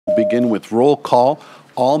Begin with roll call.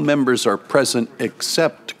 All members are present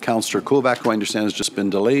except Councillor Kovac, who I understand has just been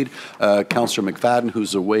delayed, Councillor McFadden,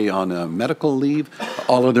 who's away on medical leave.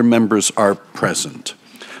 All other members are present.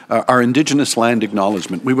 Our Indigenous land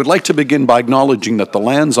acknowledgement. We would like to begin by acknowledging that the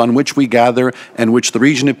lands on which we gather and which the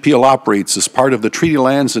region of Peel operates is part of the treaty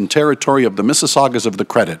lands and territory of the Mississaugas of the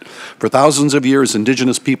Credit. For thousands of years,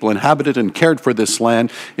 Indigenous people inhabited and cared for this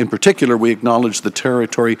land. In particular, we acknowledge the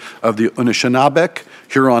territory of the Anishinaabe,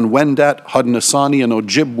 Huron-Wendat, Haudenosaunee, and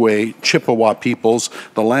Ojibwe Chippewa peoples,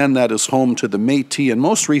 the land that is home to the Métis, and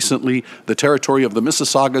most recently, the territory of the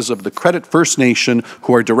Mississaugas of the Credit First Nation,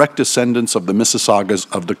 who are direct descendants of the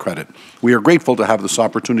Mississaugas of the Credit. We are grateful to have this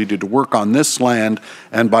opportunity to work on this land,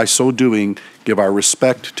 and by so doing, give our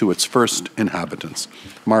respect to its first inhabitants.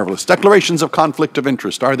 Marvelous. Declarations of conflict of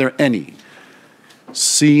interest. Are there any?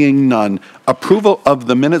 Seeing none. Approval of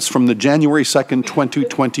the minutes from the January 2nd,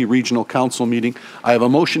 2020 Regional Council meeting. I have a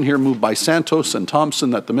motion here moved by Santos and Thompson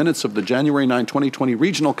that the minutes of the January 9, 2020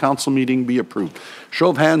 Regional Council meeting be approved. Show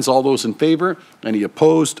of hands, all those in favor. Any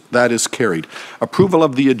opposed? That is carried. Approval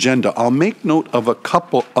of the agenda. I'll make note of a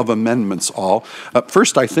couple of amendments all.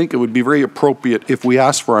 First, I think it would be very appropriate if we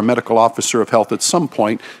ask for our medical officer of health at some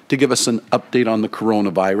point to give us an update on the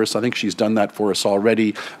coronavirus. I think she's done that for us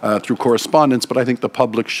already through correspondence, but I think the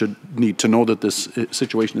public should need to know that this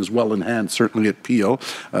situation is well in hand, certainly at Peel,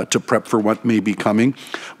 to prep for what may be coming.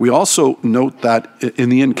 We also note that in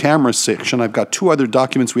the in-camera section, I've got two other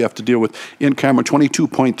documents we have to deal with. In-camera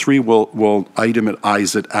 22.3 will item it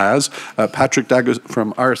as Patrick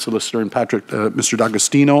from our solicitor and Mr.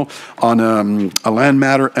 D'Agostino on a land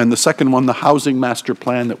matter, and the second one, the housing master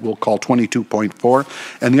plan that we'll call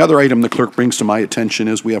 22.4. And the other item the clerk brings to my attention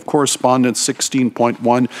is we have correspondence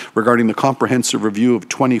 16.1 regarding the comprehensive review of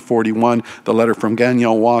 2041, the letter from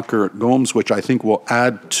Gagnon Walker Gomes, which I think will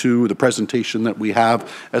add to the presentation that we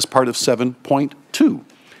have as part of 7.2.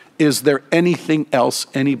 Is there anything else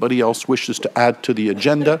anybody else wishes to add to the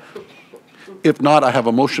agenda? If not, I have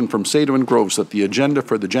a motion from Sado and Groves that the agenda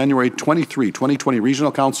for the January 23, 2020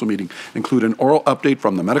 Regional Council meeting include an oral update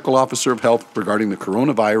from the Medical Officer of Health regarding the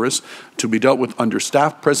coronavirus to be dealt with under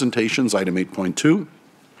staff presentations, item 8.2,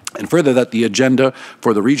 and further that the agenda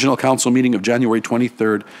for the Regional Council meeting of January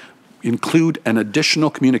 23rd include an additional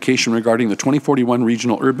communication regarding the 2041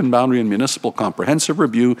 Regional Urban Boundary and Municipal Comprehensive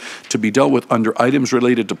Review to be dealt with under items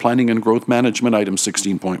related to planning and growth management, item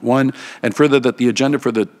 16.1, and further that the agenda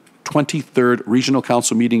for the 23rd Regional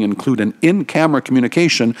Council meeting include an in-camera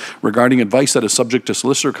communication regarding advice that is subject to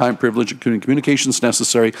solicitor-client privilege, including communications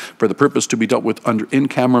necessary for the purpose to be dealt with under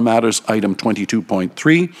in-camera matters, item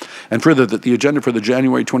 22.3, and further that the agenda for the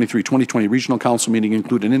January 23, 2020 Regional Council meeting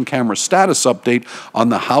include an in-camera status update on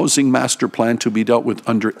the housing master plan to be dealt with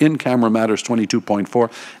under in-camera matters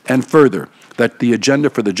 22.4, and further that the agenda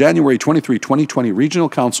for the January 23, 2020 Regional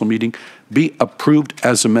Council meeting be approved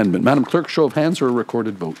as amendment. Madam Clerk, show of hands or a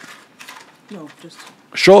recorded vote? No, just...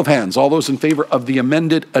 Show of hands. All those in favor of the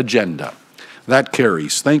amended agenda. That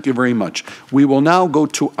carries. Thank you very much. We will now go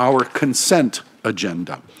to our consent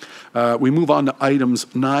agenda. We move on to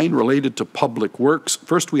items 9 related to public works.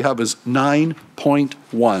 First we have is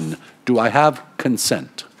 9.1. Do I have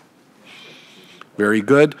consent? Very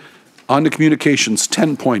good. On to communications,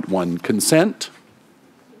 10.1, consent.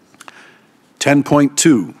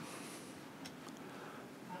 10.2.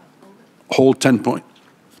 Hold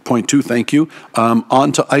 10.2, thank you.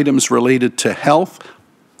 On to items related to health,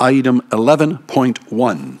 item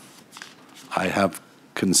 11.1. I have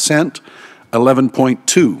consent.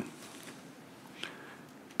 11.2.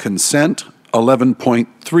 Consent.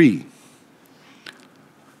 11.3.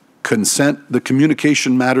 Consent, the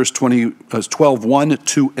communication matters 12.1,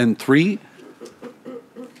 2, and 3.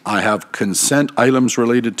 I have consent. Items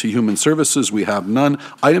related to human services, we have none.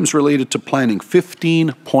 Items related to planning,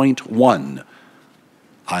 15.1.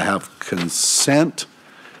 I have consent.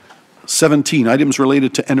 17, items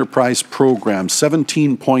related to enterprise programs,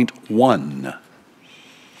 17.1.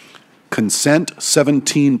 Consent,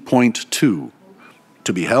 17.2.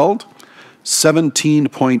 To be held.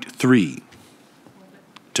 17.3.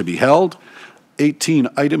 To be held. 18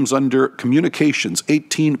 items under communications,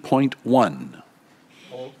 18.1.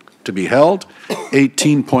 To be held.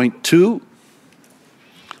 18.2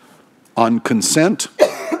 on consent,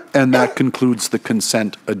 and that concludes the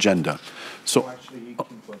consent agenda. So, actually,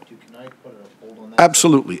 18.2, can I put a hold on that?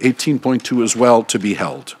 Absolutely, 18.2 as well to be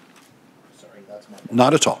held. Sorry, that's my...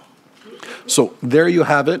 Not at all. So there you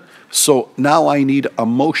have it. So now I need a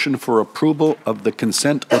motion for approval of the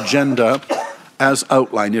consent agenda as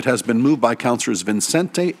outlined. It has been moved by Councillors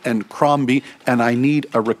Vincente and Crombie, and I need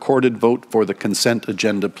a recorded vote for the consent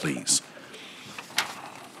agenda, please.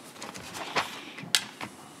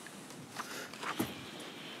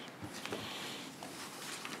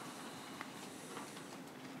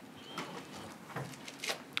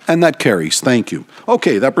 And that carries. Thank you.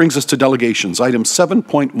 Okay, that brings us to delegations. Item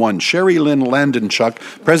 7.1, Sherry Lynn Landenchuk,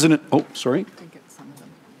 President. Oh, sorry.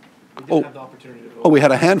 Oh, we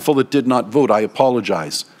had a handful that did not vote. I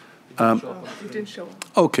apologize.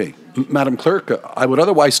 Okay, Madam Clerk, I would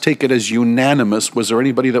otherwise take it as unanimous. Was there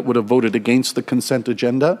anybody that would have voted against the consent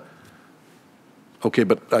agenda? Okay,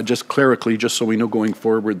 but just clerically, just so we know going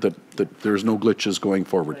forward that there's no glitches going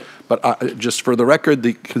forward. But just for the record,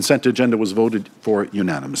 the consent agenda was voted for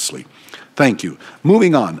unanimously. Thank you.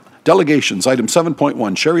 Moving on. Delegations, item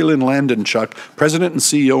 7.1, Sherry Lynn Landenchuk, President and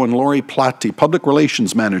CEO, and Lori Platti, Public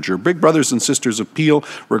Relations Manager, Big Brothers and Sisters of Peel,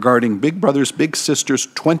 regarding Big Brothers Big Sisters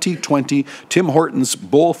 2020 Tim Hortons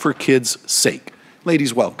Bowl for Kids' Sake.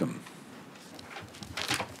 Ladies, welcome.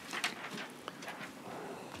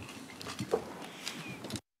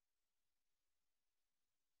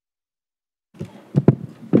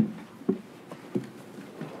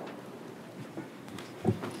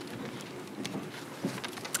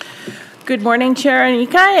 Good morning, Chair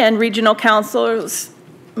Anika and Regional Councilors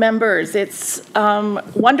members. It's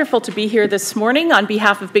wonderful to be here this morning on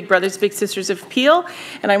behalf of Big Brothers Big Sisters of Peel,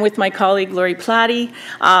 and I'm with my colleague Lori Platti,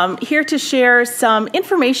 here to share some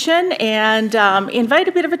information and invite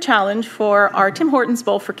a bit of a challenge for our Tim Hortons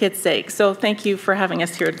Bowl for Kids' Sake. So thank you for having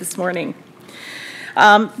us here this morning.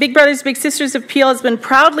 Big Brothers Big Sisters of Peel has been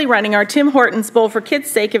proudly running our Tim Hortons Bowl for Kids'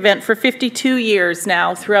 Sake event for 52 years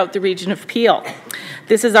now throughout the region of Peel.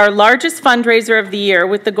 This is our largest fundraiser of the year,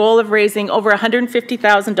 with the goal of raising over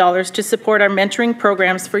 $150,000 to support our mentoring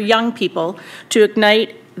programs for young people to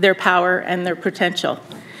ignite their power and their potential.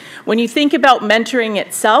 When you think about mentoring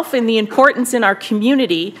itself and the importance in our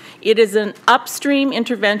community, it is an upstream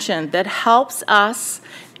intervention that helps us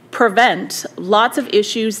prevent lots of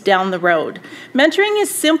issues down the road. Mentoring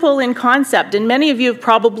is simple in concept, and many of you have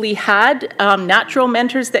probably had natural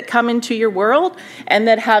mentors that come into your world and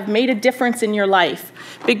that have made a difference in your life.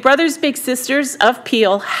 Big Brothers Big Sisters of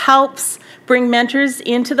Peel helps bring mentors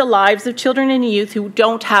into the lives of children and youth who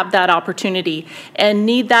don't have that opportunity and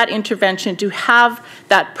need that intervention, to have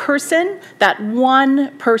that person, that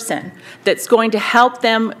one person that's going to help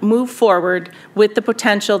them move forward with the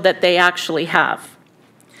potential that they actually have.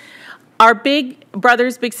 Our Big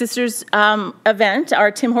Brothers Big Sisters event,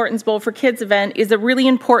 our Tim Hortons Bowl for Kids event, is a really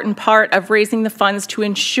important part of raising the funds to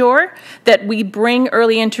ensure that we bring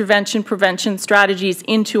early intervention prevention strategies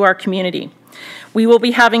into our community. We will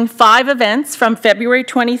be having 5 events from February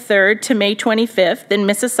 23rd to May 25th in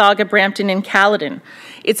Mississauga, Brampton, and Caledon.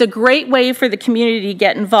 It's a great way for the community to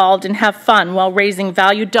get involved and have fun while raising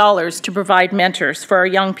valued dollars to provide mentors for our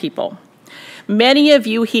young people. Many of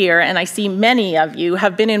you here, and I see many of you,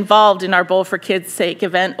 have been involved in our Bowl for Kids' Sake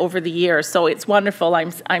event over the years, so it's wonderful.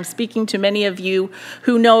 I'm speaking to many of you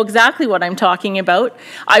who know exactly what I'm talking about.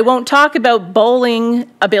 I won't talk about bowling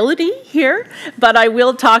ability here, but I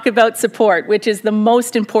will talk about support, which is the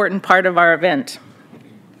most important part of our event.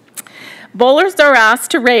 Bowlers are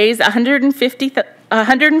asked to raise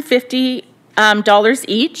 $150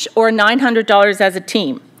 each, or $900 as a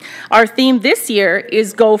team. Our theme this year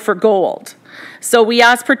is Go for Gold. So we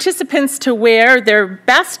ask participants to wear their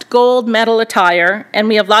best gold medal attire, and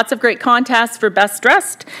we have lots of great contests for best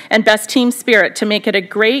dressed and best team spirit to make it a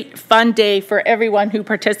great, fun day for everyone who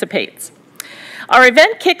participates. Our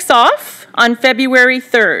event kicks off on February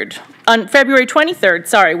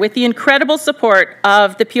 23rd, with the incredible support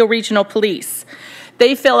of the Peel Regional Police.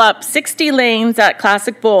 They fill up 60 lanes at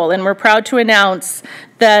Classic Bowl, and we're proud to announce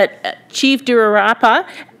that Chief Durarapa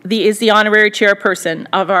is the honorary chairperson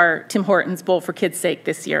of our Tim Hortons Bowl for Kids' Sake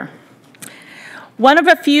this year. One of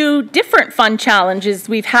a few different fun challenges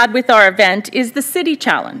we've had with our event is the City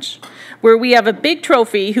Challenge, where we have a big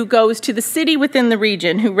trophy who goes to the city within the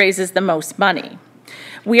region who raises the most money.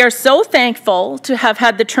 We are so thankful to have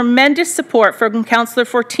had the tremendous support from Councillor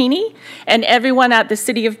Fortini and everyone at the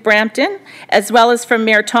City of Brampton, as well as from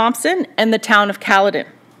Mayor Thompson and the town of Caledon.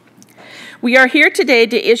 We are here today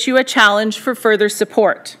to issue a challenge for further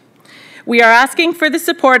support. We are asking for the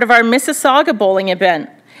support of our Mississauga bowling event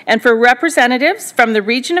and for representatives from the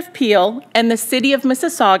region of Peel and the City of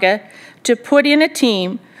Mississauga to put in a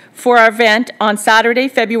team for our event on Saturday,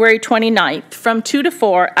 February 29th from 2 to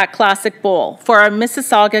 4 at Classic Bowl for our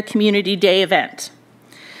Mississauga Community Day event.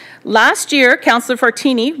 Last year, Councillor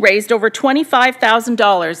Fortini raised over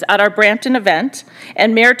 $25,000 at our Brampton event,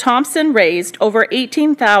 and Mayor Thompson raised over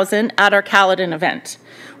 $18,000 at our Caledon event.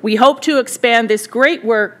 We hope to expand this great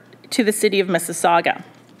work to the City of Mississauga.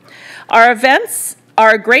 Our events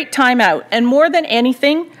are a great time out, and more than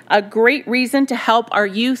anything, a great reason to help our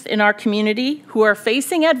youth in our community who are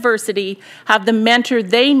facing adversity have the mentor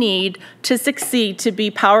they need to succeed to be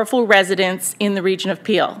powerful residents in the region of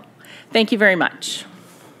Peel. Thank you very much.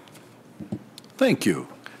 Thank you.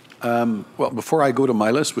 Well, before I go to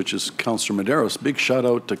my list, which is Councillor Medeiros, big shout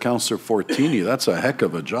out to Councillor Fortini. That's a heck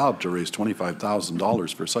of a job to raise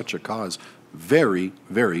 $25,000 for such a cause. Very,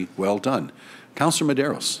 very well done. Councillor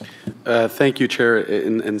Medeiros. Thank you, Chair,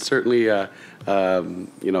 and certainly, you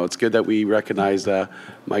know, it's good that we recognize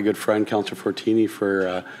my good friend, Councillor Fortini,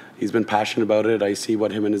 for he's been passionate about it. I see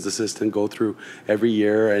what him and his assistant go through every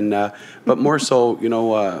year, and but more so, you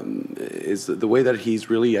know, is the way that he's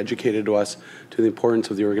really educated us to the importance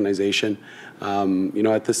of the organization. You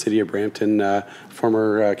know, at the City of Brampton,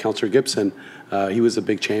 former Councillor Gibson, he was a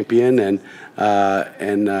big champion, and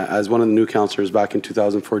as one of the new councillors back in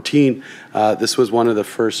 2014, this was one of the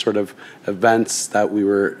first sort of events that we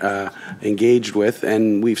were engaged with,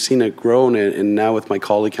 and we've seen it grow, and now with my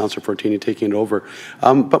colleague Councillor Fortini taking it over.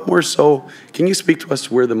 But more so, can you speak to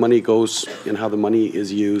us where the money goes and how the money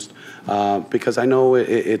is used? Because I know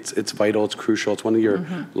it's vital, it's crucial, it's one of your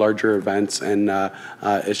larger events, and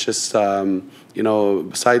it's just you know,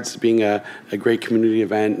 besides being a great community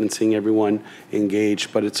event and seeing everyone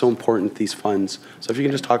engaged, but it's so important, these funds. So if you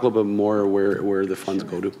can just talk a little bit more where the funds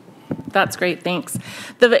go to. That's great, thanks.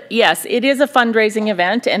 Yes, it is a fundraising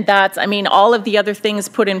event, and that's, I mean, all of the other things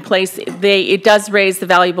put in place, it does raise the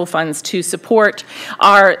valuable funds to support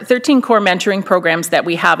our 13 core mentoring programs that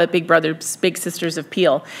we have at Big Brothers Big Sisters of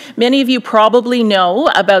Peel. Many of you probably know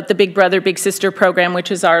about the Big Brother Big Sister program, which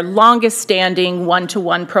is our longest standing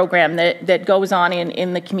one-to-one program that goes on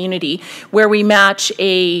in the community, where we match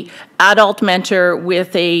a adult mentor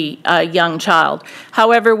with a young child.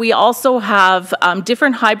 However, we also have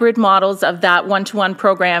different hybrid models of that one-to-one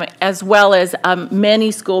program, as well as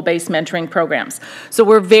many school-based mentoring programs. So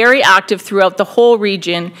we're very active throughout the whole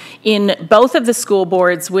region in both of the school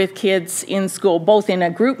boards with kids in school, both in a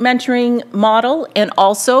group mentoring model and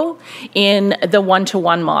also in the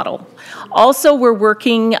one-to-one model. Also, we're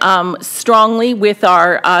working strongly with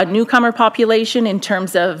our newcomer population in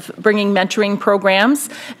terms of bringing mentoring programs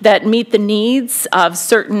that meet the needs of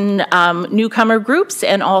certain newcomer groups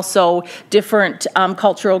and also different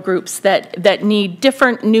cultural groups that need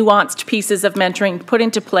different nuanced pieces of mentoring put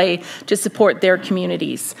into play to support their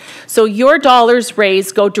communities. So your dollars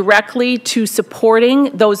raised go directly to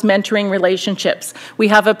supporting those mentoring relationships. We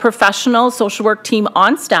have a professional social work team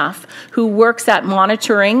on staff who works at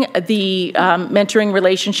monitoring the mentoring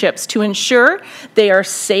relationships to ensure they are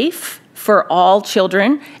safe for all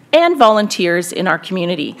children and volunteers in our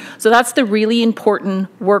community. So that's the really important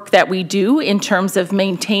work that we do in terms of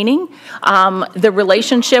maintaining the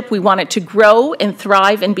relationship. We want it to grow and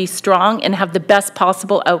thrive and be strong and have the best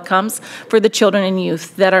possible outcomes for the children and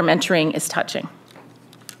youth that our mentoring is touching.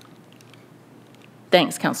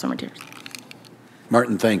 Thanks, Councillor Medeiros.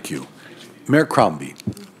 Martin, thank you. Mayor Crombie.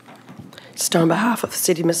 Just on behalf of the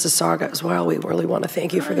City of Mississauga as well, we really want to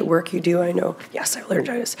thank you for the work you do. I know, yes, I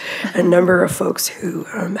laryngitis, a number of folks who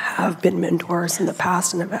have been mentors in the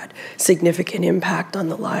past and have had significant impact on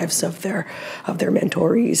the lives of their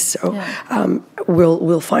mentorees. So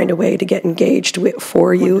we'll find a way to get engaged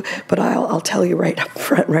for you. But I'll tell you right up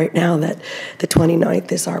front right now that the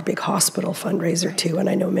 29th is our big hospital fundraiser too, and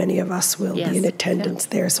I know many of us will be in attendance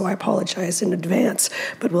there. So I apologize in advance,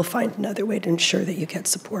 but we'll find another way to ensure that you get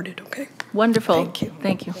supported. Okay. Wonderful. Thank you.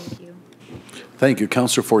 Thank you. Thank you.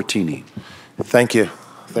 Councillor Fortini. Thank you.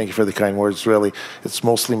 Thank you for the kind words, really. It's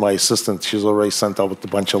mostly my assistant. She's already sent out with a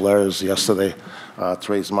bunch of letters yesterday to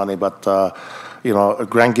raise money. But, you know,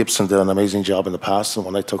 Grant Gibson did an amazing job in the past. And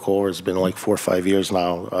when I took over, it's been like 4 or 5 years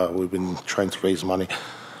now. We've been trying to raise money.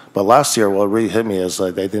 But last year, what really hit me is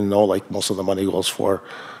they didn't know, like, most of the money goes for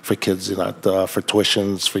kids, you know, for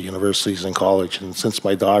tuitions, for universities and college. And since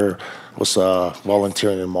my daughter was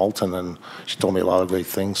volunteering in Malton, and she told me a lot of great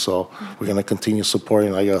things, so we're going to continue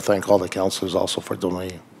supporting. I got to thank all the councillors also for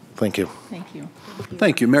donating. Thank you. Thank you.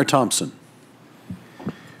 Thank you. Mayor Thompson.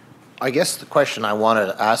 I guess the question I wanted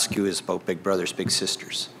to ask you is about Big Brothers Big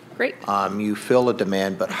Sisters. Great. You fill a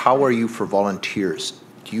demand, but how are you for volunteers?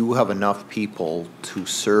 Do you have enough people to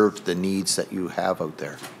serve the needs that you have out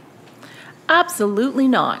there? Absolutely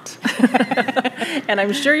not. And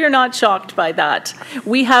I'm sure you're not shocked by that.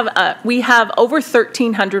 We have over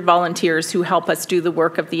 1,300 volunteers who help us do the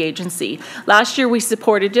work of the agency. Last year, we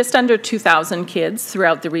supported just under 2,000 kids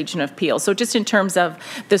throughout the region of Peel. So just in terms of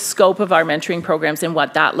the scope of our mentoring programs and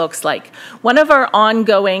what that looks like. One of our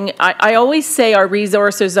ongoing, I always say our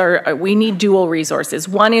resources we need dual resources.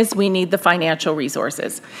 One is we need the financial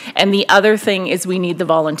resources. And the other thing is we need the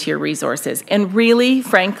volunteer resources. And really,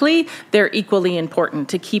 frankly, they're equally important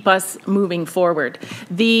to keep us moving forward.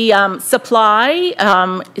 The supply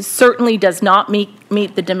certainly does not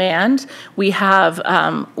meet the demand. We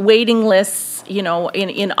have waiting lists, you know,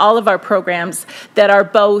 in all of our programs that are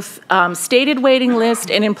both stated waiting list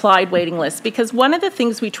and implied waiting list, because one of the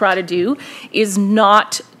things we try to do is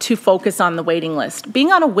not to focus on the waiting list.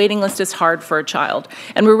 Being on a waiting list is hard for a child,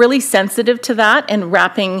 and we're really sensitive to that and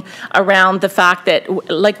wrapping around the fact that,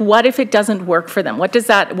 like, what if it doesn't work for them? What is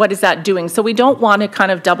that doing? So we don't want to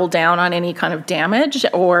kind of double down on any kind of damage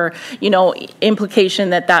or, you know, implication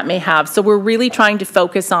that may have. So we're really trying to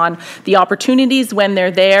focus on the opportunities when they're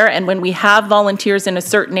there, and when we have volunteers in a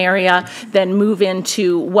certain area, then move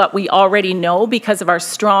into what we already know because of our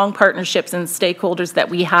strong partnerships and stakeholders that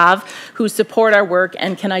we have who support our work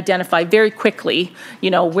and can identify very quickly, you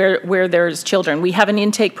know, where there's children. We have an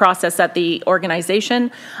intake process at the organization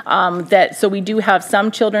so we do have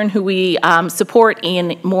some children who we support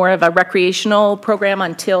in more of a recreational program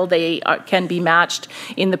until they can be matched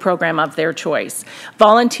in the program of their choice.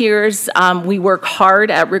 Volunteers, we work hard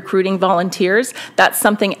at recruiting volunteers. That's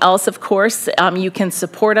something else, of course, you can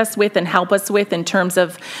support us with and help us with in terms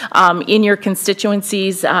of in your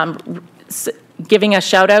constituencies, giving a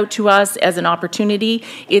shout out to us as an opportunity.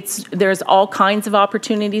 There's all kinds of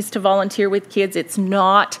opportunities to volunteer with kids. It's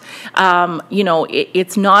not, you know,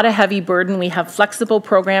 it's not a heavy burden. We have flexible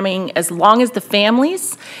programming. As long as the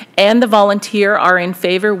families and the volunteer are in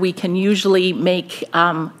favor, we can usually make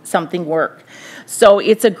something work. So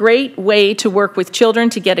it's a great way to work with children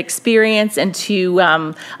to get experience and to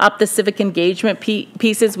up the civic engagement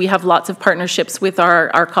pieces. We have lots of partnerships with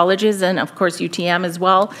our colleges and, of course, UTM as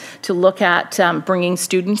well to look at bringing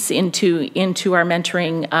students into our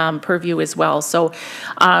mentoring purview as well. So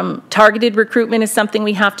targeted recruitment is something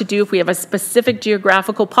we have to do. If we have a specific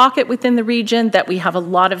geographical pocket within the region that we have a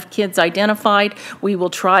lot of kids identified, we will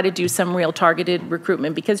try to do some real targeted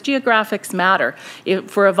recruitment because geographics matter.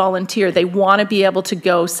 For a volunteer, they want to be able to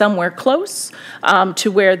go somewhere close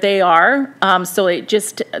to where they are. So it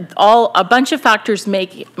just a bunch of factors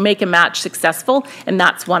make a match successful, and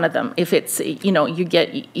that's one of them. If it's, you know,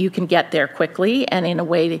 you can get there quickly, and in a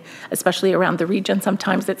way, especially around the region,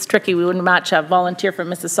 sometimes it's tricky. We wouldn't match a volunteer from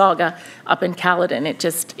Mississauga up in Caledon. It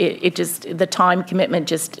just the time commitment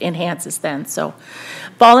just enhances then. So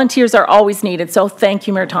volunteers are always needed. So thank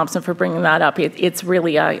you, Mayor Thompson, for bringing that up. It's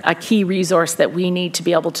really a key resource that we need to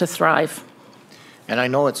be able to thrive. And I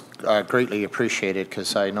know it's greatly appreciated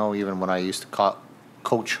because I know even when I used to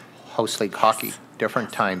coach house league hockey,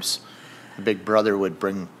 different times, the Big Brother would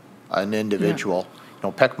bring an individual, you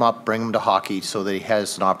know, pick them up, bring them to hockey so that he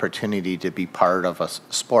has an opportunity to be part of a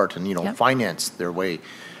sport and, you know, finance their way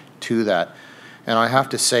to that. And I have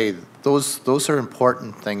to say, those are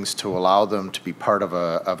important things to allow them to be part of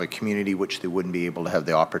a community which they wouldn't be able to have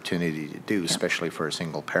the opportunity to do, especially for a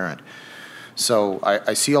single parent. So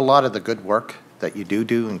I see a lot of the good work that you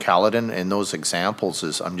do in Caledon, and those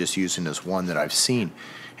examples I'm just using as one that I've seen.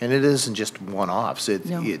 And it isn't just one-offs.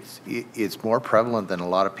 It's more prevalent than a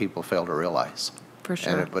lot of people fail to realize. For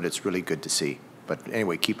sure. But it's really good to see. But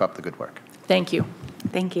anyway, keep up the good work. Thank you.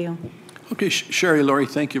 Thank you. Okay, Sherry, Laurie,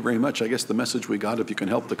 thank you very much. I guess the message we got, if you can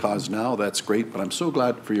help the cause now, that's great. But I'm so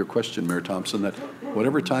glad for your question, Mayor Thompson, that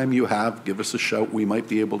whatever time you have, give us a shout. We might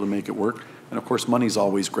be able to make it work. And of course, money's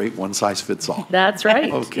always great. One size fits all. That's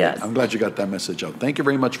right. Okay, yes. I'm glad you got that message out. Thank you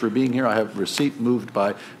very much for being here. I have receipt moved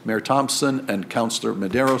by Mayor Thompson and Councillor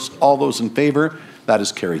Medeiros. All those in favor? That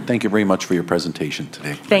is carried. Thank you very much for your presentation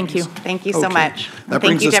today. Thank you. Thank you so much.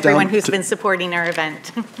 Thank you to everyone who's been supporting our event.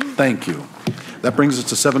 Thank you. That brings us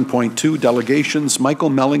to 7.2, delegations. Michael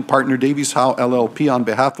Melling, partner Davies Howe LLP, on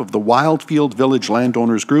behalf of the Wildfield Village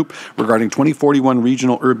Landowners Group regarding 2041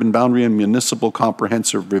 Regional Urban Boundary and Municipal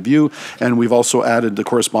Comprehensive Review. And we've also added the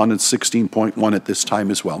correspondence 16.1 at this time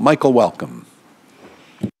as well. Michael, welcome.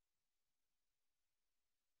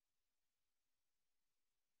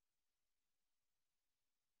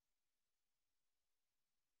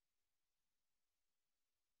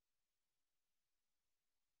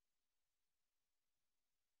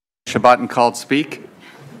 Shabatin called speak.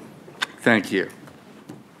 Thank you.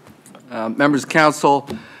 Members of Council,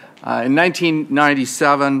 in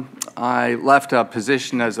 1997, I left a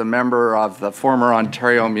position as a member of the former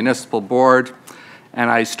Ontario Municipal Board, and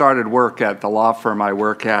I started work at the law firm I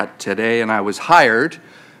work at today, and I was hired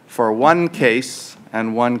for one case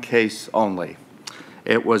and one case only.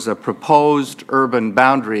 It was a proposed urban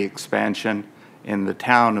boundary expansion in the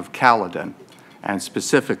town of Caledon, and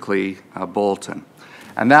specifically Bolton.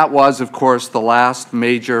 And that was, of course, the last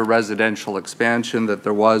major residential expansion that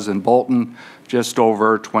there was in Bolton just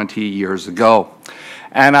over 20 years ago.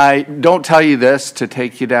 And I don't tell you this to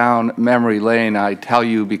take you down memory lane. I tell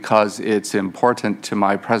you because it's important to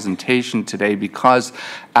my presentation today, because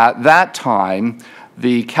at that time,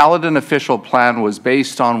 the Caledon official plan was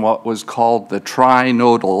based on what was called the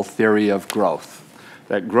trinodal theory of growth,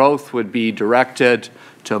 that growth would be directed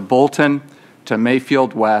to Bolton, to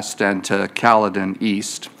Mayfield West, and to Caledon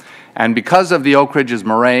East. And because of the Oak Ridges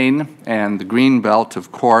Moraine and the Greenbelt,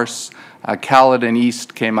 of course, Caledon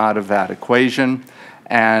East came out of that equation,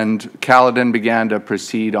 and Caledon began to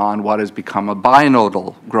proceed on what has become a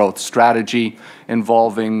binodal growth strategy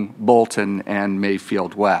involving Bolton and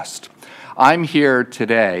Mayfield West. I'm here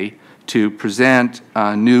today to present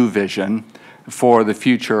a new vision for the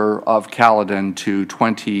future of Caledon to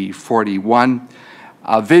 2041,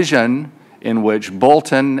 a vision in which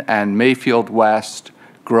Bolton and Mayfield West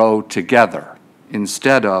grow together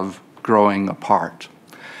instead of growing apart.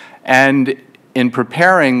 And in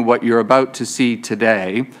preparing what you're about to see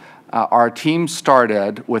today, our team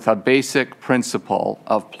started with a basic principle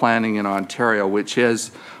of planning in Ontario, which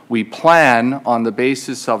is we plan on the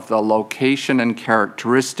basis of the location and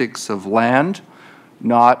characteristics of land,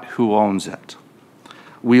 not who owns it.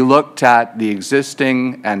 We looked at the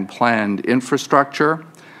existing and planned infrastructure.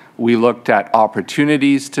 We looked at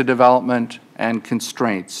opportunities to development and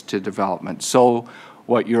constraints to development. So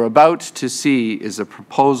what you're about to see is a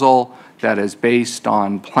proposal that is based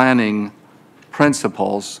on planning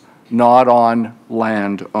principles, not on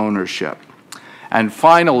land ownership. And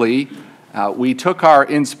finally, we took our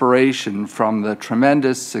inspiration from the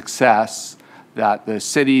tremendous success that the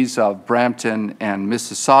cities of Brampton and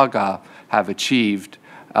Mississauga have achieved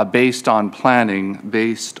based on planning,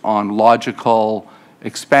 based on logical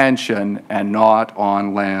expansion and not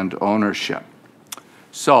on land ownership.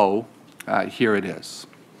 So here it is.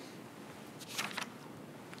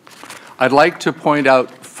 I'd like to point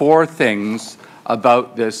out 4 things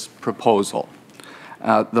about this proposal.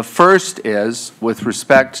 The first is with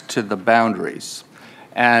respect to the boundaries.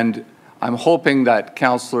 And I'm hoping that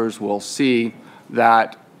councillors will see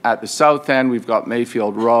that at the south end, we've got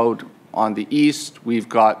Mayfield Road. On the east, we've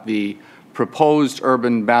got the proposed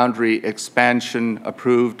urban boundary expansion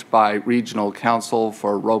approved by Regional Council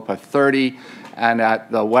for ROPA 30. And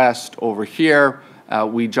at the west over here,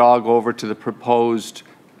 we jog over to the proposed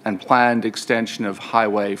and planned extension of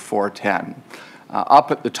Highway 410. Up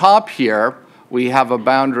at the top here, we have a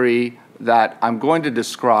boundary that I'm going to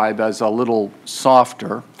describe as a little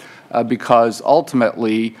softer because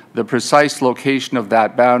ultimately the precise location of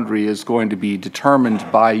that boundary is going to be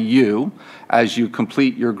determined by you as you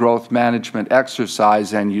complete your growth management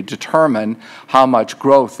exercise and you determine how much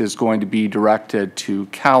growth is going to be directed to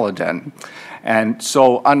Caledon. And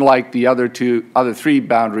so unlike the other 3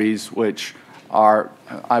 boundaries, which are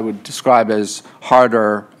I would describe as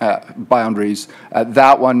harder boundaries,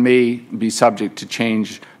 that one may be subject to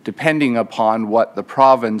change depending upon what the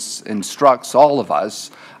province instructs all of us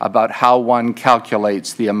about how one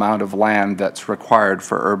calculates the amount of land that's required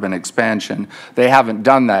for urban expansion. They haven't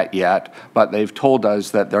done that yet, but they've told us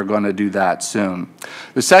that they're going to do that soon.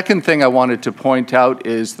 The second thing I wanted to point out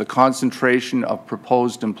is the concentration of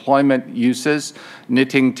proposed employment uses,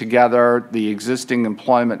 knitting together the existing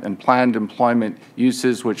employment and planned employment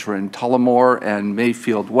uses, which were in Tullamore and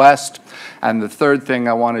Mayfield West. And the third thing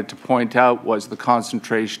I wanted to point out was the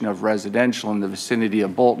concentration of residential in the vicinity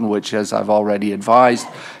of Bolton, which, as I've already advised,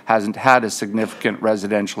 hasn't had a significant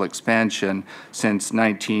residential expansion since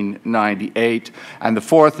 1998. And the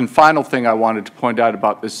fourth and final thing I wanted to point out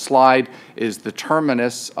about this slide is the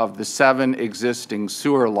terminus of the 7 existing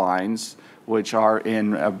sewer lines, which are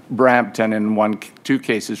in Brampton, and 2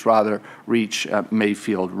 cases rather, reach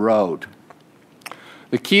Mayfield Road.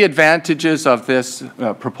 The key advantages of this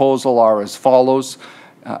proposal are as follows.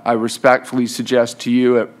 I respectfully suggest to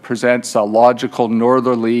you it presents a logical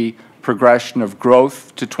northerly progression of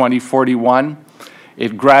growth to 2041.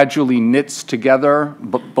 It gradually knits together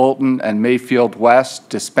Bolton and Mayfield West,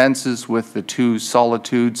 dispenses with the 2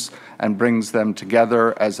 solitudes, and brings them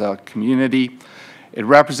together as a community. It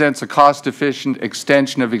represents a cost-efficient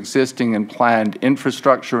extension of existing and planned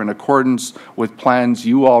infrastructure in accordance with plans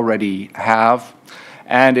you already have.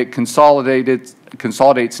 and it consolidates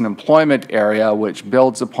an employment area which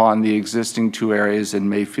builds upon the existing 2 areas in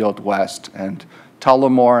Mayfield West and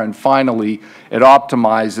Tullamore. And finally, it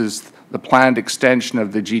optimizes the planned extension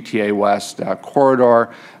of the GTA West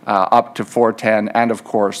corridor up to 410, and of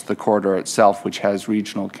course the corridor itself, which has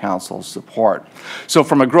regional council support. So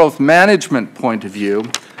from a growth management point of view,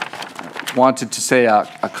 wanted to say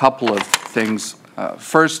a couple of things.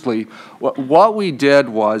 Firstly, what we did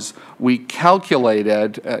was we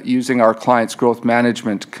calculated, using our client's growth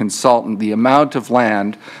management consultant, the amount of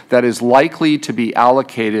land that is likely to be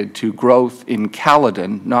allocated to growth in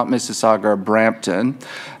Caledon, not Mississauga or Brampton,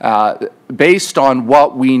 based on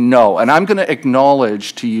what we know. And I'm going to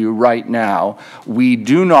acknowledge to you right now, we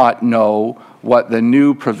do not know what the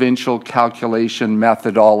new provincial calculation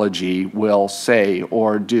methodology will say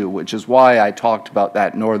or do, which is why I talked about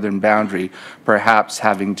that northern boundary perhaps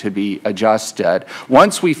having to be adjusted.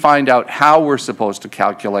 Once we find out how we're supposed to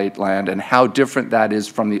calculate land and how different that is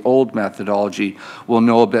from the old methodology, we'll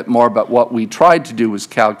know a bit more. But what we tried to do was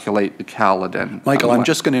calculate the Caledon. Michael, I'm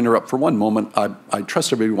just going to interrupt for one moment. I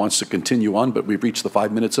trust everybody wants to continue on, but we've reached the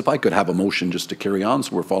 5 minutes. If I could have a motion just to carry on.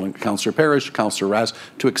 So we're following Councillor Parrish, Councillor Raz,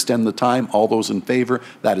 to extend the time. All those in favor?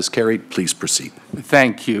 That is carried. Please proceed.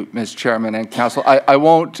 Thank you, Mr. Chairman and Council. I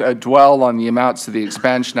won't dwell on the amounts of the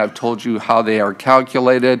expansion. I've told you how they are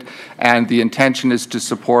calculated, and the intention is to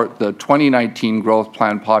support the 2019 growth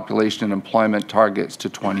plan population and employment targets to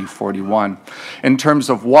 2041. In terms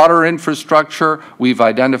of water infrastructure, we've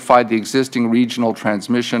identified the existing regional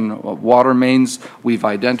transmission water mains. We've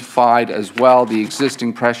identified as well the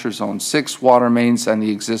existing pressure zone 6 water mains and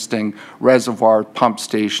the existing reservoir pump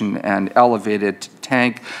station and elevated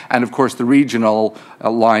tank. And of course, the regional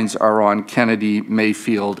lines are on Kennedy,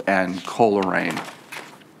 Mayfield, and Coleraine.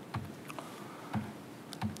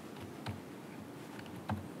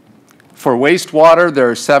 For wastewater, there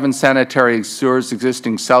are 7 sanitary sewers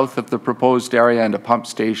existing south of the proposed area and a pump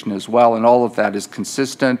station as well, and all of that is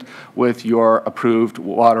consistent with your approved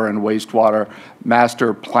water and wastewater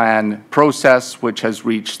master plan process, which has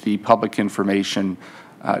reached the public information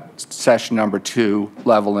session number 2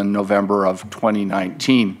 level in November of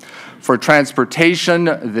 2019. For transportation,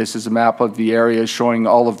 this is a map of the area showing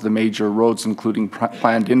all of the major roads, including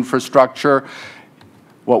planned infrastructure.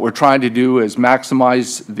 What we're trying to do is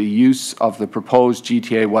maximize the use of the proposed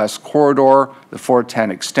GTA West corridor, the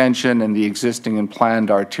 410 extension, and the existing and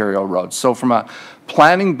planned arterial roads. So from a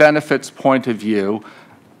planning benefits point of view,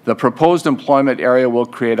 the proposed employment area will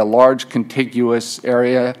create a large contiguous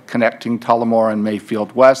area connecting Tullamore and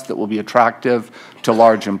Mayfield West that will be attractive to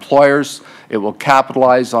large employers. It will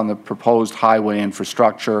capitalize on the proposed highway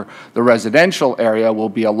infrastructure. The residential area will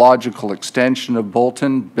be a logical extension of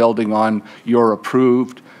Bolton, building on your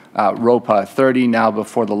approved ROPA 30, now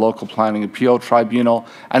before the Local Planning Appeal Tribunal,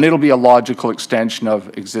 and it'll be a logical extension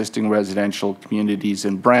of existing residential communities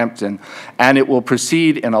in Brampton, and it will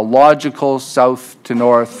proceed in a logical south to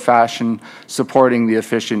north fashion, supporting the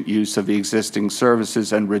efficient use of the existing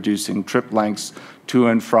services and reducing trip lengths to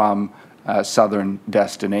and from southern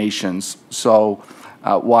destinations. So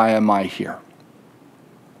why am I here?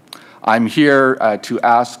 I'm here to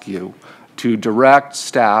ask you to direct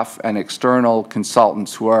staff and external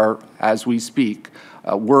consultants who are, as we speak,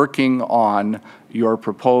 working on your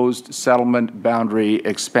proposed settlement boundary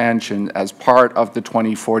expansion as part of the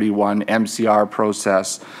 2041 MCR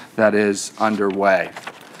process that is underway.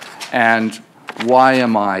 And why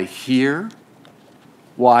am I here?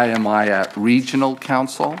 Why am I at Regional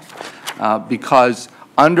Council? Because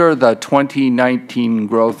under the 2019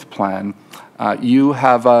 growth plan, you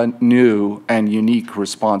have a new and unique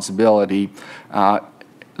responsibility.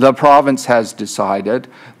 The province has decided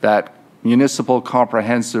that municipal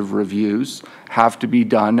comprehensive reviews have to be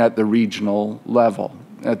done at the regional level,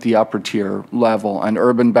 at the upper tier level, and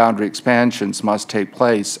urban boundary expansions must take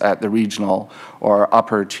place at the regional or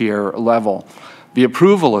upper tier level. The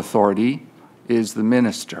approval authority is the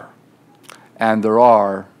minister, and there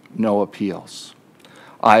are no appeals.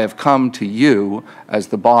 I have come to you as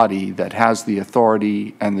the body that has the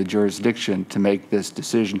authority and the jurisdiction to make this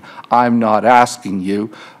decision. I'm not asking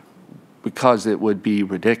you, because it would be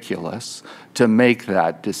ridiculous, to make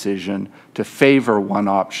that decision, to favor one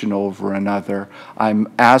option over another.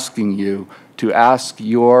 I'm asking you to ask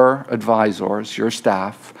your advisors, your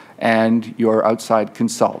staff, and your outside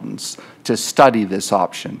consultants to study this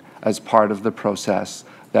option as part of the process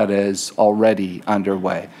that is already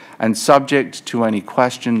underway. And subject to any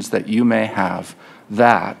questions that you may have,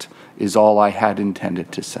 that is all I had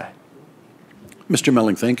intended to say. Mr.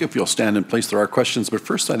 Melling, thank you. If you'll stand in place, there are questions. But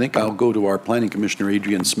first, I think I'll go to our Planning Commissioner,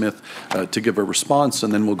 Adrian Smith, to give a response,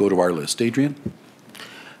 and then we'll go to our list. Adrian?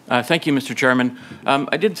 Thank you, Mr. Chairman.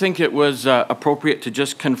 I did think it was appropriate to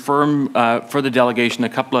just confirm for the delegation a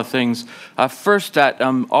couple of things. First, that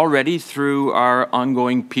already through our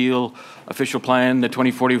ongoing Peel official plan, the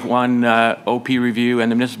 2041 OP review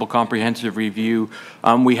and the municipal comprehensive review,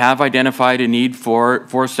 we have identified a need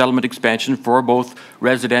for settlement expansion for both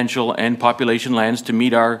residential and population lands to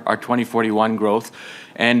meet our 2041 growth.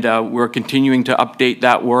 And we're continuing to update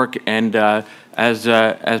that work, and as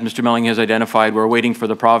Mr. Melling has identified, we're waiting for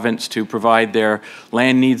the province to provide their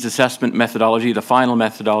land needs assessment methodology, the final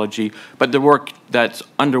methodology, but the work that's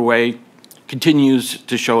underway continues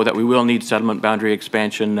to show that we will need settlement boundary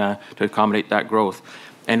expansion to accommodate that growth.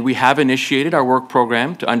 And we have initiated our work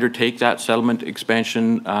program to undertake that settlement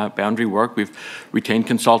expansion boundary work. We've retained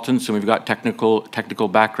consultants and we've got technical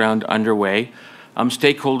background underway.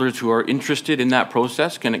 Stakeholders who are interested in that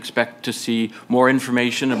process can expect to see more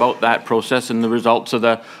information about that process and the results of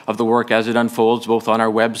the work as it unfolds, both on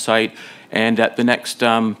our website and at the next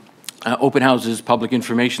open houses, public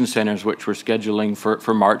information centers, which we're scheduling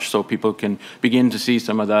for March, so people can begin to see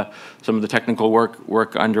some of the technical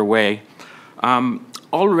work underway.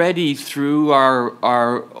 Already through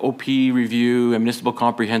our OP review and municipal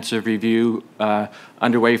comprehensive review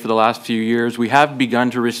underway for the last few years, we have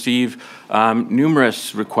begun to receive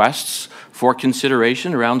numerous requests for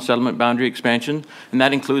consideration around settlement boundary expansion, and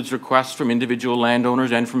that includes requests from individual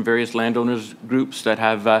landowners and from various landowners groups that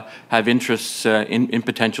have interests in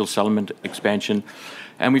potential settlement expansion.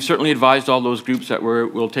 And we've certainly advised all those groups that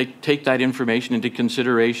we'll take that information into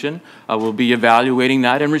consideration. We'll be evaluating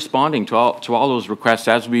that and responding to all those requests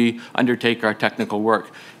as we undertake our technical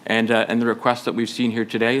work. And the request that we've seen here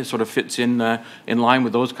today sort of fits in line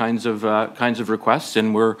with those kinds of requests.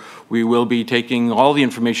 And we will be taking all the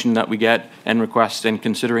information that we get and requests and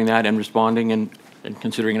considering that and responding and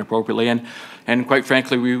considering it appropriately. And quite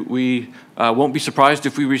frankly, we won't be surprised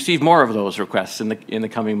if we receive more of those requests in the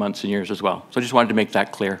coming months and years as well. So I just wanted to make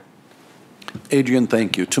that clear. Adrian,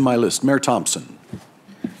 thank you. To my list, Mayor Thompson.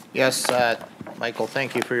 Yes, Michael,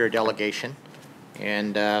 thank you for your delegation.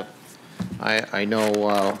 And I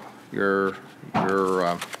know your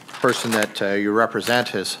person that you represent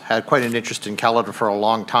has had quite an interest in Caledon for a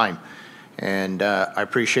long time. And I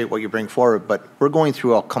appreciate what you bring forward, but we're going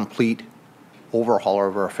through a complete overhaul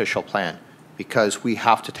of our official plan because we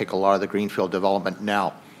have to take a lot of the greenfield development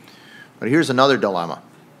now. But here's another dilemma.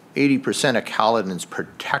 80% of Caledon is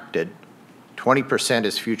protected, 20%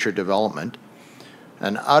 is future development,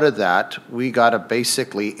 and out of that, we got to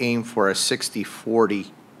basically aim for a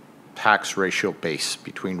 60-40 tax ratio base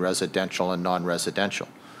between residential and non-residential.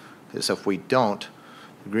 Because if we don't,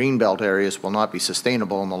 the greenbelt areas will not be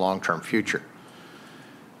sustainable in the long-term future.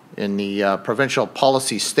 In the provincial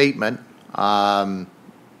policy statement,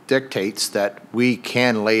 dictates that we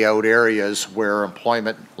can lay out areas where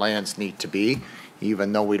employment lands need to be,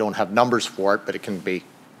 even though we don't have numbers for it, but it can be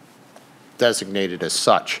designated as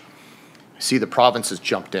such. I see the province has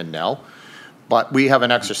jumped in now, but we have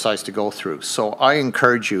an exercise to go through. So I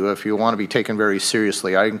encourage you, if you want to be taken very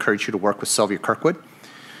seriously, I encourage you to work with Sylvia Kirkwood.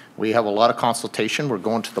 We have a lot of consultation. We're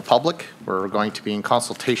going to the public. We're going to be in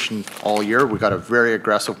consultation all year. We've got a very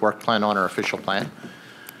aggressive work plan on our official plan.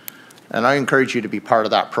 And I encourage you to be part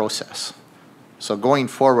of that process. So going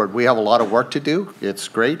forward, we have a lot of work to do. It's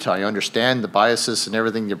great. I understand the biases and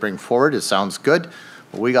everything you bring forward. It sounds good.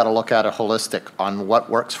 But we got to look at it holistic on what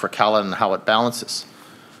works for Caledon and how it balances.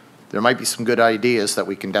 There might be some good ideas that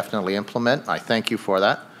we can definitely implement. I thank you for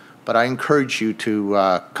that. But I encourage you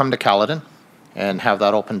to come to Caledon and have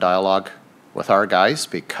that open dialogue with our guys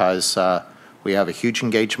because we have a huge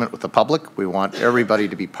engagement with the public. We want everybody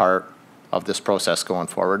to be part of this process going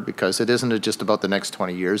forward because it isn't just about the next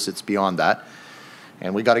 20 years, it's beyond that.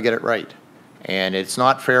 And we got to get it right. And it's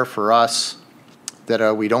not fair for us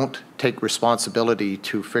that we don't take responsibility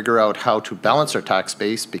to figure out how to balance our tax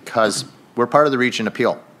base because we're part of the region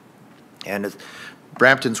appeal. And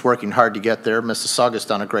Brampton's working hard to get there. Mississauga's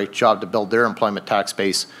done a great job to build their employment tax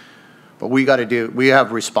base. But we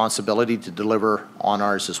have responsibility to deliver on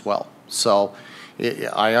ours as well. So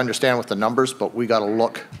I understand with the numbers, but we got to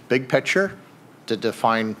look big picture to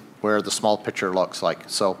define where the small picture looks like.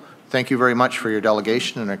 So thank you very much for your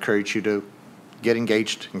delegation, and I encourage you to get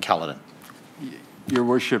engaged in Caledon. Your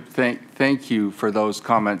Worship, thank you for those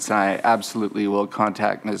comments. I absolutely will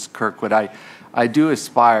contact Ms. Kirkwood. I do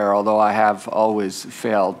aspire, although I have always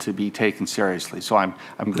failed, to be taken seriously, so I'm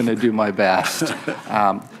going to do my best.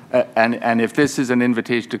 And if this is an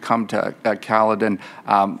invitation to come to Caledon,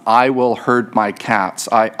 I will herd my cats.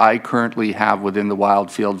 I currently have within the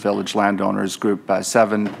Wildfield Village Landowners Group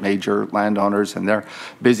 7 major landowners, and they're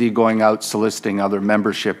busy going out soliciting other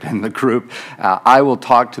membership in the group. I will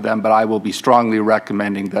talk to them, but I will be strongly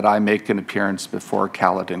recommending that I make an appearance before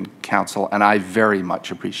Caledon Council, and I very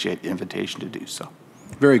much appreciate the invitation to do so.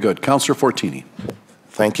 Very good. Councillor Fortini.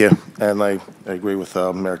 Thank you, and I agree with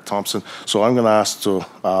Mayor Thompson. So I'm going to ask to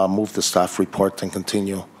move the staff report and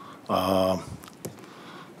continue the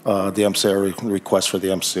MCR request for the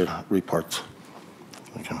MCR report.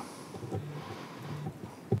 Okay.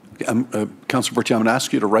 Councillor Fortini, I'm going to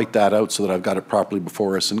ask you to write that out so that I've got it properly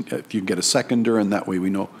before us, and if you can get a seconder, and that way we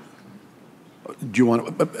know. Do you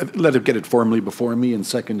want to let it get it formally before me and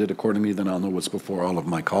second it accordingly, then I'll know what's before all of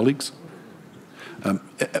my colleagues?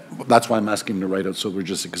 That's why I'm asking him to write out, so we're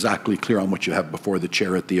just exactly clear on what you have before the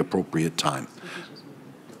chair at the appropriate time.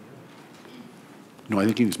 No, I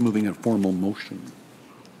think he's moving a formal motion.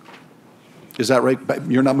 Is that right?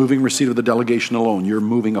 But you're not moving receipt of the delegation alone. You're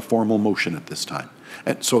moving a formal motion at this time.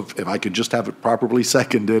 And so if I could just have it properly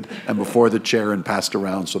seconded and before the chair and passed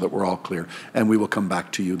around so that we're all clear, and we will come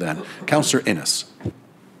back to you then. Councillor Innes.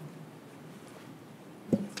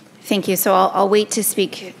 Thank you. So I'll wait to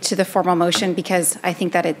speak to the formal motion because I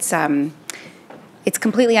think that it's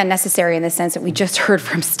completely unnecessary in the sense that we just heard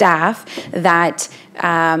from staff that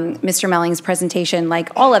Mr. Melling's presentation, like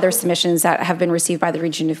all other submissions that have been received by the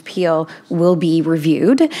Region of Peel, will be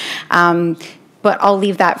reviewed. But I'll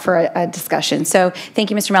leave that for a discussion. So thank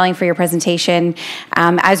you, Mr. Melling, for your presentation.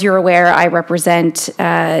 As you're aware, I represent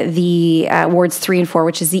the wards 3 and 4,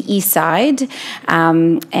 which is the east side.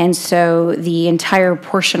 And so the entire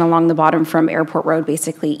portion along the bottom from Airport Road,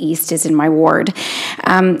 basically east, is in my ward.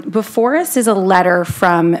 Before us is a letter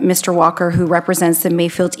from Mr. Walker, who represents the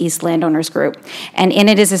Mayfield East Landowners Group. And in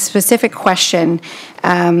it is a specific question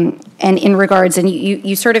and in regards, and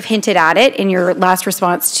you sort of hinted at it in your last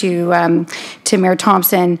response to Mayor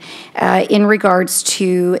Thompson, in regards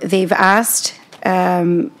to, they've asked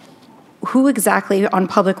who exactly on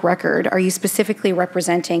public record are you specifically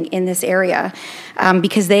representing in this area,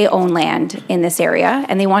 because they own land in this area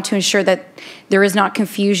and they want to ensure that there is not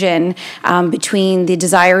confusion between the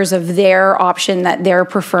desires of their option that they're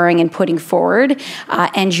preferring and putting forward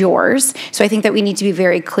and yours. So I think that we need to be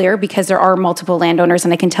very clear because there are multiple landowners,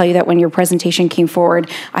 and I can tell you that when your presentation came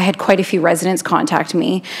forward, I had quite a few residents contact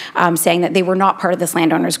me saying that they were not part of this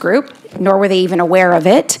landowners group, nor were they even aware of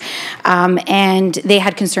it. And they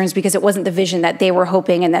had concerns because it wasn't the vision that they were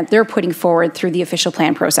hoping and that they're putting forward through the official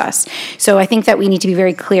plan process. So I think that we need to be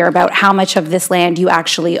very clear about how much of this land you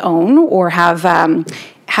actually own or have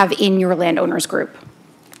in your landowners group.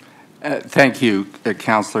 Thank you,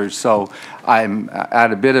 Councillor. So I'm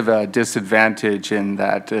at a bit of a disadvantage in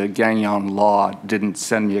that Gagnon Law didn't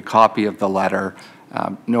send me a copy of the letter,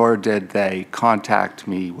 nor did they contact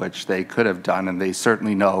me, which they could have done, and they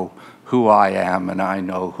certainly know who I am and I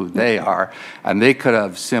know who they are. And they could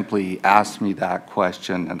have simply asked me that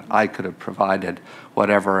question and I could have provided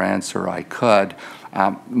whatever answer I could.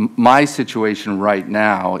 My situation right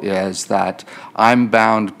now is that I'm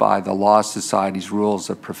bound by the Law Society's rules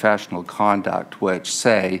of professional conduct, which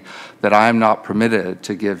say that I'm not permitted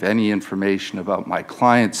to give any information about my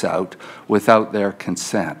clients out without their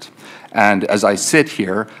consent. And as I sit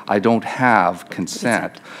here, I don't have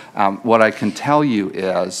consent. What I can tell you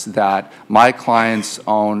is that my clients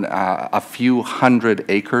own a few hundred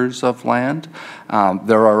acres of land.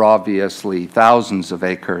 There are obviously thousands of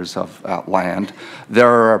acres of land. There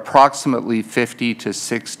are approximately 50 to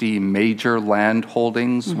 60 major land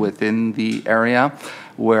holdings within the area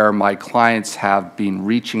where my clients have been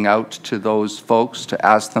reaching out to those folks to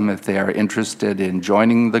ask them if they are interested in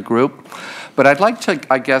joining the group. But I'd like to,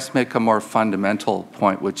 I guess, make a more fundamental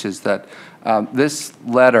point, which is that this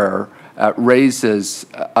letter raises,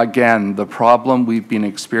 again, the problem we've been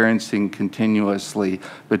experiencing continuously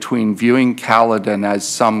between viewing Caledon as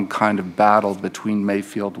some kind of battle between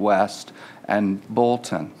Mayfield West and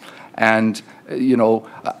Bolton. And, you know,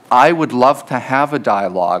 I would love to have a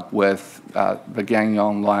dialogue with the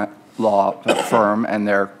Gagnon Law firm and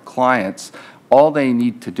their clients. All they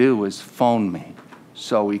need to do is phone me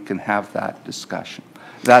so we can have that discussion.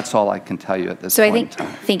 That's all I can tell you at this point in time.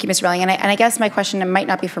 Thank you, Mr. Melling. And I guess my question might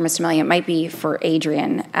not be for Mr. Melling, it might be for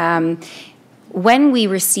Adrian. When we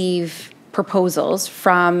receive proposals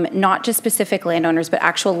from not just specific landowners, but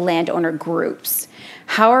actual landowner groups,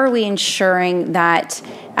 how are we ensuring that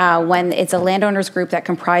when it's a landowners group that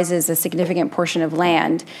comprises a significant portion of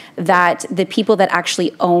land, that the people that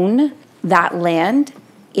actually own that land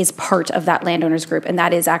is part of that landowners group, and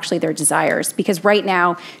that is actually their desires. Because right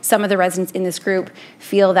now, some of the residents in this group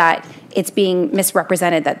feel that it's being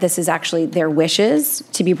misrepresented, that this is actually their wishes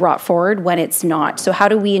to be brought forward when it's not. So how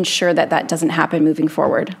do we ensure that that doesn't happen moving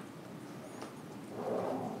forward?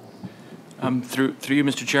 Through you,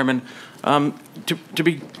 Mr. Chairman,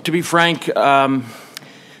 to be frank,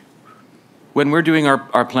 when we're doing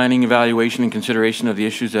our planning, evaluation, and consideration of the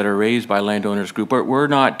issues that are raised by landowners group, we're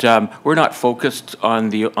not focused on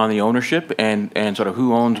the ownership and sort of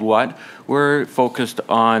who owns what. We're focused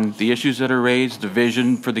on the issues that are raised, the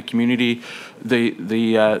vision for the community,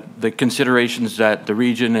 the considerations that the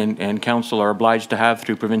region and council are obliged to have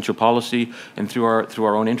through provincial policy and through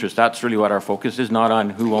our own interest. That's really what our focus is, not on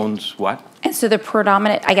who owns what. And so the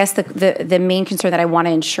predominant, I guess the main concern that I want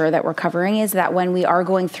to ensure that we're covering is that when we are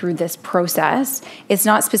going through this process, it's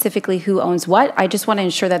not specifically who owns what. I just want to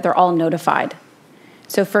ensure that they're all notified.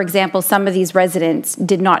 So, for example, some of these residents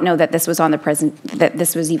did not know that this was on that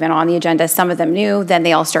this was even on the agenda. Some of them knew. Then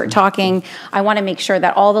they all start talking. I want to make sure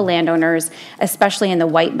that all the landowners, especially in the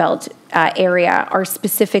White Belt area, are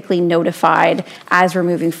specifically notified as we're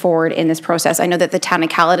moving forward in this process. I know that the town of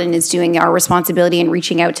Caledon is doing our responsibility in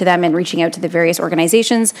reaching out to them and reaching out to the various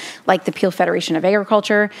organizations like the Peel Federation of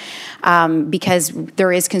Agriculture, because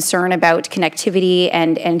there is concern about connectivity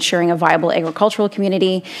and ensuring a viable agricultural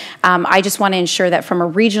community. I just want to ensure that from a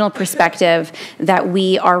regional perspective that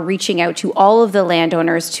we are reaching out to all of the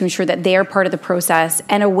landowners to ensure that they are part of the process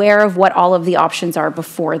and aware of what all of the options are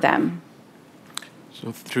before them.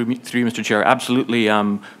 So through you, Mr. Chair, absolutely.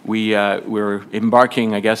 We're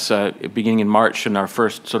embarking, I guess, beginning in March, in our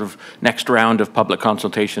first sort of next round of public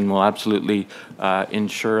consultation. We'll absolutely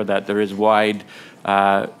ensure that there is wide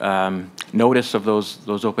notice of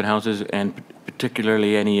those open houses, and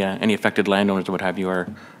particularly any affected landowners or what have you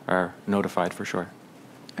are notified for sure.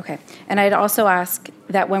 Okay, and I'd also ask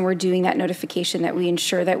that when we're doing that notification that we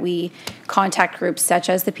ensure that we contact groups such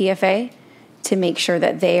as the PFA to make sure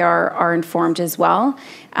that they are informed as well.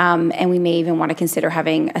 And we may even want to consider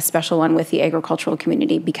having a special one with the agricultural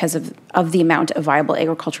community because of the amount of viable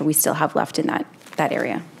agriculture we still have left in that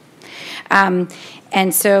area.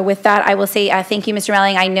 And so with that, I will say thank you, Mr.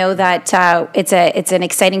 Melling. I know that it's an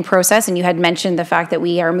exciting process, and you had mentioned the fact that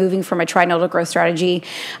we are moving from a trinodal growth strategy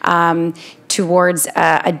towards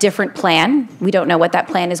a different plan. We don't know what that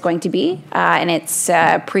plan is going to be, and it's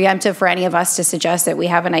preemptive for any of us to suggest that we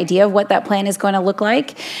have an idea of what that plan is going to look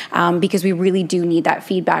like, because we really do need that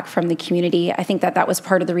feedback from the community. I think that was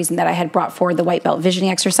part of the reason that I had brought forward the White Belt Visioning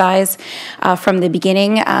exercise from the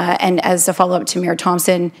beginning, and as a follow-up to Mayor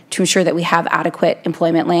Thompson, to ensure that we have adequate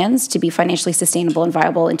employment lands to be financially sustainable and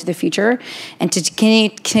viable into the future, and to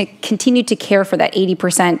continue to care for that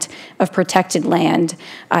 80% of protected land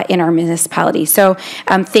in our municipality. So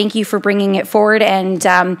thank you for bringing it forward, and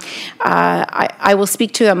I will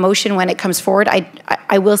speak to a motion when it comes forward.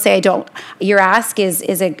 I will say your ask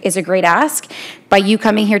is a great ask. By you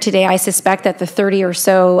coming here today, I suspect that the 30 or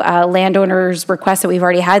so landowners' requests that we've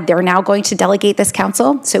already had, they're now going to delegate this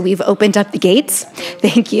council. So we've opened up the gates.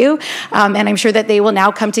 Thank you. And I'm sure that they will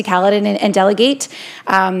now come to Caledon and delegate,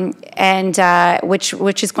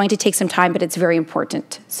 which is going to take some time, but it's very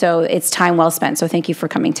important. So it's time well spent. So thank you for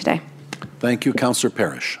coming today. Thank you, Councillor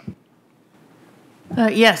Parrish.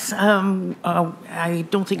 Yes, I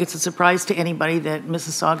don't think it's a surprise to anybody that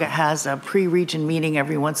Mississauga has a pre-region meeting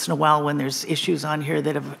every once in a while when there's issues on here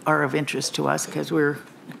that are of interest to us, because we're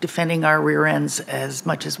defending our rear ends as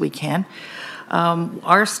much as we can.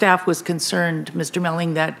 Our staff was concerned, Mr.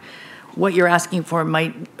 Melling, that what you're asking for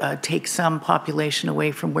might take some population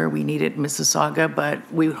away from where we need it in Mississauga,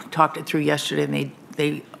 but we talked it through yesterday, and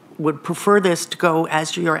they would prefer this to go,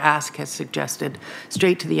 as your ask has suggested,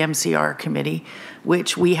 straight to the MCR committee,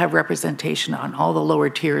 which we have representation on. All the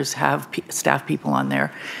lower tiers have staff people on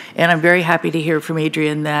there. And I'm very happy to hear from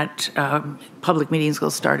Adrian that public meetings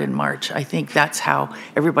will start in March. I think that's how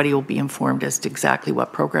everybody will be informed as to exactly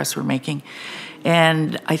what progress we're making.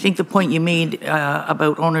 And I think the point you made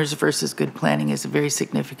about owners versus good planning is a very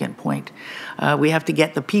significant point. We have to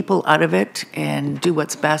get the people out of it and do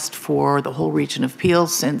what's best for the whole region of Peel,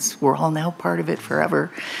 since we're all now part of it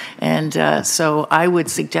forever. And so I would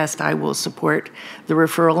suggest I will support the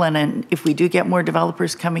referral. And if we do get more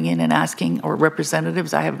developers coming in and asking, or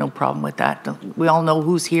representatives, I have no problem with that. We all know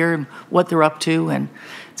who's here and what they're up to, and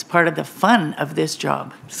it's part of the fun of this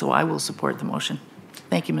job. So I will support the motion.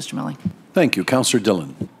 Thank you, Mr. Milling. Thank you. Councillor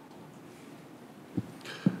Dillon.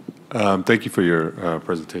 Thank you for your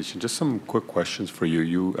presentation. Just some quick questions for you.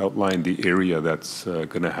 You outlined the area that's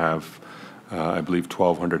going to have, I believe,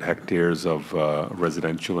 1,200 hectares of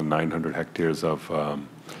residential and 900 hectares of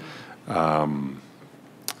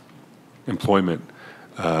employment.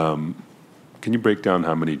 Can you break down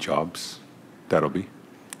how many jobs that'll be?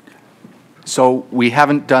 So we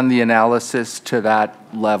haven't done the analysis to that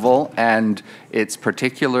level, and it's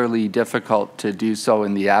particularly difficult to do so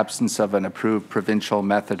in the absence of an approved provincial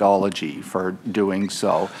methodology for doing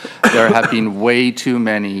so. There have been way too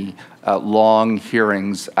many long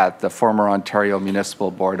hearings at the former Ontario Municipal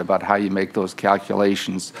Board about how you make those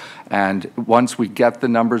calculations. And once we get the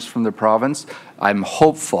numbers from the province, I'm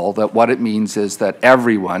hopeful that what it means is that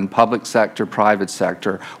everyone, public sector, private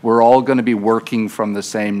sector, we're all going to be working from the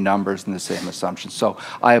same numbers and the same assumptions. So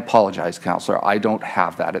I apologize, Councillor. I don't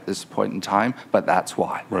have that at this point in time, but that's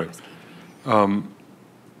why. Right. Sorry,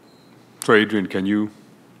 Adrian, can you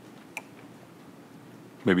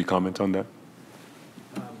maybe comment on that?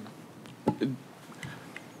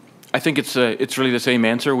 I think it's really the same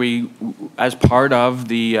answer. We, as part of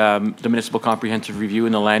the municipal comprehensive review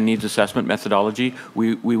and the land needs assessment methodology,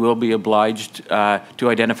 we will be obliged to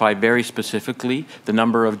identify very specifically the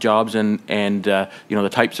number of jobs and you know, the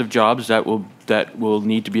types of jobs that will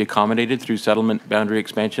need to be accommodated through settlement boundary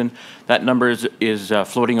expansion. That number is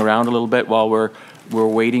floating around a little bit while we're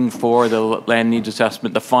waiting for the land needs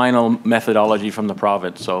assessment, the final methodology from the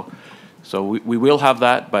province. So we will have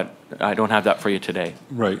that, but I don't have that for you today.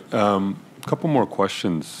 Right. A couple more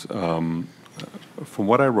questions. From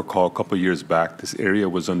what I recall, a couple of years back, this area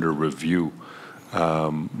was under review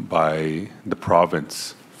by the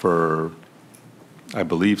province for, I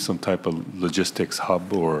believe, some type of logistics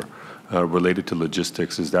hub or related to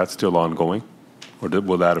logistics. Is that still ongoing, or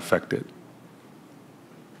will that affect it?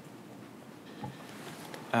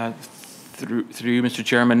 Through you, Mr.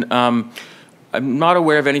 Chairman. I'm not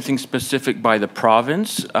aware of anything specific by the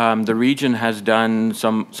province. The region has done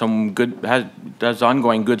does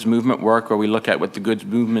ongoing goods movement work where we look at what the goods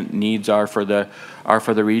movement needs are for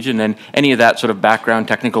the region, and any of that sort of background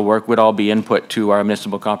technical work would all be input to our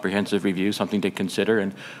municipal comprehensive review, something to consider,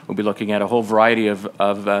 and we'll be looking at a whole variety of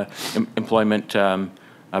employment,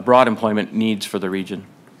 broad employment needs for the region,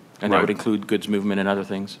 and that would include goods movement and other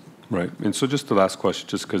things. Right, and so just the last question,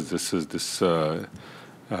 just because this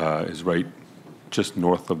is right just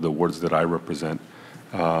north of the wards that I represent.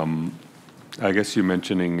 I guess you're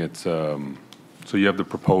mentioning it's, so you have the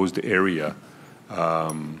proposed area.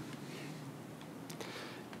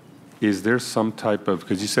 Is there some type of,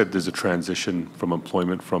 because you said there's a transition from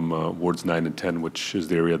employment from wards 9 and 10, which is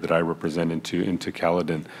the area that I represent, into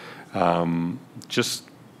Caledon. Just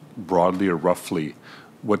broadly or roughly,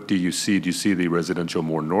 what do you see? Do you see the residential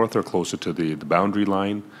more north or closer to the boundary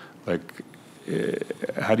line? Like,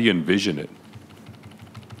 how do you envision it?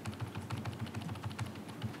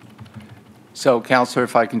 So, Councillor,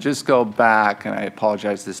 if I can just go back, and I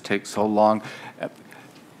apologize this takes so long.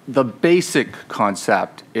 The basic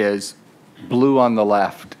concept is blue on the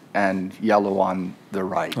left and yellow on the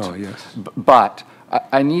right. Oh, yes. But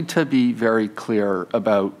I need to be very clear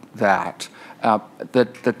about that.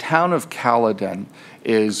 The town of Caledon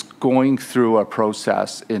is going through a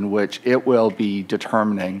process in which it will be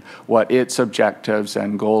determining what its objectives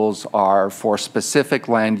and goals are for specific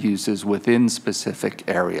land uses within specific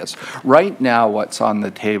areas. Right now, what's on the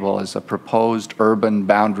table is a proposed urban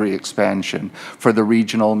boundary expansion for the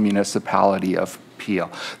regional municipality of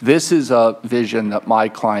Peel. This is a vision that my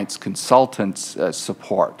client's consultants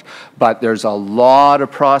support, but there's a lot of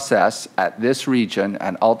process at this region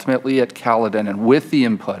and ultimately at Caledon and with the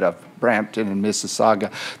input of Brampton and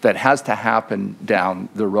Mississauga that has to happen down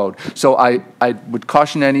the road. So I would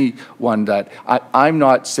caution anyone that I'm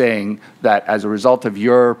not saying that as a result of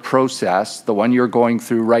your process, the one you're going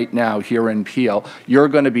through right now here in Peel, you're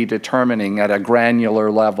going to be determining at a granular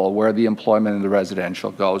level where the employment and the residential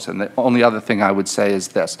goes. And the only other thing I would say is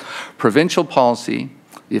this. Provincial policy,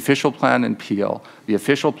 the official plan in Peel, the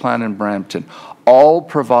official plan in Brampton, all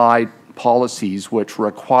provide policies which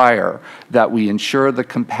require that we ensure the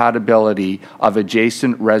compatibility of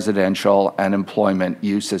adjacent residential and employment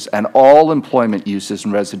uses. And all employment uses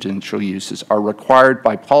and residential uses are required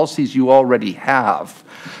by policies you already have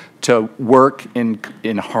to work in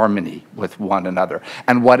harmony with one another.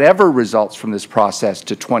 And whatever results from this process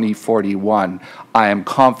to 2041, I am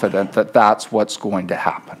confident that that's what's going to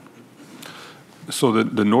happen. So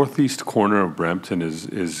the northeast corner of Brampton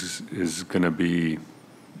is going to be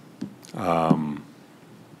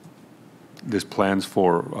there's plans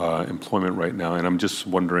for employment right now, and I'm just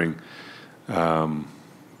wondering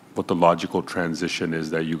what the logical transition is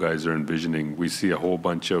that you guys are envisioning. We see a whole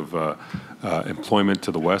bunch of employment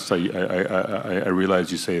to the west. I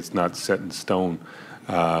realize you say it's not set in stone,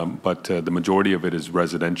 but the majority of it is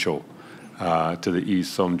residential to the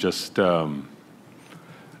east. So I'm just, can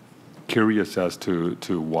curious as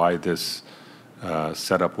to why this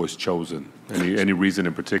setup was chosen. Any reason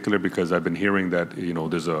in particular? Because I've been hearing that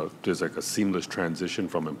there's like a seamless transition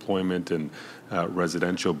from employment and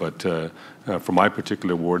residential, but for my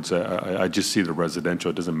particular wards, I just see the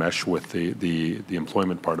residential. It doesn't mesh with the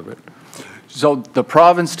employment part of it. So the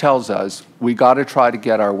province tells us we got to try to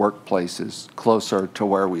get our workplaces closer to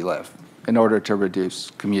where we live in order to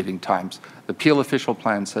reduce commuting times. The Peel official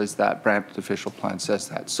plan says that, Brampton official plan says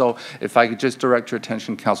that. So if I could just direct your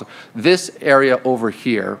attention, Council, this area over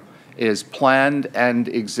here is planned and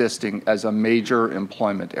existing as a major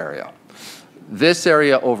employment area. This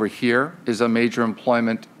area over here is a major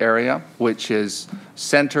employment area, which is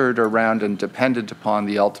centered around and dependent upon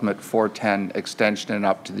the ultimate 410 extension and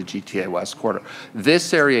up to the GTA West Quarter.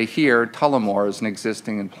 This area here, Tullamore, is an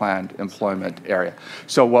existing and planned employment area.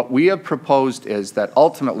 So what we have proposed is that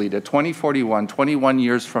ultimately to 2041, 21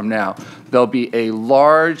 years from now, there'll be a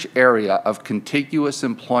large area of contiguous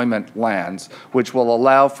employment lands which will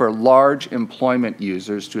allow for large employment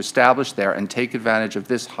users to establish there and take advantage of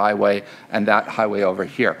this highway and that highway over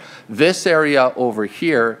here. This area over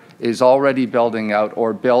here is already building out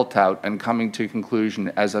or built out and coming to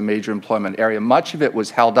conclusion as a major employment area. Much of it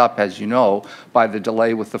was held up, as you know, by the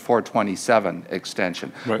delay with the 427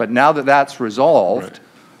 extension. Right. But now that that's resolved,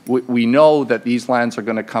 we know that these lands are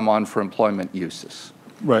going to come on for employment uses.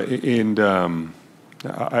 Right, and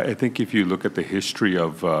I think if you look at the history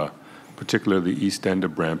of particularly the east end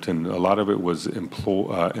of Brampton, a lot of it was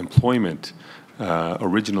employment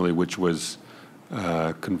originally, which was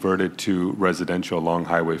converted to residential along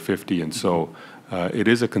Highway 50. And so it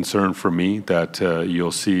is a concern for me that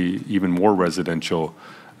you'll see even more residential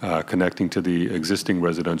connecting to the existing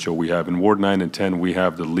residential we have. In Ward 9 and 10, we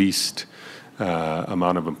have the least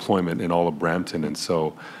amount of employment in all of Brampton. And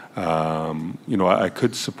so, I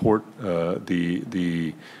could support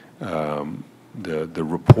the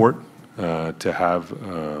report to have,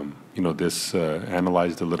 this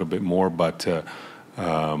analyzed a little bit more, but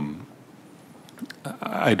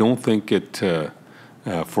I don't think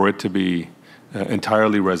for it to be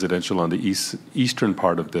entirely residential on the eastern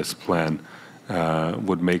part of this plan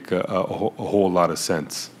would make a whole lot of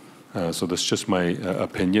sense. So that's just my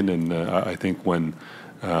opinion, and I think when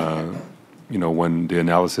the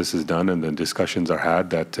analysis is done and the discussions are had,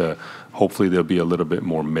 that hopefully there'll be a little bit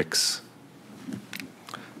more mix.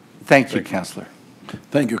 Thank you, Councillor.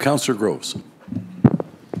 Thank you. Councillor Groves.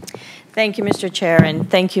 Thank you, Mr. Chair, and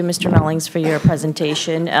thank you, Mr. Mellings, for your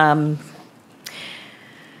presentation.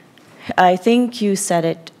 I think you said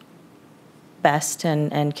it best,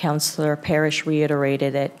 and Councillor Parrish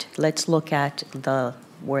reiterated it. Let's look at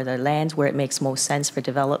where it makes most sense for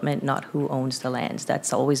development, not who owns the lands.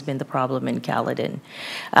 That's always been the problem in Caledon.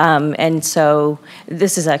 And so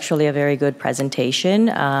this is actually a very good presentation.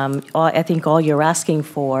 I think all you're asking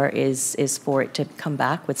for is for it to come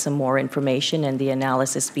back with some more information and the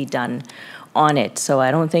analysis be done on it. So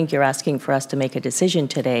I don't think you're asking for us to make a decision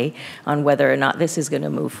today on whether or not this is going to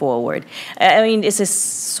move forward. I mean, this is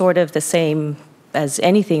sort of the same as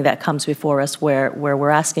anything that comes before us where we're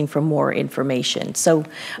asking for more information. So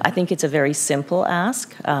I think it's a very simple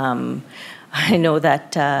ask. I know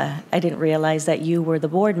that I didn't realize that you were the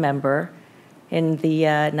board member in the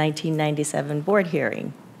 1997 board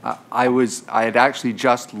hearing. I had actually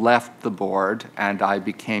just left the board and I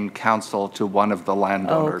became counsel to one of the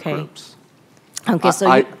landowner groups. Okay,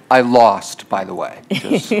 so I lost, by the way.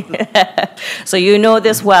 So you know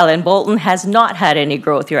this well, and Bolton has not had any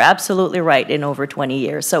growth. You're absolutely right, in over 20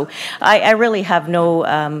 years. So I really have no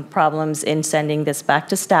problems in sending this back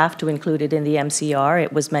to staff to include it in the MCR.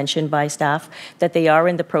 It was mentioned by staff that they are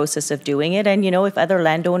in the process of doing it, and if other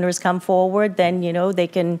landowners come forward, then they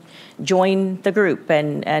can join the group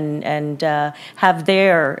and have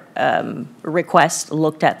their request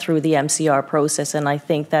looked at through the MCR process. And I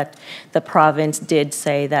think that the province did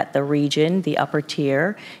say that the region, the upper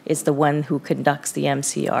tier, is the one who conducts the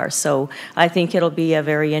MCR. So I think it'll be a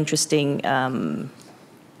very interesting,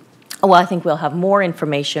 I think we'll have more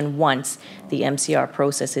information once the MCR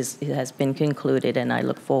process has been concluded, and I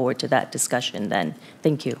look forward to that discussion then.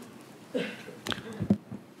 Thank you.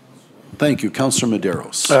 Thank you. Councillor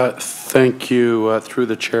Medeiros. Thank you, through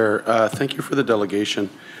the chair. Thank you for the delegation.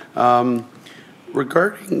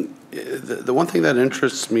 Regarding the one thing that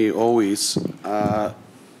interests me always,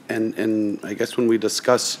 and I guess when we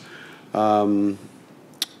discuss the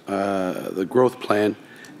growth plan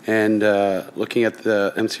and looking at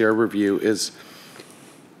the MCR review, is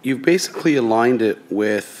you've basically aligned it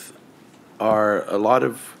with our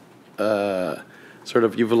water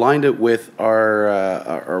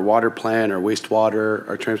plan, our wastewater,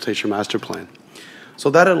 our transportation master plan. So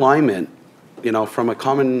that alignment, you know, from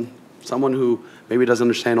someone who maybe doesn't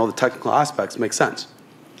understand all the technical aspects makes sense.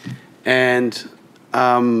 And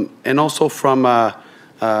also from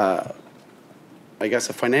I guess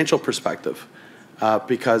a financial perspective,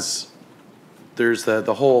 because there's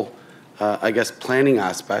the whole, I guess, planning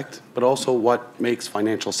aspect, but also what makes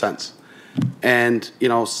financial sense. And, you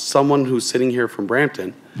know, someone who's sitting here from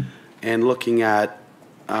Brampton and looking at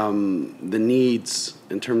the needs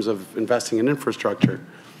in terms of investing in infrastructure,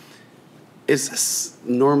 is this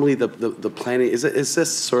normally the planning, is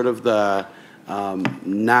this sort of the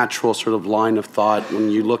natural sort of line of thought when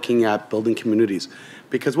you're looking at building communities?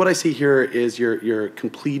 Because what I see here is you're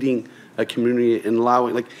completing a community and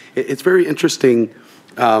allowing, like, it's very interesting.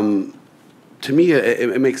 To me,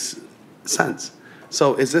 it makes sense.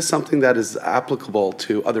 So is this something that is applicable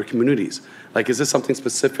to other communities? Like, is this something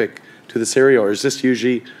specific to this area, or is this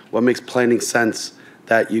usually what makes planning sense,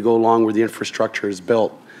 that you go along where the infrastructure is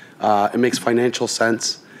built? It makes financial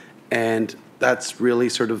sense, and that's really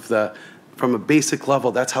sort of from a basic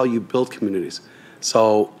level, that's how you build communities.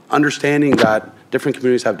 So understanding that different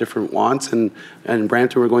communities have different wants, and in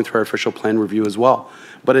Brampton, we're going through our official plan review as well.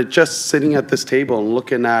 But it just sitting at this table and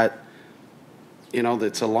looking at, you know,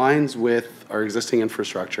 that aligns with our existing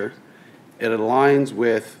infrastructure, it aligns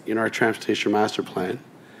with, you know, our transportation master plan,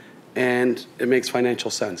 and it makes financial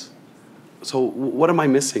sense. So what am I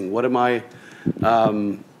missing? What am I,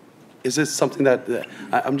 is this something that,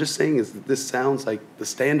 I'm just saying, is this sounds like the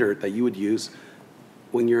standard that you would use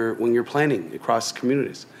when you're planning across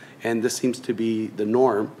communities, and this seems to be the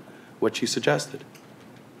norm, what you suggested.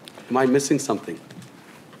 Am I missing something?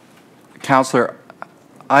 Councillor,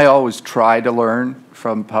 I always try to learn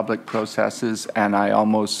from public processes, and I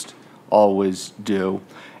almost always do.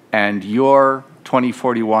 And your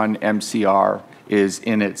 2041 MCR is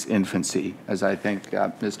in its infancy, as I think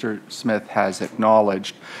Mr. Smith has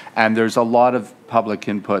acknowledged. And there's a lot of public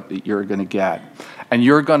input that you're going to get. And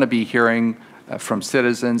you're going to be hearing from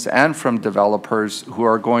citizens and from developers who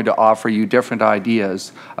are going to offer you different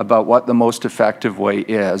ideas about what the most effective way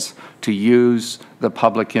is to use the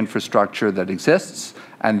public infrastructure that exists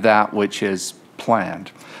and that which is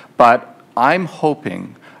planned. But I'm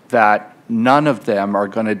hoping that none of them are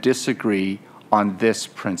going to disagree on this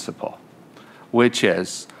principle, which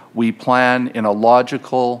is we plan in a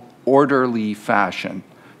logical, orderly fashion,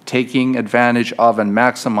 taking advantage of and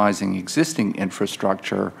maximizing existing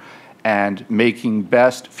infrastructure and making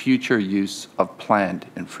best future use of planned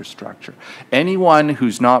infrastructure. Anyone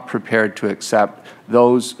who's not prepared to accept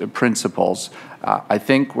those principles, I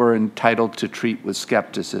think we're entitled to treat with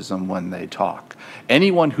skepticism when they talk.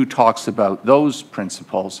 Anyone who talks about those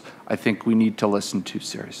principles, I think we need to listen to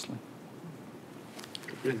seriously.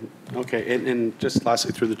 Okay, and just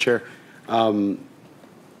lastly through the chair,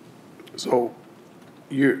 so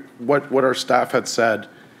what our staff had said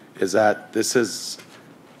is that this is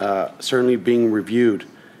certainly being reviewed.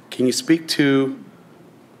 Can you speak to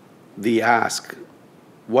the ask?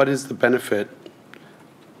 What is the benefit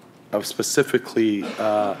of specifically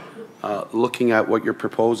looking at what you're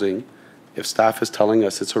proposing if staff is telling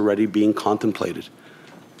us it's already being contemplated?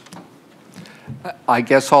 I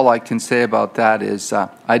guess all I can say about that is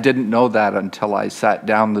I didn't know that until I sat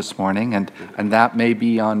down this morning, and that may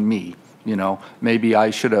be on me. You know, maybe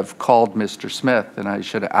I should have called Mr. Smith and I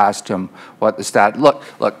should have asked him what the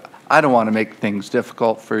Look, I don't want to make things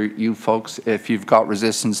difficult for you folks. If you've got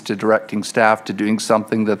resistance to directing staff to doing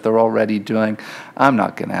something that they're already doing, I'm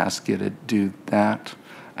not going to ask you to do that.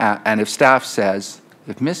 And if staff says,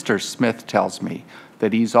 if Mr. Smith tells me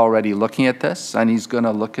that he's already looking at this and he's going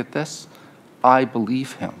to look at this, I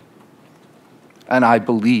believe him. And I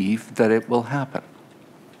believe that it will happen.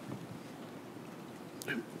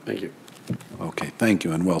 Thank you. Okay, thank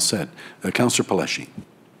you, and well said. Councillor Pelletier.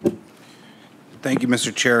 Thank you,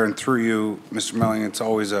 Mr. Chair, and through you, Mr. Melling, it's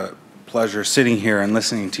always a pleasure sitting here and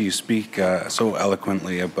listening to you speak so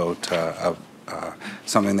eloquently about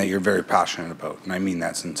something that you're very passionate about, and I mean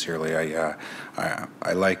that sincerely.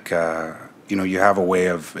 I like, you know, you have a way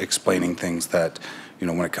of explaining things that, you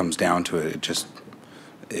know, when it comes down to it,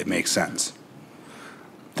 it makes sense.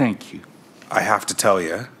 Thank you. I have to tell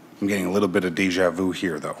you, I'm getting a little bit of deja vu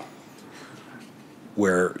here, though,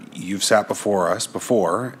 where you've sat before us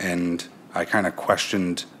before, and I kind of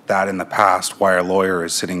questioned that in the past, why a lawyer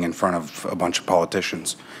is sitting in front of a bunch of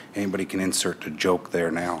politicians. Anybody can insert a joke there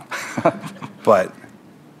now. But,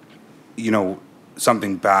 you know,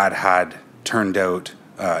 something bad had turned out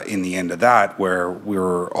in the end of that, where we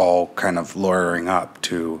were all kind of lawyering up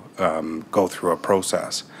to go through a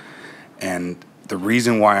process. And the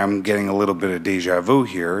reason why I'm getting a little bit of deja vu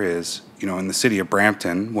here is, you know, in the city of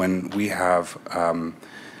Brampton, when we have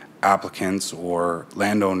applicants or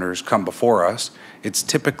landowners come before us, it's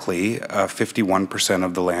typically 51%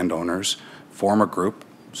 of the landowners form a group,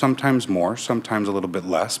 sometimes more, sometimes a little bit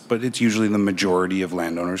less, but it's usually the majority of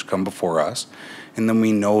landowners come before us. And then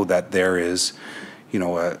we know that there is, you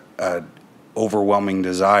know, a overwhelming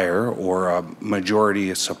desire or a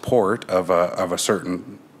majority support of a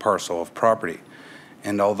certain parcel of property.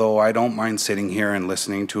 And although I don't mind sitting here and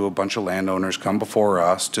listening to a bunch of landowners come before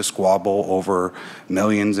us to squabble over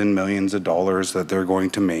millions and millions of dollars that they're going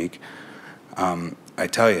to make, I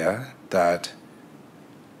tell you that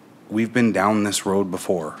we've been down this road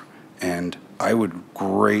before, and I would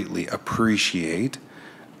greatly appreciate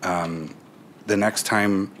the next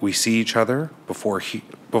time we see each other before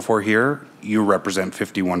here, you represent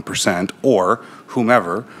 51% or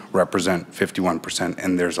whomever represent 51%,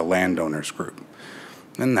 and there's a landowners group.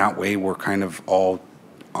 And that way we're kind of all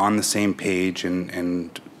on the same page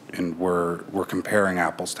and we're comparing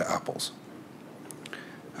apples to apples.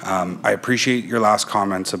 I appreciate your last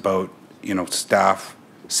comments about, you know, staff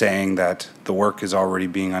saying that the work is already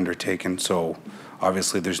being undertaken, so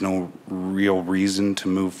obviously there's no real reason to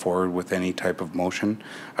move forward with any type of motion.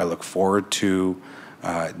 I look forward to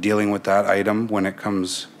dealing with that item when it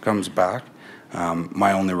comes back.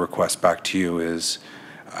 My only request back to you is,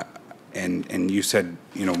 and you said,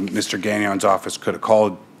 you know, Mr. Gagnon's office could have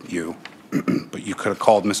called you, but you could have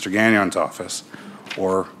called Mr. Gagnon's office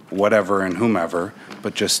or whatever and whomever,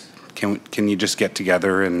 but just can you just get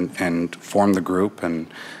together and form the group, and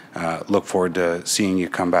look forward to seeing you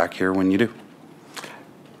come back here when you do.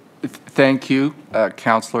 Thank you,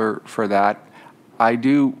 Councillor, for that. I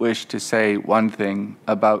do wish to say one thing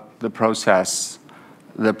about the process,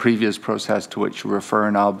 the previous process to which you refer,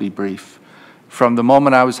 and I'll be brief. From the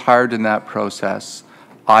moment I was hired in that process,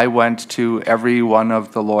 I went to every one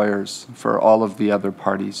of the lawyers for all of the other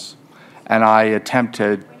parties, and I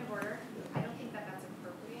attempted. Point of order, I don't think that that's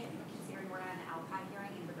appropriate, considering we're at an Alpine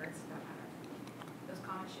hearing in regards to that matter. Those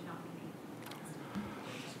comments should not be made.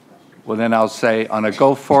 Well, then I'll say, on a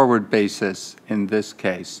go-forward basis in this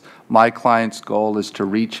case, my client's goal is to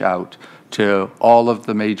reach out to all of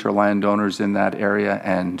the major landowners in that area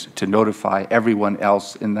and to notify everyone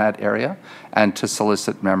else in that area and to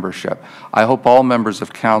solicit membership. I hope all members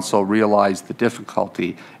of council realize the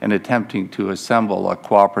difficulty in attempting to assemble a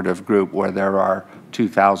cooperative group where there are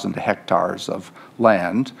 2,000 hectares of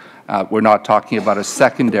land. We're not talking about a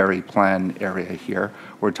secondary plan area here.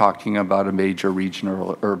 We're talking about a major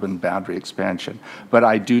regional urban boundary expansion. But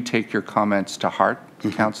I do take your comments to heart,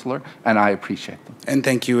 Councillor, and I appreciate them. And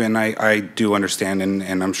thank you, and I do understand,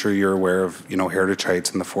 and I'm sure you're aware of, you know, Heritage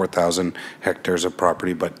Heights and the 4,000 hectares of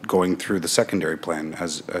property, but going through the secondary plan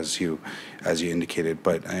as you indicated.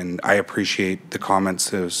 And I appreciate the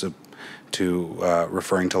comments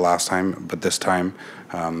referring to last time, but this time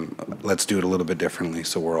let's do it a little bit differently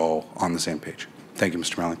so we're all on the same page. Thank you,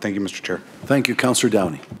 Mr. Melling. Thank you, Mr. Chair. Thank you, Councillor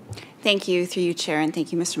Downey. Thank you, through you, Chair, and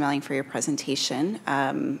thank you, Mr. Melling, for your presentation.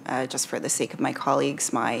 Just for the sake of my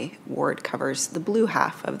colleagues, my ward covers the blue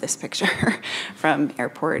half of this picture from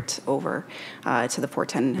airport over to the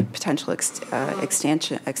 410 potential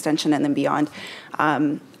extension and then beyond.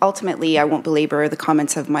 Ultimately, I won't belabor the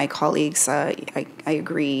comments of my colleagues. I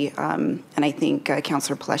agree, and I think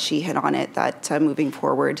Councillor Pleshy hit on it, that moving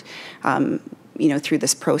forward, you know, through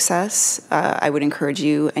this process, I would encourage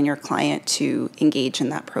you and your client to engage in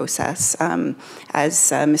that process. As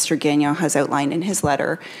Mr. Gagnon has outlined in his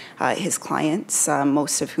letter, his clients,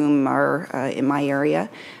 most of whom are in my area,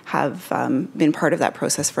 have been part of that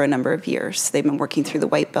process for a number of years. They've been working through the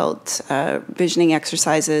White Belt visioning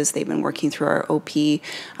exercises. They've been working through our OP,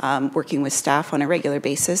 working with staff on a regular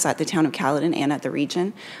basis at the town of Caledon and at the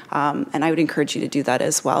region. And I would encourage you to do that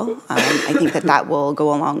as well. I think that will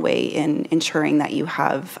go a long way in ensuring that you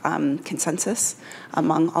have consensus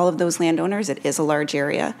among all of those landowners. It is a large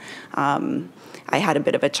area. I had a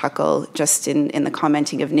bit of a chuckle just in the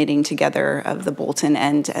commenting of knitting together of the Bolton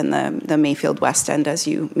end and the Mayfield West end. As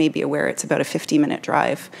you may be aware, it's about a 50-minute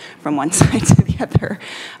drive from one side to the other.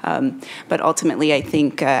 But ultimately, I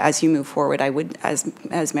think as you move forward, I would,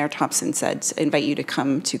 as Mayor Thompson said, invite you to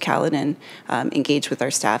come to Caledon, engage with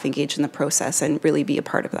our staff, engage in the process, and really be a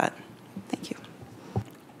part of that. Thank you.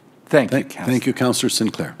 Thank you, Councillor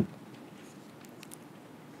Sinclair.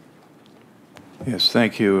 Yes,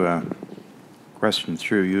 thank you. Question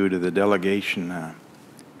through you to the delegation.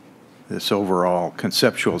 This overall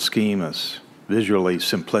conceptual scheme is visually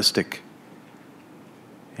simplistic,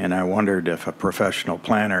 and I wondered if a professional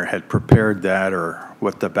planner had prepared that or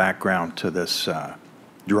what the background to this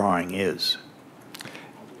drawing is.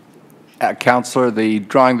 Councillor, the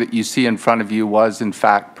drawing that you see in front of you was in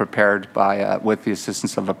fact prepared by, with the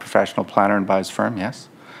assistance of a professional planner and by his firm, yes.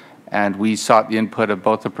 And we sought the input of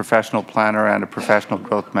both a professional planner and a professional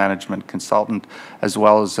growth management consultant, as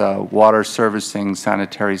well as water servicing,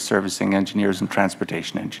 sanitary servicing engineers and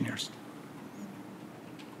transportation engineers.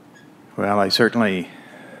 Well, I certainly,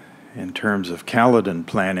 in terms of Caledon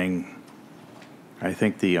planning, I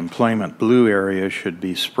think the employment blue area should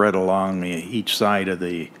be spread along each side of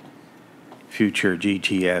the future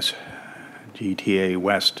GTA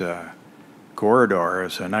West corridor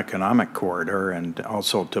as an economic corridor, and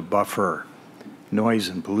also to buffer noise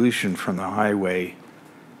and pollution from the highway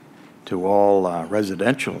to all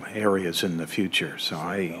residential areas in the future. So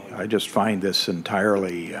I just find this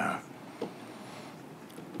entirely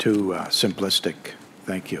too simplistic.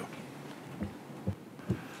 Thank you.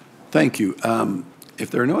 Thank you. If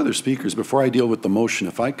there are no other speakers, before I deal with the motion,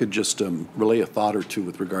 if I could just relay a thought or two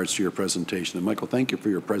with regards to your presentation. And Michael, thank you for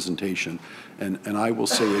your presentation. And I will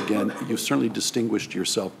say again, you've certainly distinguished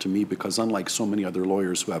yourself to me, because unlike so many other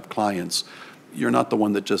lawyers who have clients, you're not the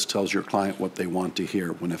one that just tells your client what they want to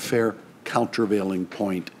hear. When a fair countervailing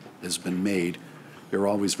point has been made, you're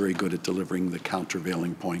always very good at delivering the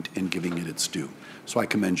countervailing point and giving it its due. So I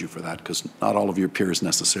commend you for that, because not all of your peers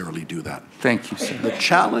necessarily do that. Thank you, sir. The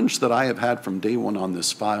challenge that I have had from day one on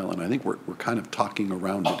this file, and I think we're kind of talking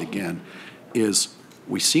around it again, is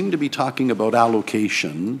we seem to be talking about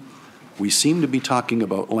allocation, we seem to be talking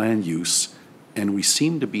about land use, and we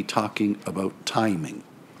seem to be talking about timing.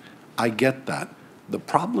 I get that. The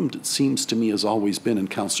problem, it seems to me, has always been, and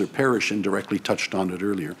Councillor Parrish indirectly touched on it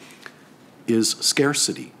earlier, is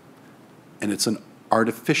scarcity. And it's an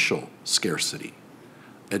artificial scarcity.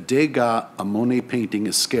 A Degas, a Monet painting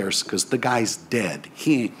is scarce because the guy's dead.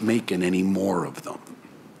 He ain't making any more of them.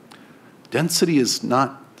 Density is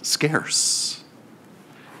not scarce.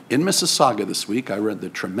 In Mississauga this week, I read the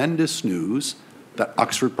tremendous news that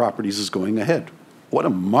Oxford Properties is going ahead. What a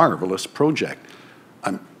marvelous project.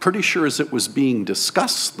 I'm pretty sure as it was being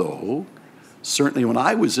discussed, though, certainly when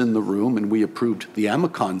I was in the room and we approved the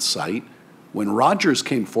Amicon site, when Rogers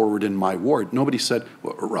came forward in my ward, nobody said,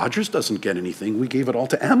 well, Rogers doesn't get anything, we gave it all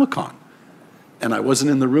to Amicon. And I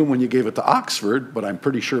wasn't in the room when you gave it to Oxford, but I'm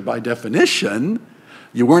pretty sure by definition,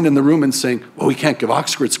 you weren't in the room and saying, well, we can't give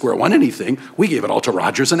Oxford Square One anything, we gave it all to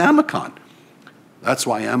Rogers and Amicon. That's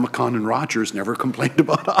why Amicon and Rogers never complained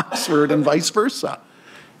about Oxford and vice versa.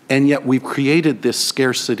 And yet we've created this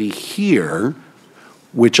scarcity here,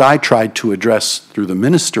 which I tried to address through the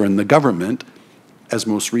minister and the government, as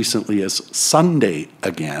most recently as Sunday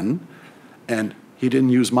again, and he didn't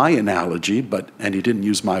use my analogy, and he didn't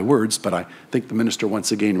use my words, but I think the minister once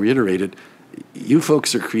again reiterated, you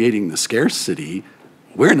folks are creating the scarcity,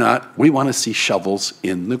 we're not, we want to see shovels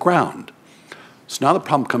in the ground. So now the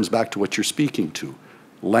problem comes back to what you're speaking to,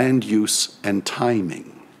 land use and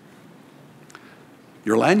timing.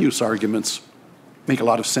 Your land use arguments make a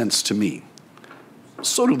lot of sense to me.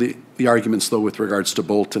 So do the arguments, though, with regards to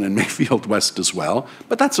Bolton and Mayfield West as well.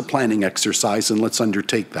 But that's a planning exercise, and let's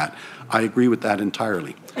undertake that. I agree with that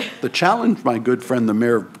entirely. The challenge my good friend, the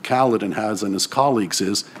Mayor of Caledon, has and his colleagues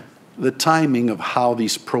is the timing of how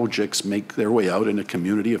these projects make their way out in a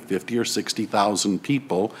community of 50 or 60,000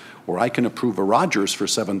 people, where I can approve a Rogers for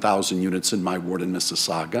 7,000 units in my ward in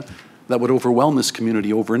Mississauga that would overwhelm this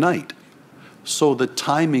community overnight. So the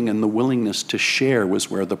timing and the willingness to share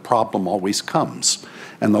was where the problem always comes.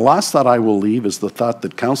 And the last thought I will leave is the thought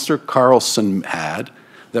that Councillor Carlson had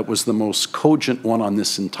that was the most cogent one on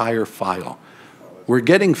this entire file. We're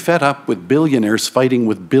getting fed up with billionaires fighting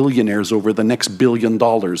with billionaires over the next $1 billion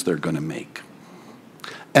they're going to make.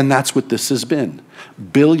 And that's what this has been.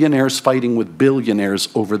 Billionaires fighting with billionaires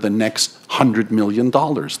over the next $100 million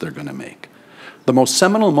they're going to make. The most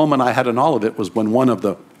seminal moment I had in all of it was when one of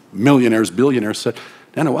the billionaires said,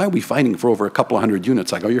 Nana, why are we fighting for over a couple of hundred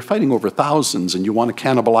units? I go, you're fighting over thousands and you want to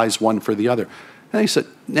cannibalize one for the other. And he said,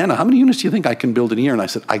 Nana, how many units do you think I can build in a year? And I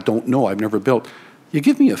said, I don't know, I've never built. You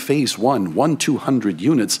give me a phase one, 200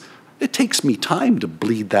 units, it takes me time to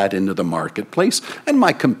bleed that into the marketplace. And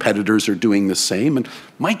my competitors are doing the same. And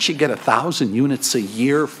might you get 1,000 units a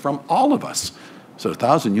year from all of us? So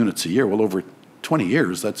 1,000 units a year, well, over 20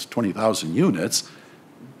 years, that's 20,000 units.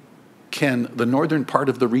 Can the northern part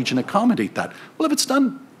of the region accommodate that? Well, if it's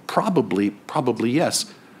done, probably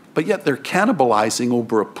yes. But yet they're cannibalizing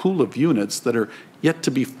over a pool of units that are yet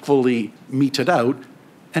to be fully meted out,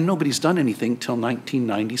 and nobody's done anything till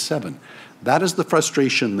 1997. That is the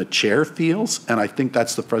frustration the chair feels, and I think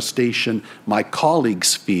that's the frustration my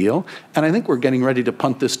colleagues feel. And I think we're getting ready to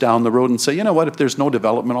punt this down the road and say, you know what, if there's no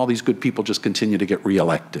development, all these good people just continue to get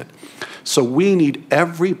reelected. So we need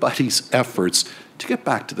everybody's efforts to get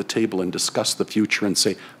back to the table and discuss the future and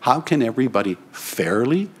say, how can everybody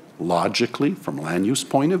fairly, logically, from land use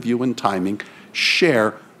point of view and timing,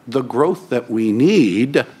 share the growth that we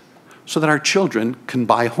need so that our children can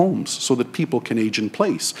buy homes, so that people can age in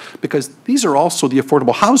place. Because these are also the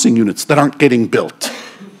affordable housing units that aren't getting built.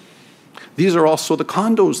 These are also the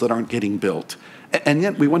condos that aren't getting built. And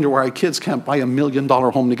yet we wonder why our kids can't buy $1 million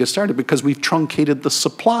home to get started, because we've truncated the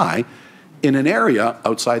supply in an area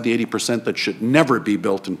outside the 80% that should never be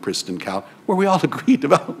built in Preston, Cal, where we all agree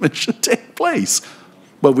development should take place.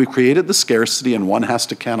 But we've created the scarcity, and one has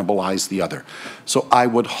to cannibalize the other. So I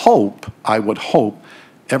would hope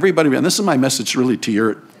everybody, and this is my message really to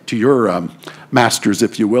your masters,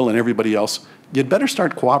 if you will, and everybody else, you'd better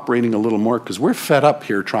start cooperating a little more, because we're fed up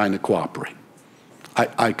here trying to cooperate.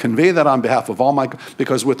 I convey that on behalf of all my,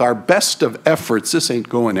 because with our best of efforts, this ain't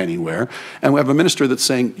going anywhere. And we have a minister that's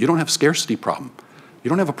saying, you don't have a scarcity problem. You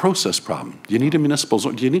don't have a process problem. You need a municipal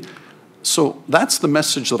zone. Do you need? So that's the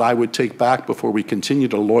message that I would take back before we continue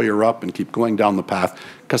to lawyer up and keep going down the path,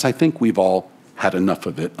 because I think we've all had enough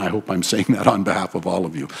of it. I hope I'm saying that on behalf of all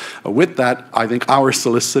of you. With that, I think our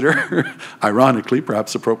solicitor, ironically,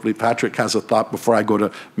 perhaps appropriately, Patrick, has a thought before I go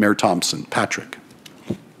to Mayor Thompson. Patrick.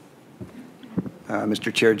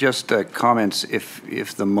 Mr. Chair, just comments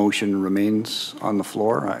if the motion remains on the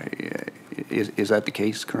floor. Is that the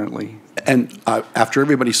case currently? And after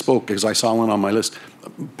everybody spoke, because I saw one on my list,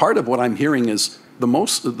 part of what I'm hearing is the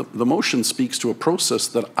motion speaks to a process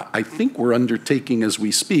that I think we're undertaking as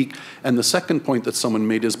we speak. And the second point that someone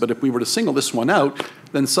made is, but if we were to single this one out,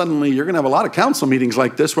 then suddenly you're going to have a lot of council meetings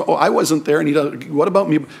like this where, oh, I wasn't there, and what about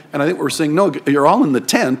me? And I think we're saying, no, you're all in the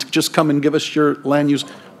tent, just come and give us your land use.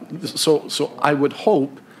 So I would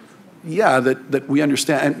hope, yeah, that we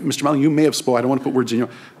understand. And Mr. Melling, you may have spoken, I don't want to put words in your,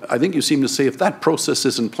 I think you seem to say if that process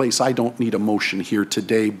is in place, I don't need a motion here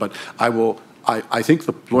today, but I think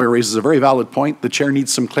the lawyer raises a very valid point. The chair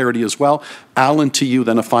needs some clarity as well. Alan, to you,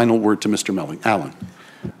 then a final word to Mr. Melling. Alan.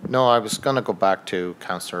 No, I was going to go back to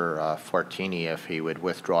Councillor Fortini if he would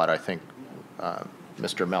withdraw it. I think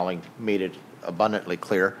Mr. Melling made it abundantly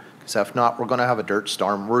clear. Because if not, we're going to have a dirt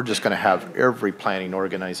storm. We're just going to have every planning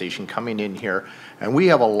organization coming in here. And we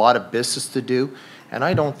have a lot of business to do. And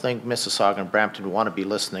I don't think Mississauga and Brampton want to be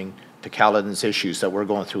listening to Caledon's issues that we're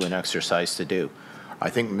going through an exercise to do.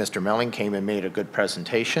 I think Mr. Melling came and made a good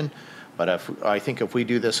presentation. But I think if we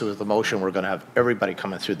do this with the motion, we're going to have everybody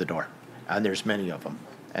coming through the door. And there's many of them.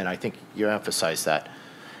 And I think you emphasize that.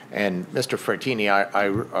 And Mr. Fortini,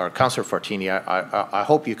 or Councillor Fortini, I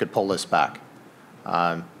hope you could pull this back.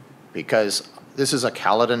 Because this is a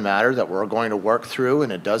Caledon matter that we're going to work through,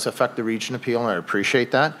 and it does affect the region appeal, and I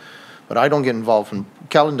appreciate that. But I don't get involved in,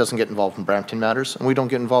 Caledon doesn't get involved in Brampton matters, and we don't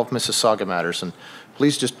get involved in Mississauga matters. And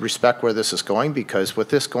please just respect where this is going, because with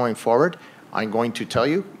this going forward, I'm going to tell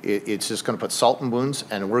you, it's just going to put salt in wounds,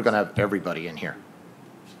 and we're going to have everybody in here.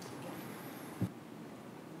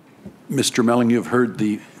 Mr. Melling, you've heard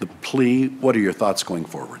the plea. What are your thoughts going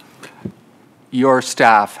forward? Your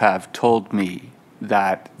staff have told me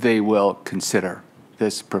that they will consider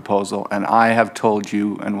this proposal, and I have told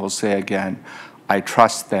you and will say again, I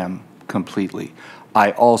trust them completely.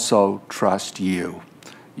 I also trust you.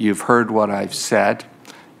 You've heard what I've said,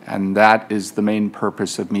 and that is the main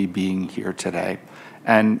purpose of me being here today.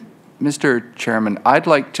 And Mr. Chairman, I'd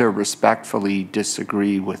like to respectfully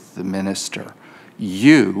disagree with the minister.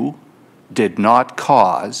 You did not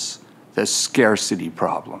cause the scarcity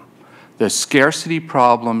problem. The scarcity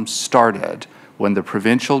problem started when the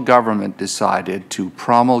provincial government decided to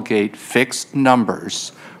promulgate fixed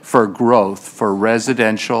numbers for growth for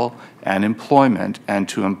residential and employment and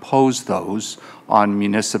to impose those on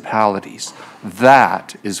municipalities.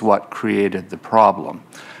 That is what created the problem.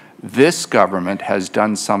 This government has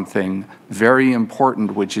done something very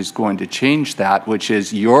important which is going to change that, which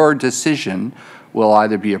is your decision will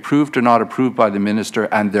either be approved or not approved by the minister,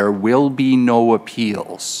 and there will be no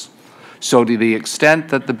appeals. So to the extent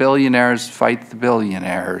that the billionaires fight the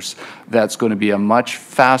billionaires, that's going to be a much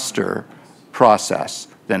faster process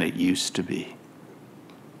than it used to be.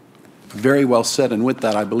 Very well said. And with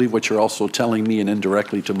that, I believe what you're also telling me, and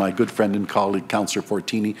indirectly to my good friend and colleague, Councillor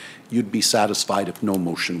Fortini, you'd be satisfied if no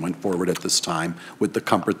motion went forward at this time with the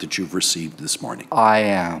comfort that you've received this morning. I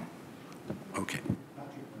am. Okay.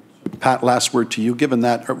 Pat, last word to you. Given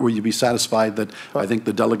that, will you be satisfied that I think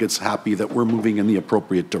the delegate's happy that we're moving in the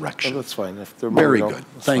appropriate direction? Well, that's fine. If they're Very moving good.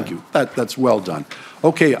 on, Thank you. That's well done.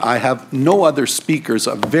 Okay, I have no other speakers.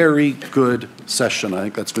 A very good session. I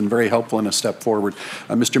think that's been very helpful and a step forward.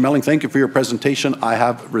 Mr. Melling, thank you for your presentation. I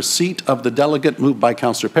have receipt of the delegate, moved by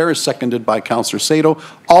Councillor Parrish, seconded by Councillor Sato.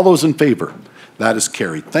 All those in favor? That is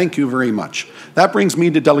carried. Thank you very much. That brings me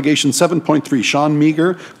to Delegation 7.3, Sean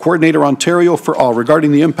Meager, Coordinator Ontario for All,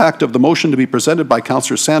 regarding the impact of the motion to be presented by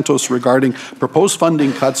Councillor Santos regarding proposed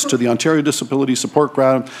funding cuts to the Ontario Disability Support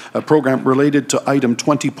Program related to item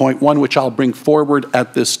 20.1, which I'll bring forward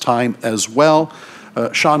at this time as well.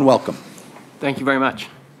 Sean, welcome. Thank you very much.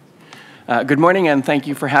 Good morning, and thank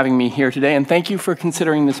you for having me here today, and thank you for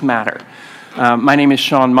considering this matter. My name is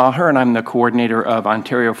Sean Maher, and I'm the coordinator of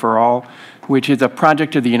Ontario for All, which is a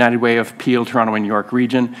project of the United Way of Peel, Toronto, and York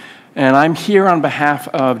region. And I'm here on behalf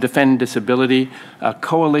of Defend Disability, a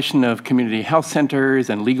coalition of community health centers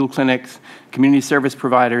and legal clinics, community service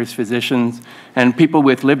providers, physicians, and people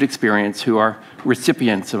with lived experience who are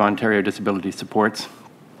recipients of Ontario Disability Supports,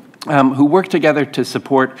 who work together to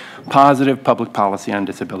support positive public policy on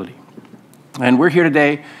disability. And we're here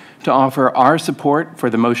today to offer our support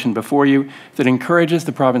for the motion before you that encourages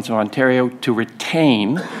the province of Ontario to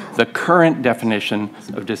retain the current definition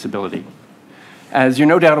of disability. As you're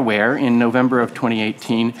no doubt aware, in November of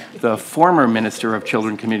 2018, the former Minister of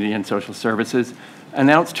Children, Community and Social Services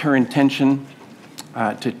announced her intention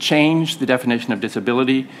to change the definition of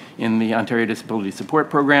disability in the Ontario Disability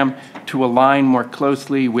Support Program to align more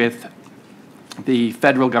closely with the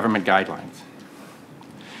federal government guidelines.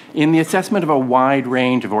 In the assessment of a wide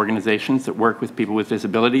range of organizations that work with people with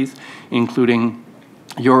disabilities, including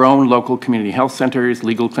your own local community health centers,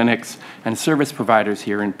 legal clinics, and service providers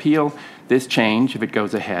here in Peel, this change, if it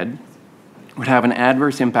goes ahead, would have an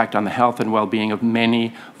adverse impact on the health and well-being of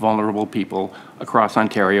many vulnerable people across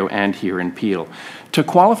Ontario and here in Peel. To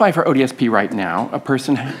qualify for ODSP right now, a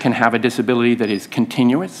person can have a disability that is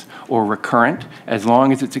continuous or recurrent as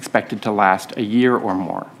long as it's expected to last a year or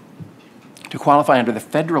more. To qualify under the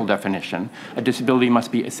federal definition, a disability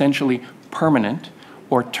must be essentially permanent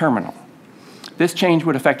or terminal. This change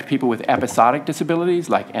would affect people with episodic disabilities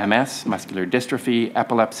like MS, muscular dystrophy,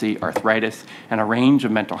 epilepsy, arthritis, and a range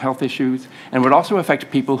of mental health issues, and would also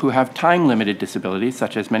affect people who have time-limited disabilities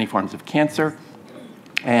such as many forms of cancer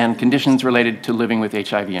and conditions related to living with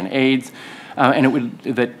HIV and AIDS,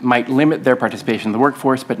 that might limit their participation in the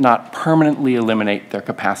workforce but not permanently eliminate their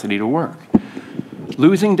capacity to work.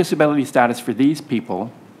 Losing disability status for these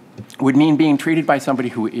people would mean being treated by somebody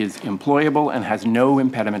who is employable and has no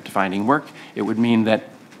impediment to finding work. It would mean that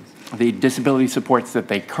the disability supports that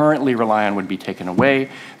they currently rely on would be taken away.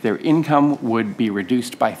 Their income would be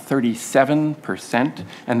reduced by 37%,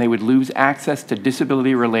 and they would lose access to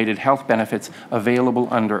disability-related health benefits available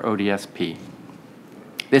under ODSP.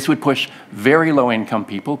 This would push very low-income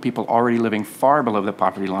people, people already living far below the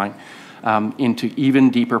poverty line, into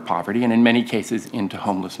even deeper poverty, and in many cases into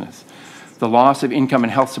homelessness. The loss of income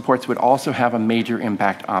and health supports would also have a major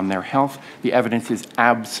impact on their health. The evidence is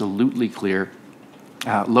absolutely clear.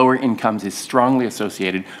 Lower incomes is strongly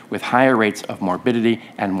associated with higher rates of morbidity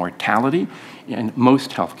and mortality in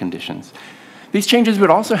most health conditions. These changes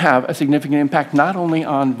would also have a significant impact not only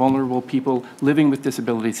on vulnerable people living with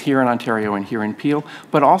disabilities here in Ontario and here in Peel,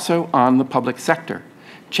 but also on the public sector.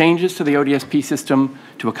 Changes to the ODSP system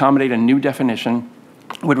to accommodate a new definition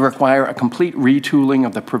would require a complete retooling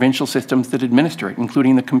of the provincial systems that administer it,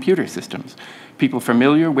 including the computer systems. People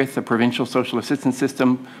familiar with the provincial social assistance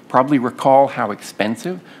system probably recall how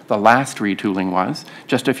expensive the last retooling was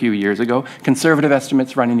just a few years ago, conservative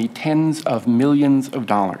estimates running the tens of millions of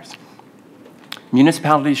dollars.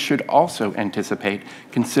 Municipalities should also anticipate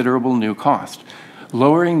considerable new cost.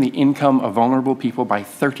 Lowering the income of vulnerable people by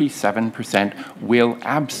 37% will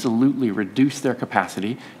absolutely reduce their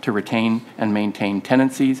capacity to retain and maintain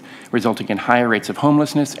tenancies, resulting in higher rates of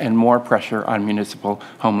homelessness and more pressure on municipal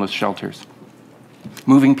homeless shelters.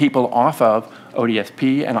 Moving people off of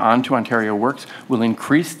ODSP and onto Ontario Works will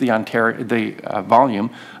increase the volume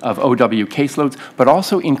of OW caseloads, but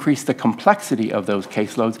also increase the complexity of those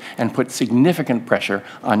caseloads and put significant pressure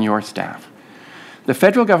on your staff. The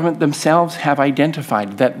federal government themselves have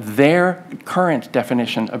identified that their current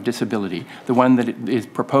definition of disability, the one that is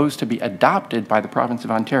proposed to be adopted by the province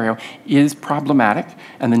of Ontario, is problematic,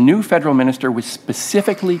 and the new federal minister was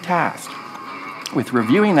specifically tasked with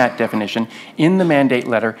reviewing that definition in the mandate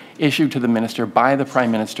letter issued to the minister by the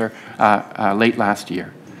Prime Minister late last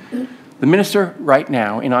year. The minister right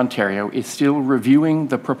now in Ontario is still reviewing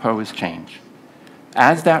the proposed change.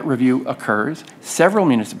 As that review occurs, several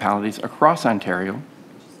municipalities across Ontario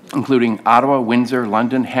including Ottawa, Windsor,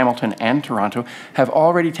 London, Hamilton, and Toronto, have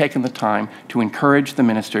already taken the time to encourage the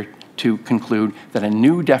minister to conclude that a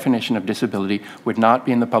new definition of disability would not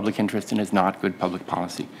be in the public interest and is not good public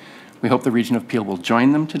policy. We hope the region of Peel will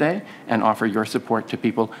join them today and offer your support to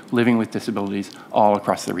people living with disabilities all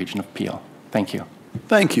across the region of Peel. Thank you.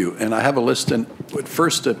 Thank you. And I have a list, and at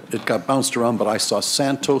first it got bounced around, but I saw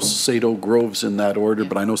Santos, Sato, Groves in that order,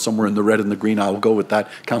 but I know somewhere in the red and the green. I'll go with that.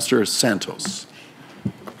 Councillor Santos.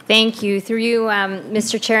 Thank you. Through you,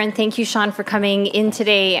 Mr. Chair, and thank you, Sean, for coming in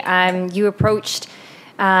today. You approached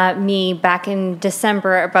me back in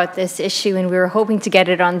December about this issue, and we were hoping to get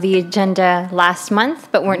it on the agenda last month,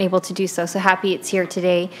 but weren't able to do so. So happy it's here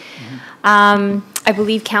today. I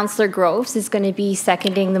believe Councillor Groves is going to be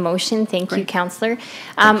seconding the motion. Thank you, Councillor.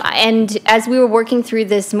 And as we were working through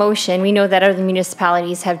this motion, we know that other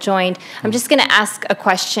municipalities have joined. I'm just going to ask a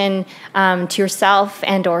question to yourself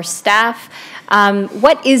and or staff.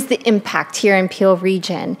 What is the impact here in Peel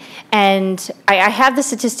Region? And I have the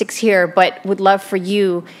statistics here, but would love for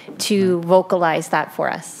you to vocalize that for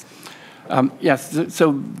us. Yes,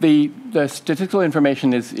 so the statistical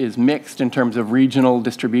information is mixed in terms of regional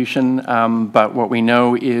distribution, but what we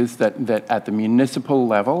know is that at the municipal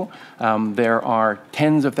level, there are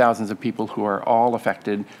tens of thousands of people who are all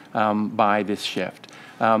affected by this shift.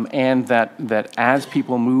 And that as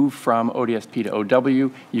people move from ODSP to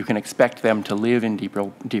OW, you can expect them to live in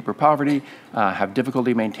deeper poverty, have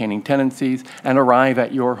difficulty maintaining tenancies, and arrive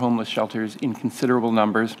at your homeless shelters in considerable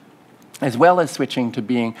numbers, as well as switching to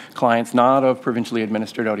being clients not of provincially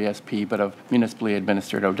administered ODSP, but of municipally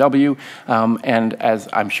administered OW. And as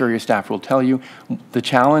I'm sure your staff will tell you, the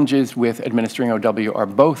challenges with administering OW are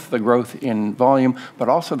both the growth in volume, but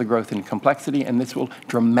also the growth in complexity, and this will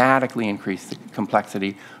dramatically increase the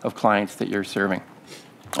complexity of clients that you're serving.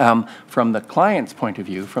 From the client's point of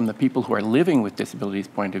view, from the people who are living with disabilities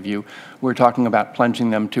point of view, we're talking about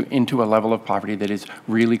plunging them into a level of poverty that is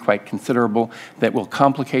really quite considerable, that will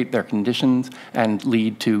complicate their conditions and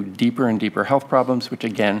lead to deeper and deeper health problems, which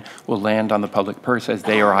again will land on the public purse as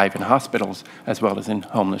they arrive in hospitals as well as in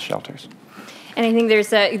homeless shelters. And I think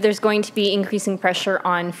there's going to be increasing pressure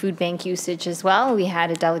on food bank usage as well. We had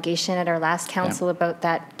a delegation at our last council about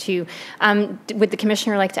that too. Would the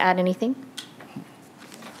Commissioner like to add anything?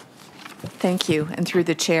 Thank you, and through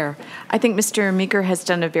the chair. I think Mr. Meeker has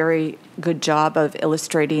done a very good job of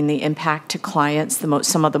illustrating the impact to clients,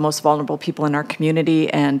 some of the most vulnerable people in our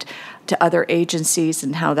community, and to other agencies,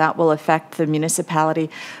 and how that will affect the municipality.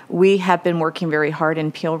 We have been working very hard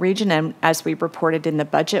in Peel Region, and as we reported in the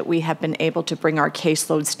budget, we have been able to bring our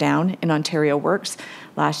caseloads down in Ontario Works.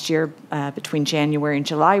 Last year, between January and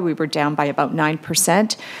July, we were down by about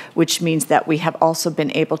 9%, which means that we have also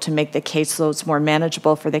been able to make the caseloads more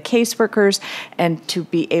manageable for the caseworkers and to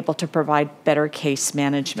be able to provide better case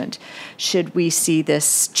management. Should we see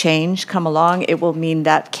this change come along, it will mean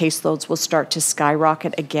that caseloads will start to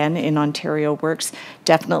skyrocket again in Ontario Works,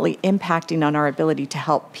 definitely impacting on our ability to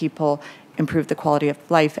help people improve the quality of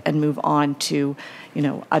life and move on to,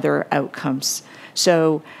 other outcomes.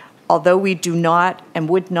 So, although we do not and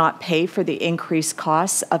would not pay for the increased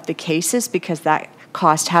costs of the cases because that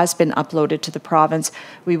cost has been uploaded to the province,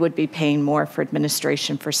 we would be paying more for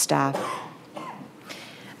administration for staff.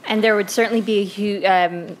 And there would certainly be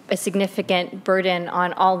a significant burden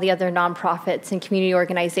on all the other nonprofits and community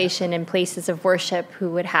organization and places of worship who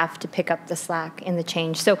would have to pick up the slack in the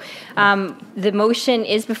change. So the motion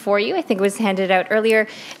is before you. I think it was handed out earlier,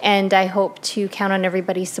 and I hope to count on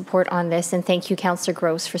everybody's support on this. And thank you, Councillor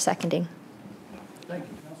Groves, for seconding. Thank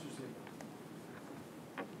you, Councillor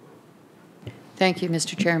Sable. Thank you,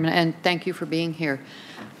 Mr. Chairman, and thank you for being here.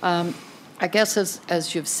 I guess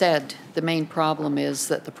as you've said, the main problem is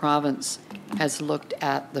that the province has looked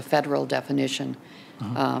at the federal definition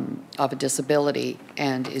of a disability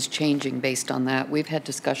and is changing based on that. We've had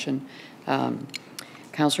discussion,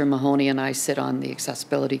 Councillor Mahoney and I sit on the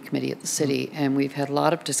Accessibility Committee at the City, and we've had a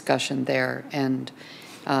lot of discussion there, and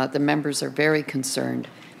the members are very concerned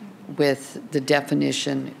with the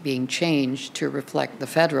definition being changed to reflect the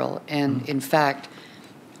federal, and in fact,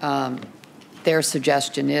 their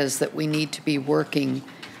suggestion is that we need to be working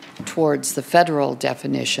towards the federal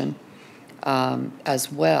definition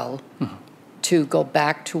as well to go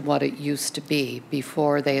back to what it used to be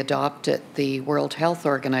before they adopted the World Health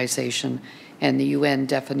Organization and the UN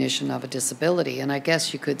definition of a disability. And I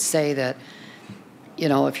guess you could say that,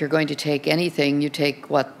 if you're going to take anything, you take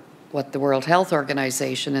what the World Health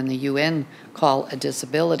Organization and the UN call a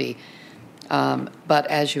disability. But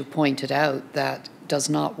as you pointed out, that does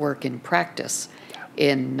not work in practice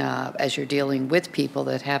as you're dealing with people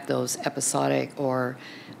that have those episodic or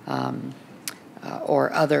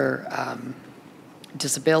or other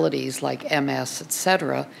disabilities like MS, et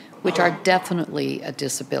cetera, which are definitely a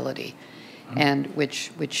disability and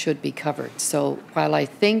which should be covered. So while I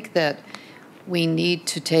think that we need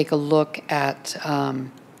to take a look at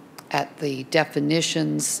the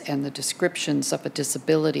definitions and the descriptions of a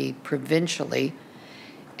disability provincially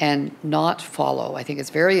and not follow, I think it's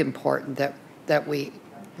very important that we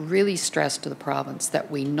really stress to the province that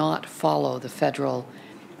we not follow the federal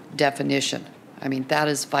definition. I mean, that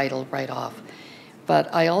is vital right off.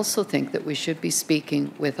 But I also think that we should be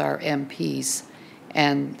speaking with our MPs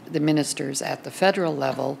and the ministers at the federal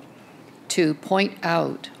level to point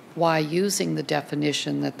out why using the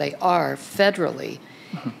definition that they are federally,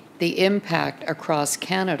 the impact across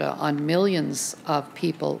Canada on millions of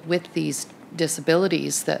people with these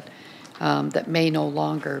disabilities that may no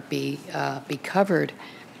longer be covered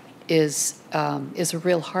is a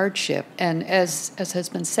real hardship. And as has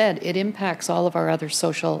been said, it impacts all of our other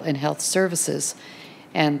social and health services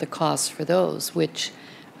and the costs for those, which,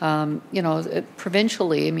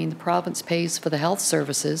 provincially, I mean, the province pays for the health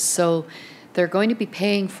services, so they're going to be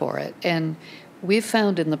paying for it. And we've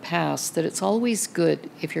found in the past that it's always good,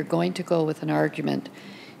 if you're going to go with an argument,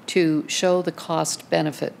 to show the cost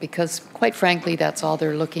benefit, because quite frankly, that's all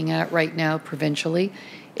they're looking at right now provincially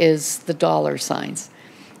is the dollar signs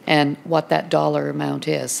and what that dollar amount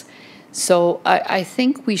is. So I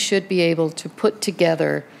think we should be able to put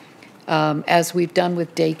together, as we've done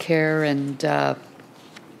with daycare and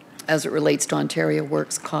as it relates to Ontario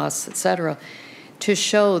Works costs, et cetera, to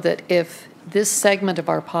show that if this segment of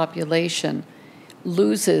our population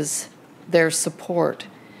loses their support,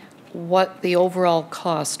 what the overall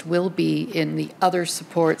cost will be in the other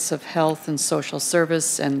supports of health and social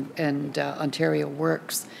service and Ontario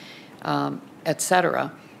Works, et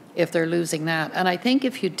cetera, if they're losing that. And I think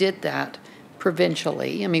if you did that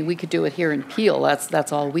provincially, I mean, we could do it here in Peel,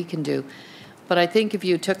 that's all we can do, but I think if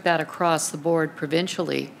you took that across the board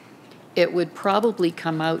provincially, it would probably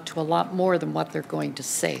come out to a lot more than what they're going to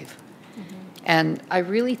save. And I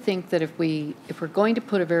really think that if we're going to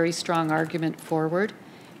put a very strong argument forward,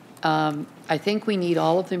 I think we need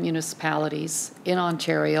all of the municipalities in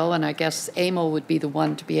Ontario, and I guess AMO would be the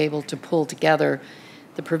one to be able to pull together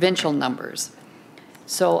the provincial numbers.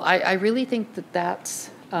 So I really think that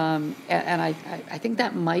that's, and I think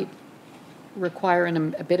that might require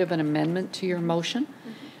a bit of an amendment to your motion.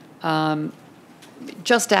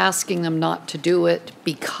 Just asking them not to do it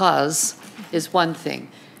because is one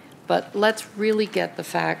thing. But let's really get the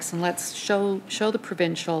facts and let's show the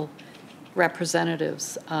provincial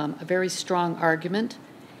representatives a very strong argument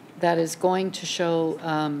that is going to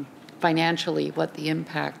show financially what the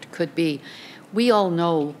impact could be. We all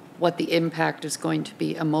know what the impact is going to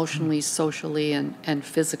be emotionally, socially, and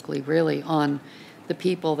physically, really, on the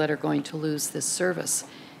people that are going to lose this service.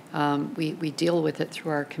 We deal with it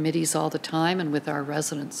through our committees all the time and with our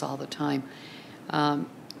residents all the time.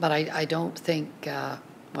 But I don't think,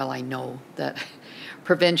 well, I know that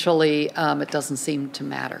provincially it doesn't seem to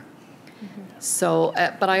matter. So,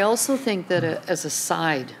 but I also think that as a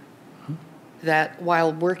side, that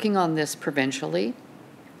while working on this provincially,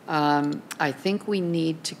 I think we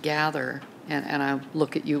need to gather, and I'll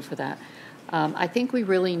look at you for that, I think we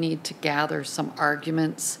really need to gather some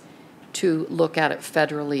arguments to look at it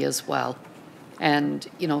federally as well. And,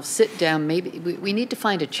 sit down, maybe, we need to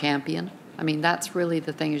find a champion. I mean, that's really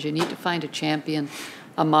the thing, is you need to find a champion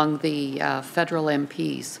among the federal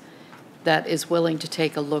MPs that is willing to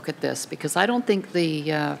take a look at this, because I don't think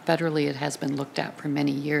federally it has been looked at for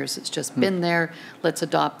many years. It's just been there. Let's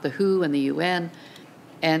adopt the WHO and the UN.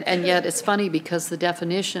 And yet it's funny because the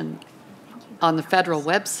definition on the federal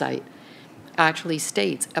website actually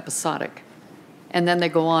states episodic. And then they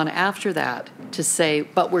go on after that to say,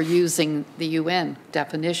 but we're using the UN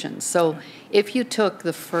definition. So if you took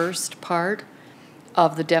the first part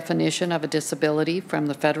of the definition of a disability from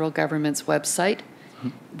the federal government's website,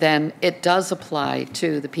 then it does apply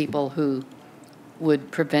to the people who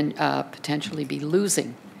would potentially be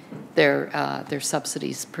losing their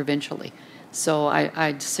subsidies provincially. So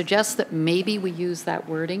I'd suggest that maybe we use that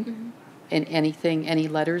wording in any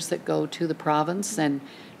letters that go to the province, and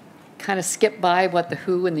kind of skip by what the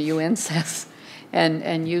WHO and the UN says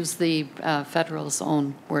and use the federal's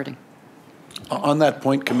own wording. On that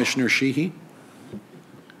point, Commissioner Sheehy.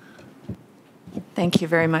 Thank you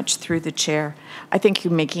very much, through the chair. I think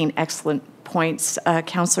you're making excellent points,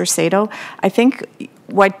 Councillor Sato. I think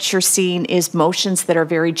what you're seeing is motions that are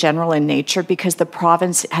very general in nature because the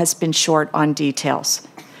province has been short on details.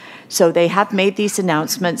 So they have made these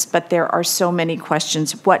announcements, but there are so many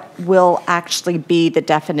questions. What will actually be the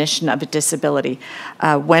definition of a disability?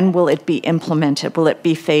 When will it be implemented? Will it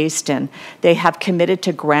be phased in? They have committed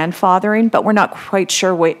to grandfathering, but we're not quite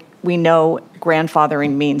sure what we know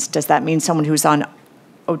grandfathering means. Does that mean someone who's on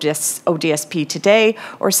ODSP today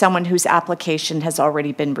or someone whose application has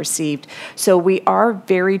already been received? So we are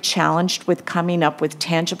very challenged with coming up with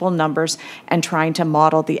tangible numbers and trying to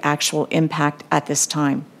model the actual impact at this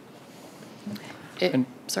time.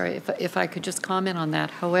 Sorry, if I could just comment on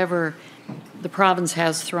that. However, the province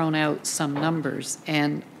has thrown out some numbers,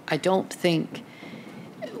 and I don't think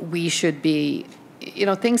we should be, you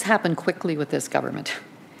know, things happen quickly with this government.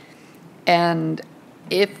 And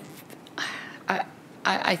if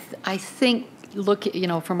I think, look, you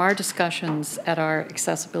know, from our discussions at our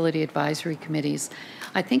accessibility advisory committees,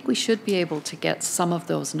 I think we should be able to get some of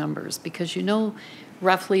those numbers, because you know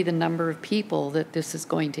roughly the number of people that this is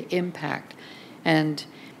going to impact. And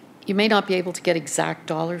you may not be able to get exact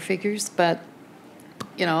dollar figures, but,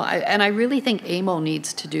 you know, I really think AMO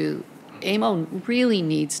really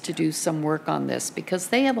needs to do some work on this, because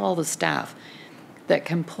they have all the staff that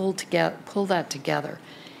can pull that together.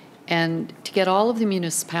 And to get all of the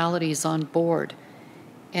municipalities on board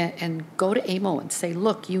and go to AMO and say,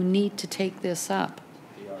 look, you need to take this up.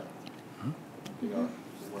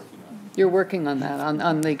 You're working on that,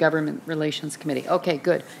 on the Government Relations Committee. Okay,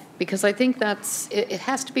 good. Because I think it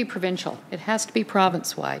has to be provincial. It has to be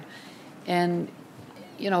province-wide. And,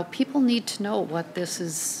 you know, people need to know what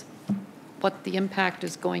the impact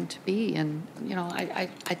is going to be. And, you know, I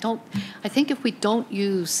think if we don't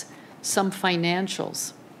use some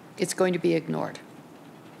financials, it's going to be ignored.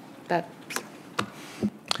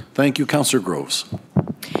 Thank you, Councillor Groves.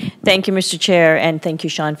 Thank you, Mr. Chair, and thank you,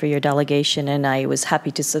 Sean, for your delegation. And I was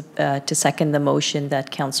happy to second the motion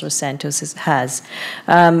that Councillor Santos has.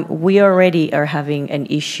 We already are having an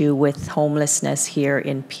issue with homelessness here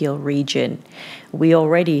in Peel Region. We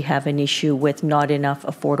already have an issue with not enough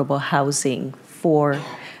affordable housing for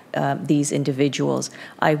these individuals.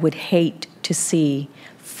 I would hate to see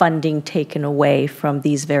funding taken away from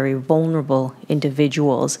these very vulnerable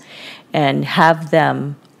individuals and have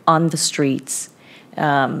them on the streets.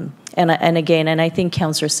 And I think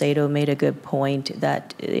Councillor Sato made a good point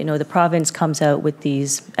that, you know, the province comes out with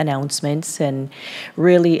these announcements, and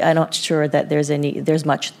really I'm not sure that there's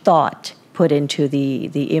much thought put into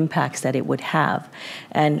the impacts that it would have.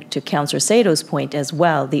 And to Councillor Sato's point as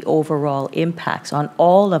well, the overall impacts on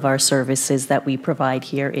all of our services that we provide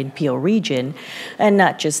here in Peel Region, and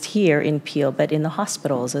not just here in Peel, but in the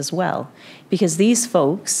hospitals as well. Because these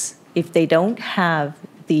folks, if they don't have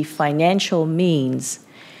the financial means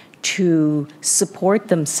to support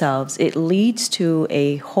themselves, it leads to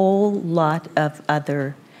a whole lot of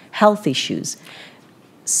other health issues.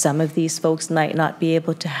 Some of these folks might not be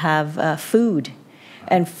able to have food.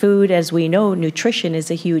 And food, as we know, nutrition is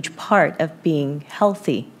a huge part of being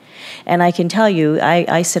healthy. And I can tell you,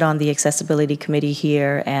 I sit on the accessibility committee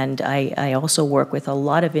here, and I also work with a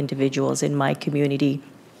lot of individuals in my community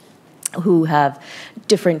who have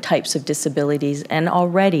different types of disabilities, and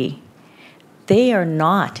already they are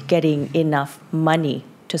not getting enough money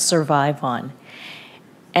to survive on.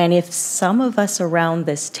 And if some of us around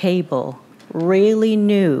this table really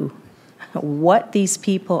knew what these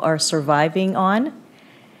people are surviving on,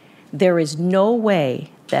 there is no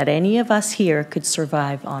way that any of us here could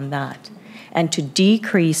survive on that. And to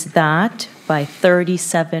decrease that by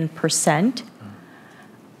 37%,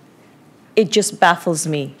 it just baffles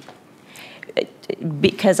me.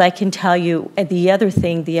 Because I can tell you, the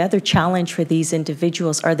other challenge for these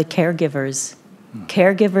individuals are the caregivers.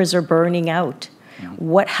 Caregivers are burning out.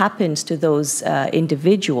 What happens to those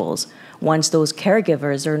individuals once those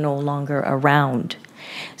caregivers are no longer around?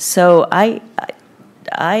 So I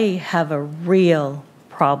have a real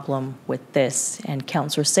problem with this. And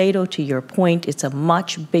Councillor Sato, to your point, it's a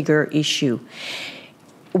much bigger issue.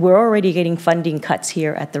 We're already getting funding cuts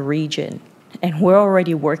here at the region. And we're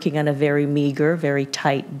already working on a very meager, very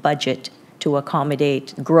tight budget to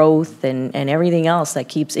accommodate growth and everything else that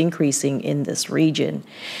keeps increasing in this region.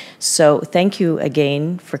 So thank you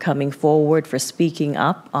again for coming forward, for speaking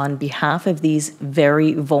up on behalf of these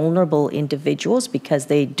very vulnerable individuals, because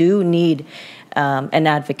they do need an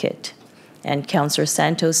advocate. And Councillor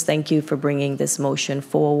Santos, thank you for bringing this motion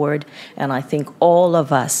forward. And I think all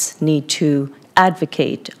of us need to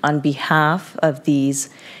advocate on behalf of these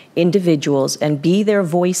individuals and be their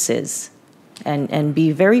voices and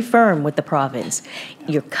be very firm with the province.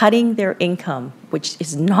 You're cutting their income, which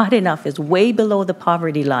is not enough, is way below the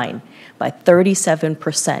poverty line by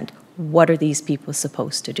 37%. What are these people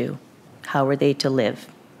supposed to do? How are they to live?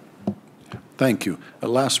 Thank you. A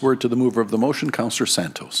last word to the mover of the motion, Councillor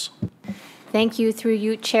Santos. Thank you. Through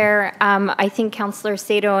you, Chair. I think Councillor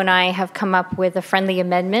Sato and I have come up with a friendly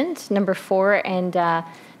amendment, number 4, and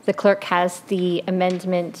the clerk has the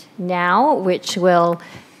amendment now, which will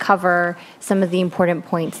cover some of the important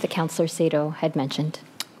points that Councillor Sato had mentioned.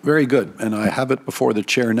 Very good. And I have it before the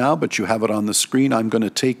chair now, but you have it on the screen. I'm going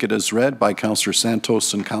to take it as read by Councillor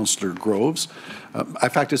Santos and Councillor Groves. In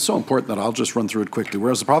fact, it's so important that I'll just run through it quickly.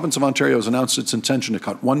 Whereas the province of Ontario has announced its intention to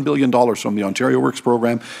cut $1 billion from the Ontario Works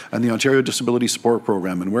Program and the Ontario Disability Support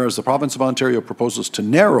Program, and whereas the province of Ontario proposes to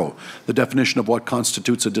narrow the definition of what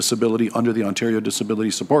constitutes a disability under the Ontario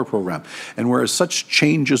Disability Support Program, and whereas such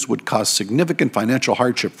changes would cause significant financial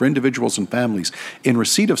hardship for individuals and families in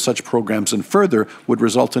receipt of such programs, and further would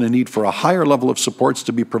result in a need for a higher level of supports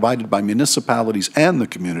to be provided by municipalities and the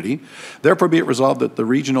community, therefore be it resolved that the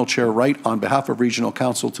regional chair write on behalf of Regional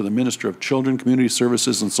Council to the Minister of Children, Community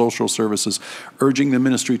Services and Social Services, urging the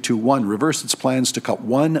ministry to 1, reverse its plans to cut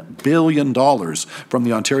 $1 billion from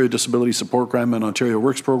the Ontario Disability Support Program and Ontario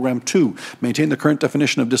Works Program, 2, maintain the current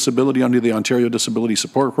definition of disability under the Ontario Disability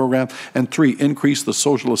Support Program, and 3, increase the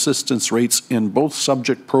social assistance rates in both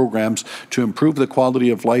subject programs to improve the quality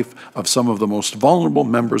of life of some of the most vulnerable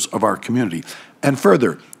members of our community. And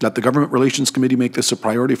further, that the Government Relations Committee make this a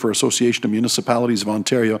priority for Association of Municipalities of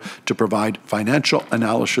Ontario to provide financial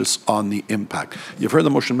analysis on the impact. You've heard the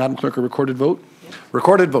motion, Madam Clerk, a recorded vote? Yep.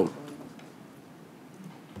 Recorded vote.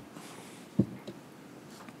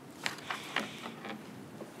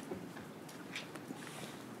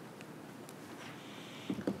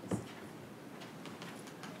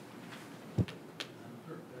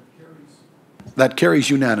 That carries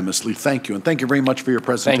unanimously. Thank you. And thank you very much for your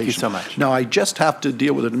presentation. Thank you so much. Now, I just have to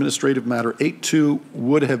deal with an administrative matter. 8.2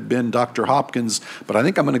 would have been Dr. Hopkins, but I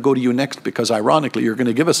think I'm going to go to you next because, ironically, you're going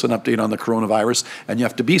to give us an update on the coronavirus, and you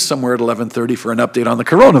have to be somewhere at 11:30 for an update on the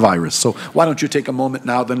coronavirus. So why don't you take a moment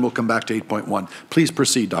now, then we'll come back to 8.1. Please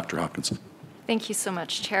proceed, Dr. Hopkins. Thank you so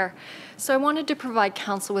much, Chair. So I wanted to provide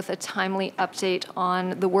Council with a timely update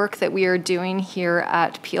on the work that we are doing here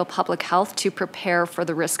at Peel Public Health to prepare for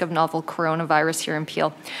the risk of novel coronavirus here in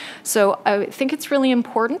Peel. So I think it's really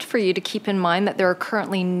important for you to keep in mind that there are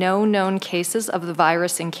currently no known cases of the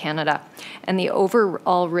virus in Canada, and the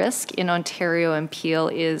overall risk in Ontario and Peel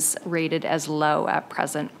is rated as low at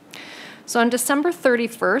present. So on December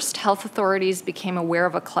 31st, health authorities became aware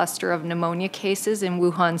of a cluster of pneumonia cases in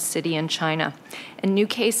Wuhan City in China. And new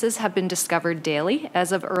cases have been discovered daily.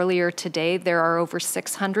 As of earlier today, there are over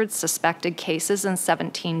 600 suspected cases and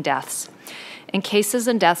 17 deaths. And cases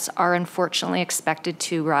and deaths are unfortunately expected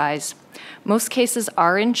to rise. Most cases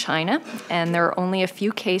are in China, and there are only a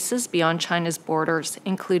few cases beyond China's borders,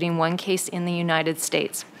 including one case in the United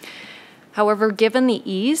States. However, given the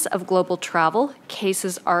ease of global travel,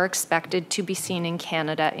 cases are expected to be seen in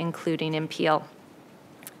Canada, including in Peel.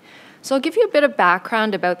 So I'll give you a bit of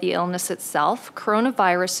background about the illness itself.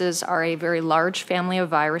 Coronaviruses are a very large family of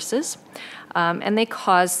viruses, and they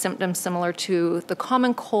cause symptoms similar to the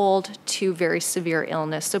common cold to very severe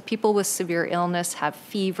illness. So people with severe illness have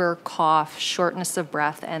fever, cough, shortness of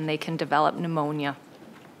breath, and they can develop pneumonia.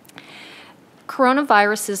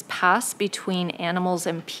 Coronaviruses pass between animals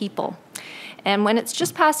and people. And when it's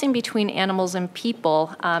just passing between animals and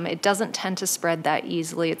people, it doesn't tend to spread that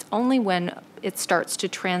easily. It's only when it starts to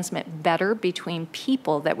transmit better between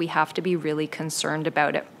people that we have to be really concerned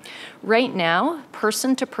about it. Right now,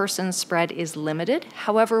 person-to-person spread is limited.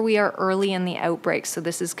 However, we are early in the outbreak, so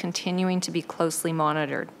this is continuing to be closely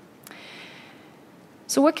monitored.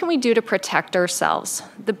 So what can we do to protect ourselves?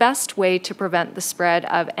 The best way to prevent the spread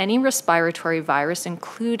of any respiratory virus,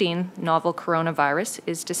 including novel coronavirus,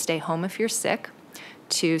 is to stay home if you're sick,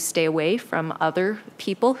 to stay away from other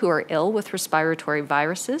people who are ill with respiratory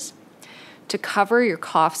viruses, to cover your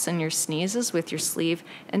coughs and your sneezes with your sleeve,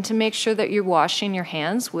 and to make sure that you're washing your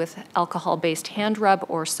hands with alcohol-based hand rub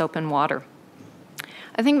or soap and water.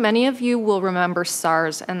 I think many of you will remember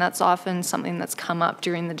SARS, and that's often something that's come up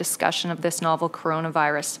during the discussion of this novel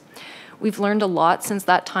coronavirus. We've learned a lot since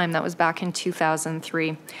that time. That was back in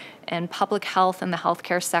 2003. And public health and the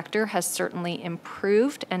healthcare sector has certainly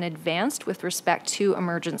improved and advanced with respect to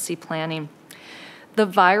emergency planning. The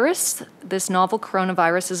virus, this novel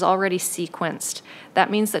coronavirus, is already sequenced.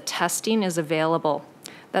 That means that testing is available.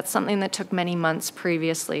 That's something that took many months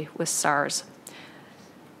previously with SARS.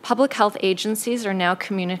 Public health agencies are now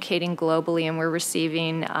communicating globally, and we're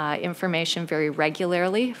receiving information very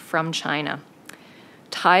regularly from China.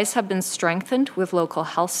 Ties have been strengthened with local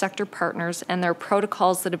health sector partners, and there are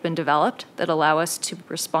protocols that have been developed that allow us to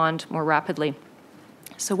respond more rapidly.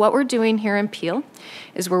 So what we're doing here in Peel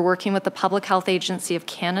is we're working with the Public Health Agency of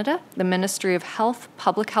Canada, the Ministry of Health,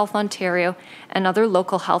 Public Health Ontario, and other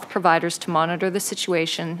local health providers to monitor the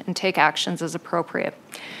situation and take actions as appropriate.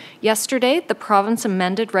 Yesterday, the province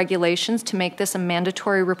amended regulations to make this a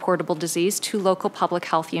mandatory reportable disease to local public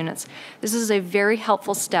health units. This is a very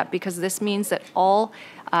helpful step because this means that all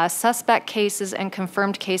suspect cases and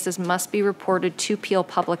confirmed cases must be reported to Peel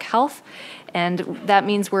Public Health, and that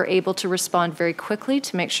means we're able to respond very quickly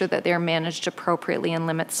to make sure that they're managed appropriately and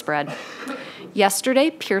limit spread. Yesterday,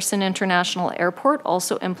 Pearson International Airport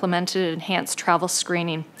also implemented enhanced travel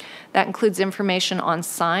screening. That includes information on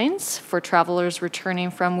signs for travelers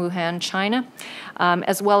returning from Wuhan, China,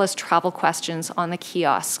 as well as travel questions on the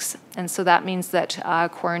kiosks. And so that means that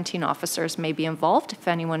quarantine officers may be involved if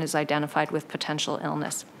anyone is identified with potential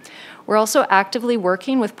illness. We're also actively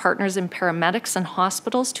working with partners in paramedics and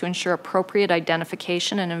hospitals to ensure appropriate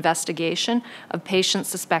identification and investigation of patients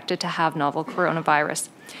suspected to have novel coronavirus.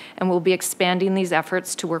 And we'll be expanding these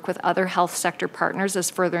efforts to work with other health sector partners as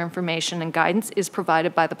further information and guidance is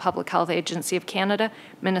provided by the Public Health Agency of Canada,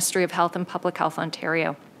 Ministry of Health and Public Health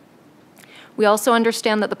Ontario. We also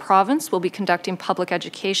understand that the province will be conducting public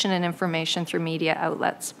education and information through media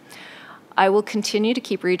outlets. I will continue to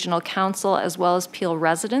keep Regional Council as well as Peel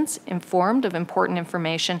residents informed of important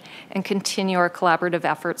information and continue our collaborative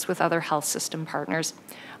efforts with other health system partners.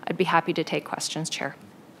 I'd be happy to take questions, Chair.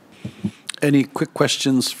 Any quick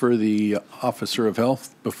questions for the Officer of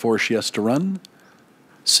Health before she has to run?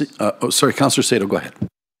 Sorry, Councillor Sato, go ahead.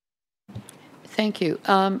 Thank you.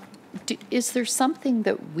 Is there something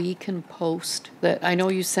that we can post that, I know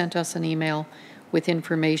you sent us an email with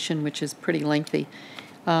information which is pretty lengthy.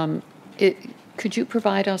 Could you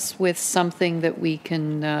provide us with something that we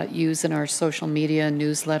can use in our social media and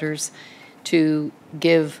newsletters to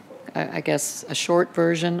give, I guess, a short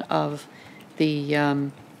version of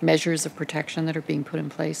the measures of protection that are being put in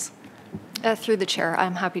place? Through the Chair,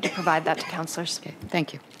 I'm happy to provide that to councillors. Okay,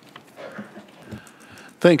 thank you.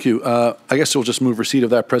 Thank you. I guess we'll just move receipt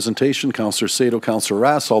of that presentation. Councillor Sato, Councillor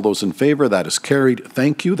Rass, all those in favour, that is carried.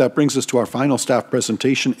 Thank you. That brings us to our final staff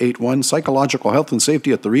presentation, 8.1, Psychological Health and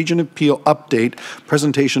Safety at the Region of Peel Update,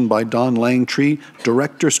 presentation by Don Langtree,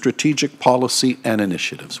 Director, Strategic Policy and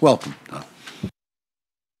Initiatives. Welcome, Don.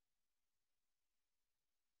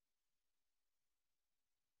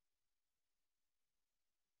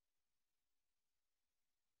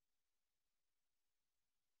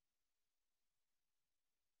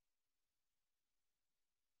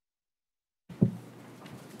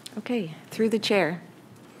 Okay, through the chair.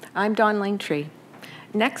 I'm Don Langtree.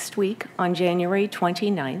 Next week, on January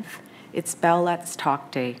 29th, it's Bell Let's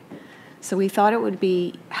Talk Day. So we thought it would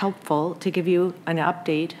be helpful to give you an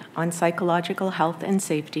update on psychological health and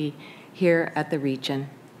safety here at the region.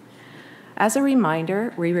 As a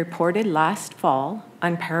reminder, we reported last fall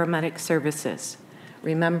on paramedic services.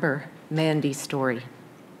 Remember Mandy's story.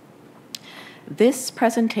 This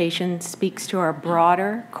presentation speaks to our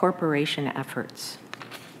broader corporation efforts.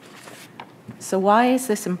 So why is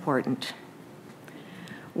this important?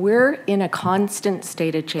 We're in a constant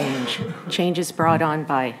state of change. Change is brought on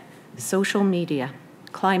by social media,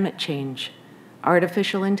 climate change,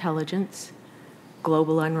 artificial intelligence,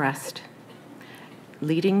 global unrest,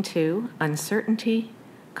 leading to uncertainty,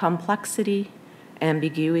 complexity,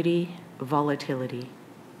 ambiguity, volatility.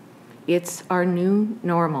 It's our new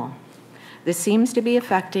normal. This seems to be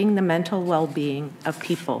affecting the mental well-being of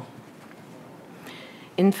people.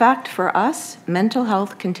 In fact, for us, mental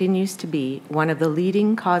health continues to be one of the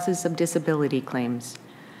leading causes of disability claims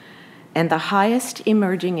and the highest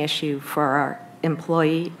emerging issue for our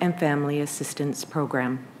Employee and Family Assistance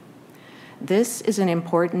Program. This is an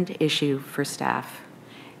important issue for staff.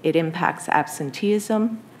 It impacts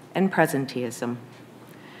absenteeism and presenteeism.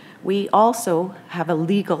 We also have a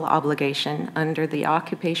legal obligation under the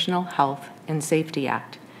Occupational Health and Safety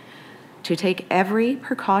Act to take every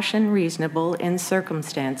precaution reasonable in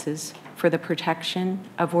circumstances for the protection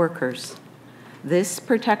of workers. This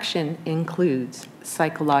protection includes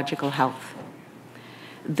psychological health.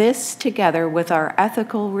 This, together with our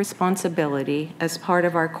ethical responsibility as part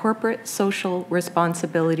of our corporate social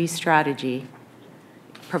responsibility strategy,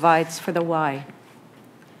 provides for the why.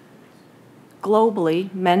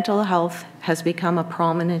 Globally, mental health has become a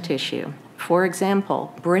prominent issue. For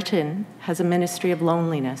example, Britain has a Ministry of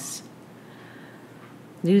Loneliness.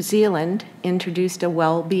 New Zealand introduced a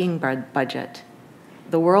well-being budget.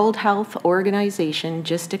 The World Health Organization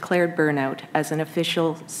just declared burnout as an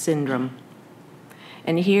official syndrome.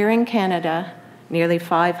 And here in Canada, nearly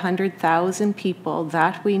 500,000 people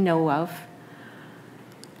that we know of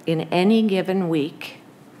in any given week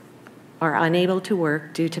are unable to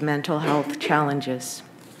work due to mental health challenges,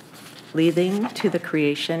 leading to the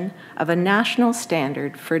creation of a national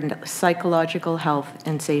standard for psychological health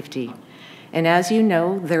and safety. And as you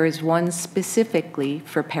know, there is one specifically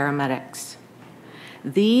for paramedics.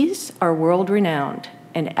 These are world-renowned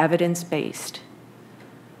and evidence-based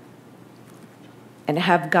and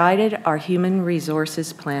have guided our human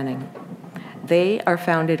resources planning. They are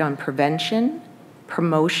founded on prevention,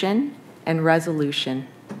 promotion, and resolution.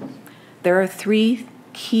 There are 3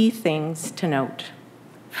 key things to note.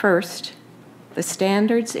 First, the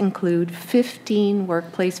standards include 15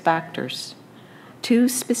 workplace factors, 2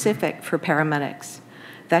 specific for paramedics,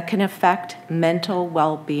 that can affect mental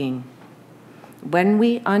well-being. When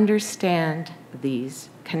we understand these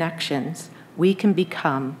connections, we can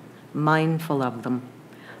become mindful of them,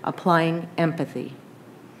 applying empathy.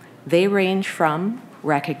 They range from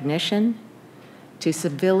recognition to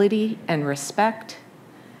civility and respect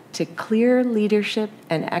to clear leadership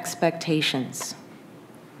and expectations.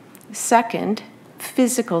 Second,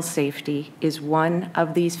 physical safety is one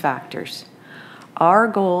of these factors. Our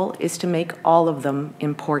goal is to make all of them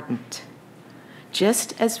important.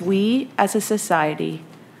 Just as we as a society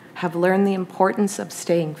have learned the importance of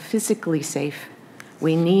staying physically safe,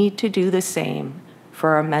 we need to do the same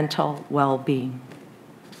for our mental well-being.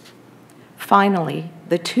 Finally,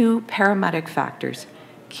 the 2 paramedic factors,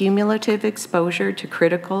 cumulative exposure to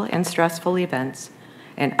critical and stressful events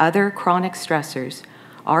and other chronic stressors,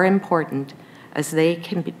 are important as they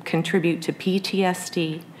can contribute to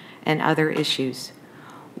PTSD and other issues.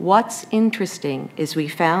 What's interesting is we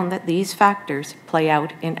found that these factors play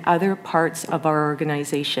out in other parts of our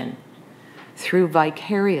organization through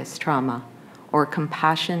vicarious trauma or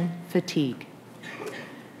compassion fatigue.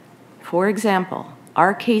 For example,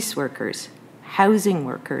 our caseworkers, housing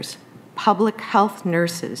workers, public health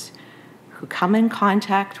nurses who come in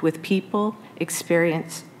contact with people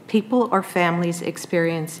or families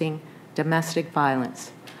experiencing domestic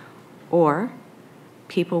violence, or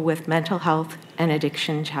people with mental health and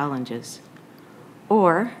addiction challenges,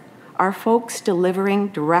 or our folks delivering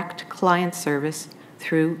direct client service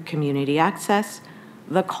through community access,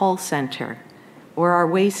 the call center, or our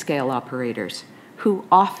weigh scale operators who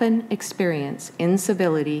often experience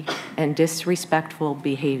incivility and disrespectful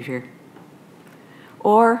behavior,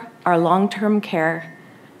 or our long-term care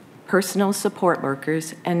personal support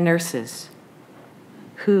workers and nurses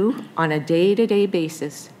who, on a day-to-day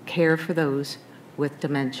basis, care for those with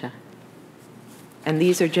dementia. And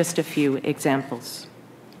these are just a few examples.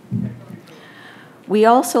 We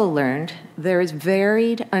also learned there is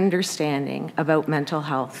varied understanding about mental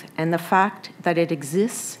health and the fact that it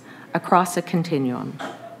exists across a continuum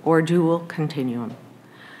or dual continuum.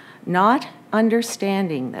 Not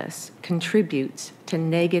understanding this contributes to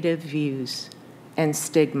negative views and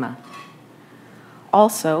stigma.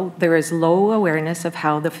 Also, there is low awareness of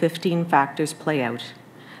how the 15 factors play out.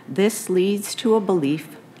 This leads to a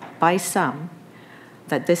belief by some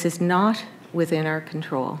that this is not within our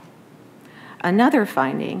control. Another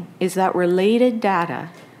finding is that related data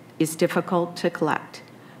is difficult to collect,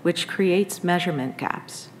 which creates measurement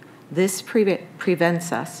gaps. This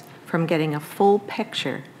prevents us from getting a full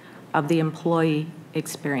picture of the employee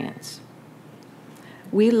experience.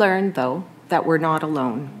 We learned, though, that we're not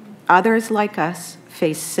alone. Others like us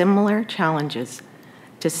face similar challenges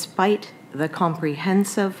despite the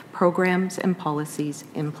comprehensive programs and policies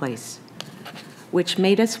in place, which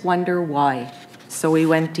made us wonder why, so we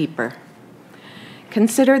went deeper.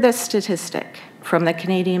 Consider this statistic from the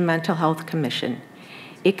Canadian Mental Health Commission.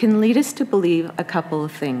 It can lead us to believe a couple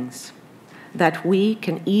of things: that we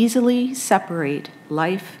can easily separate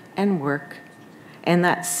life and work, and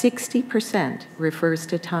that 60% refers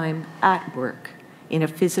to time at work in a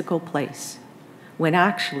physical place, when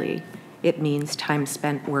actually it means time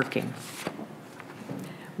spent working.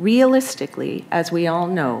 Realistically, as we all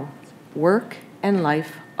know, work and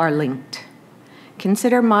life are linked.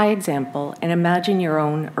 Consider my example and imagine your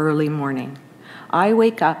own early morning. I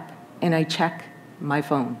wake up and I check my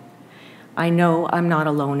phone. I know I'm not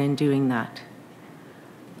alone in doing that.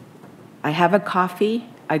 I have a coffee,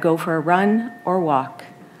 I go for a run or walk.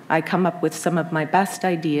 I come up with some of my best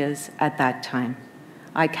ideas at that time.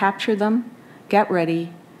 I capture them, get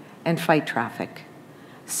ready, and fight traffic.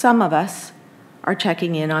 Some of us are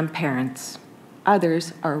checking in on parents.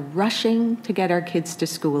 Others are rushing to get our kids to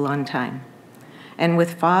school on time. And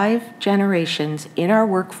with 5 generations in our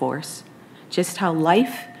workforce, just how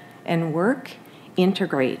life and work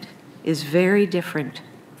integrate is very different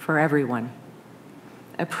for everyone.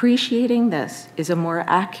 Appreciating this is a more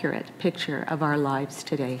accurate picture of our lives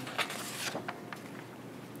today.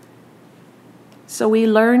 So we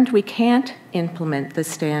learned we can't implement the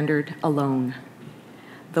standard alone.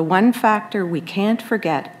 The one factor we can't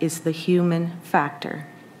forget is the human factor.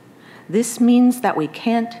 This means that we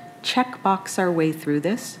can't checkbox our way through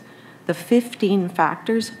this. The 15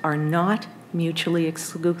 factors are not mutually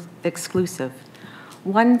exclusive.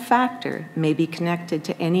 One factor may be connected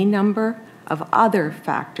to any number of other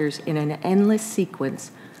factors in an endless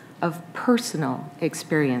sequence of personal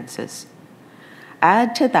experiences.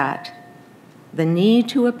 Add to that the need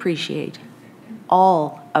to appreciate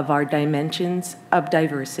all of our dimensions of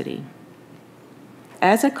diversity.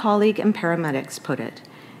 As a colleague in paramedics put it,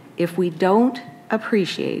 if we don't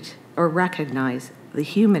appreciate or recognize the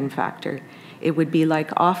human factor, it would be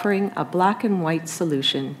like offering a black and white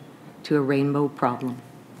solution to a rainbow problem.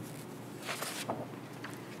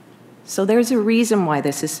 So there's a reason why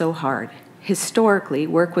this is so hard. Historically,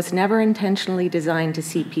 work was never intentionally designed to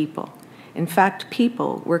see people. In fact,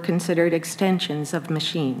 people were considered extensions of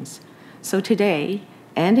machines. So today,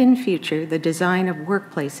 and in future, the design of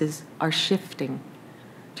workplaces are shifting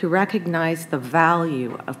to recognize the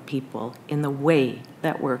value of people in the way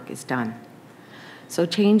that work is done. So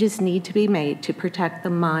changes need to be made to protect the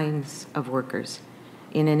minds of workers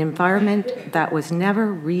in an environment that was never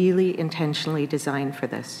really intentionally designed for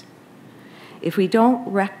this. If we don't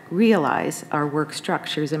realize our work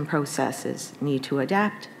structures and processes need to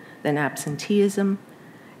adapt, then absenteeism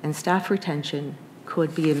and staff retention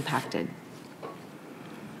could be impacted.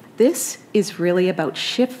 This is really about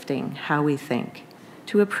shifting how we think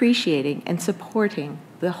to appreciating and supporting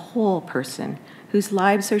the whole person whose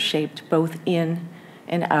lives are shaped both in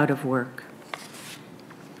and out of work.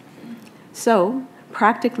 So,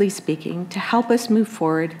 practically speaking, to help us move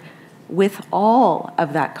forward with all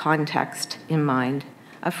of that context in mind,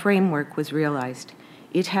 a framework was realized.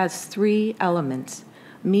 It has 3 elements: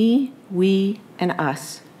 me, we, and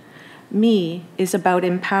us. Me is about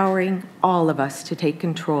empowering all of us to take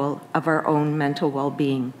control of our own mental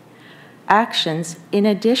well-being. Actions, in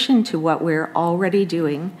addition to what we're already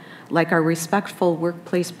doing, like our Respectful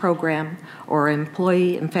Workplace program or our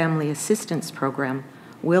Employee and Family Assistance program,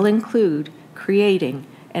 will include creating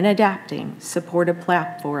and adapting supportive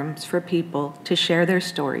platforms for people to share their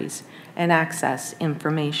stories and access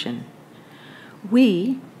information.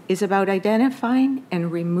 We is about identifying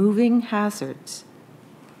and removing hazards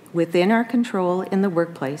within our control in the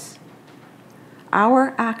workplace.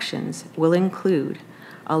 Our actions will include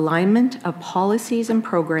alignment of policies and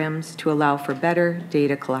programs to allow for better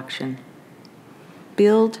data collection,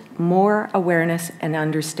 build more awareness and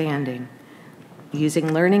understanding,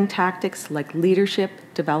 using learning tactics like leadership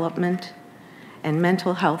development and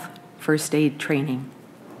mental health first aid training.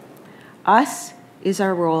 Us is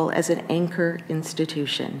our role as an anchor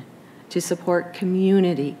institution to support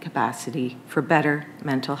community capacity for better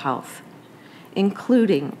mental health,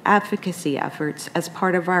 including advocacy efforts as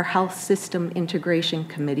part of our Health System Integration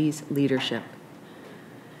Committee's leadership,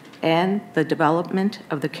 and the development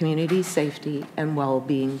of the Community Safety and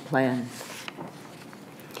Well-Being Plan.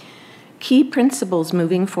 Key principles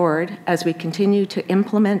moving forward as we continue to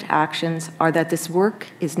implement actions are that this work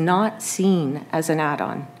is not seen as an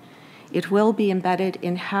add-on. It will be embedded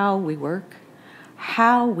in how we work,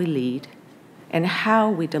 how we lead, and how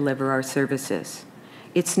we deliver our services.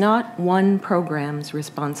 It's not one program's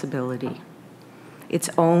responsibility. It's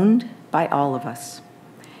owned by all of us.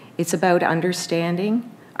 It's about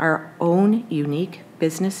understanding our own unique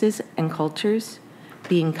businesses and cultures,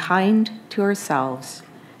 being kind to ourselves,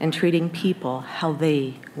 and treating people how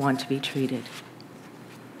they want to be treated.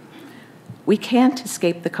 We can't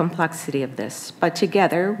escape the complexity of this, but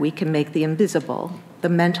together we can make the invisible, the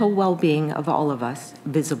mental well-being of all of us,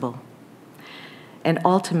 visible, and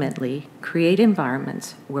ultimately create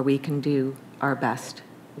environments where we can do our best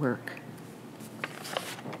work.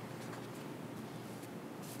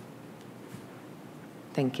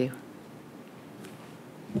 Thank you.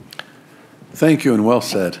 Thank you, and well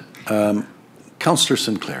said. Councillor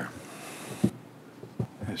Sinclair.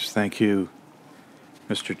 Yes, thank you,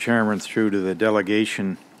 Mr. Chairman, through to the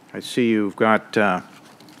delegation. I see you've got, I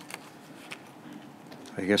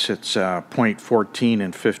guess it's point 14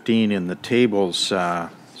 and 15 in the tables,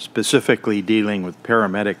 specifically dealing with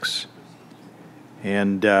paramedics.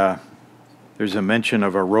 And there's a mention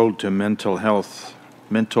of a Road to Mental Health,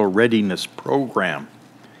 Mental Readiness Program.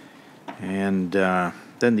 And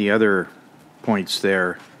then the other points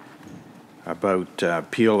there about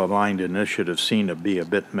Peel-aligned initiatives seem to be a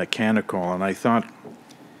bit mechanical, and I thought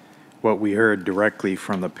what we heard directly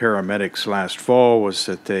from the paramedics last fall was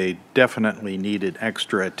that they definitely needed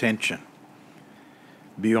extra attention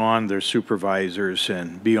beyond their supervisors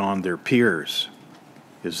and beyond their peers.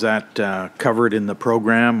 Is that covered in the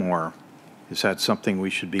program, or is that something we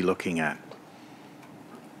should be looking at?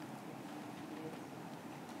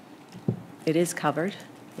 It is covered,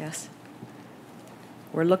 yes.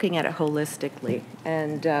 We're looking at it holistically,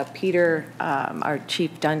 and Peter, our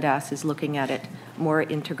Chief Dundas, is looking at it more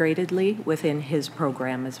integratedly within his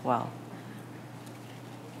program as well.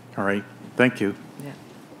 All right, thank you. Yeah.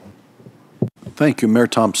 Thank you, Mayor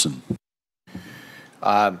Thompson.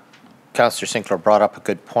 Councillor Sinclair brought up a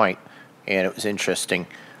good point, and it was interesting.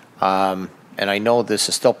 And I know this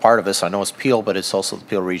is still part of this. I know it's Peel, but it's also the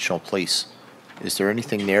Peel Regional Police. Is there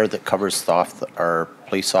anything there that covers our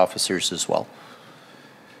police officers as well?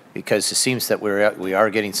 Because it seems that we are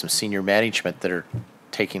getting some senior management that are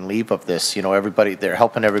taking leave of this. You know, everybody, they're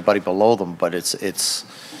helping everybody below them, but it's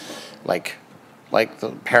like the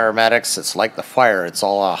paramedics, it's like the fire. It's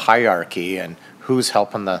all a hierarchy, and who's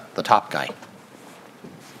helping the top guy?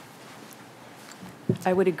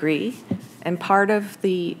 I would agree. And part of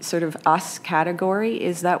the sort of us category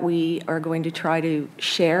is that we are going to try to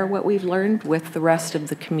share what we've learned with the rest of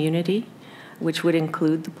the community, which would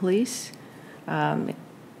include the police.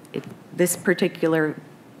 This particular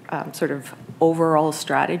sort of overall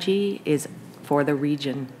strategy is for the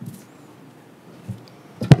region.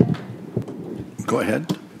 Go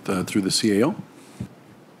ahead, through the CAO.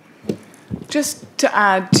 Just to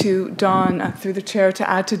add to Don, through the chair, to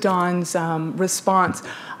add to Don's response,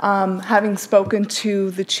 having spoken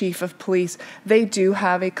to the chief of police, they do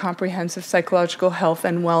have a comprehensive psychological health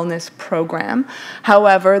and wellness program.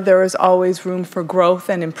 However, there is always room for growth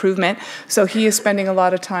and improvement. So he is spending a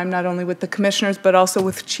lot of time not only with the commissioners, but also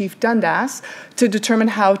with Chief Dundas to determine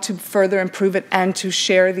how to further improve it and to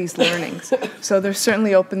share these learnings. So there's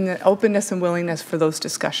certainly openness and willingness for those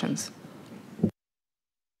discussions.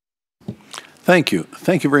 Thank you.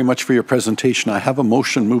 Thank you very much for your presentation. I have a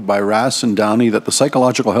motion moved by Rass and Downey that the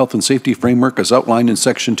Psychological Health and Safety Framework as outlined in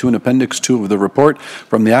Section 2 and Appendix 2 of the report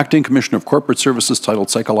from the Acting Commissioner of Corporate Services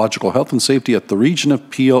titled Psychological Health and Safety at the Region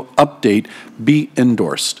of Peel Update be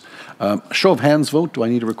endorsed. Show of hands vote. Do I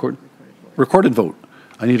need a recorded vote?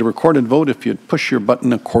 I need a recorded vote. If you'd push your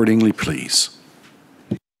button accordingly, please.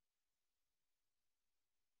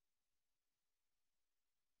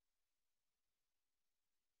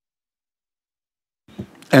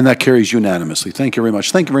 And that carries unanimously. Thank you very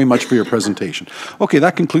much. Thank you very much for your presentation. Okay,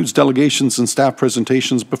 that concludes delegations and staff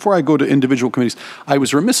presentations. Before I go to individual committees, I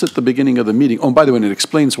was remiss at the beginning of the meeting. Oh, by the way, and it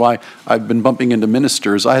explains why I've been bumping into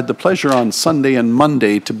ministers. I had the pleasure on Sunday and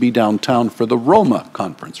Monday to be downtown for the ROMA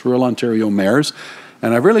conference, Rural Ontario Mayors.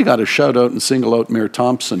 And I've really got to shout out and single out Mayor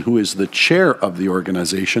Thompson, who is the chair of the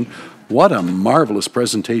organization. What a marvelous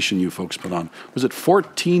presentation you folks put on. Was it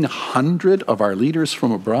 1,400 of our leaders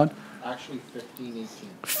from abroad? Actually, 1,518.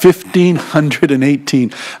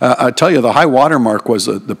 1,518. I tell you, the high water mark was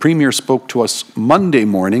the Premier spoke to us Monday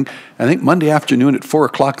morning. I think Monday afternoon at 4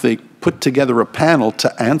 o'clock, they put together a panel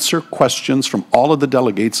to answer questions from all of the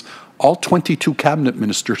delegates. All 22 cabinet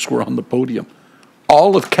ministers were on the podium.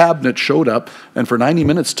 All of cabinet showed up and for 90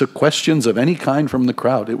 minutes took questions of any kind from the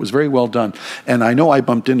crowd. It was very well done. And I know I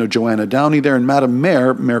bumped into Joanna Downey there, and Madam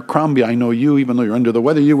Mayor, Mayor Crombie, I know you, even though you're under the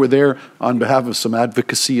weather, you were there on behalf of some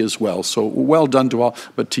advocacy as well. So well done to all.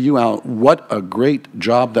 But to you, Al, what a great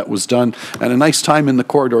job that was done. And a nice time in the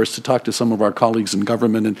corridors to talk to some of our colleagues in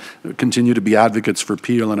government and continue to be advocates for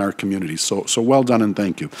Peel and our communities. So well done and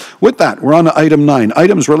thank you. With that, we're on to item 9,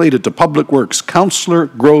 items related to Public Works. Councillor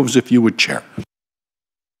Groves, if you would chair.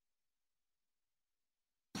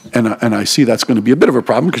 And I see that's going to be a bit of a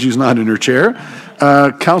problem because she's not in her chair.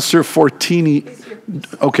 Councillor Fortini,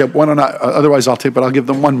 okay, why don't I, otherwise I'll take, but I'll give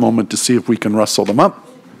them one moment to see if we can rustle them up.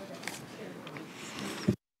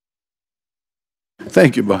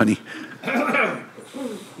 Thank you, Bonnie.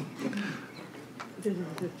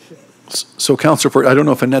 So, Councillor Ford, I don't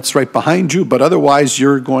know if Annette's right behind you, but otherwise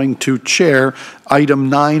you're going to chair item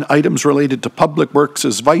 9, items related to Public Works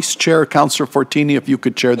as Vice Chair. Councillor Fortini, if you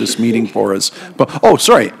could chair this meeting for us. But, oh,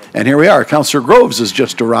 sorry, and here we are. Councillor Groves has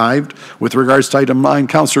just arrived with regards to item 9.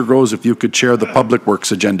 Councillor Groves, if you could chair the Public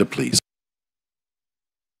Works agenda, please.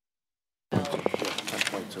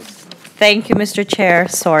 Thank you, Mr. Chair.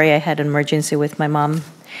 Sorry, I had an emergency with my mom.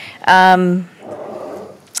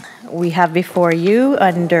 We have before you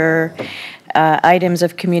under items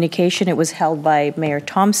of communication, it was held by Mayor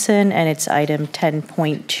Thompson, and it's item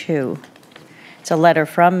 10.2. It's a letter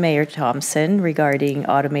from Mayor Thompson regarding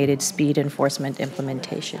automated speed enforcement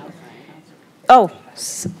implementation. Oh,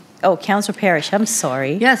 Oh, Councillor Parrish, I'm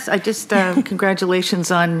sorry. Yes, I just,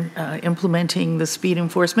 congratulations on implementing the speed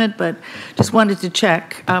enforcement, but just wanted to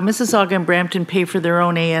check. Mississauga and Brampton pay for their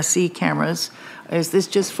own ASE cameras. Is this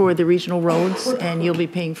just for the regional roads, and you'll be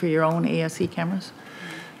paying for your own ASE cameras?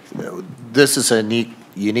 This is a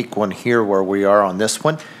unique one here where we are on this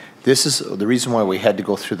one. This is the reason why we had to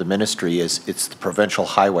go through the ministry is it's the provincial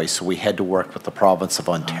highway, so we had to work with the province of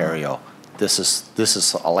Ontario. This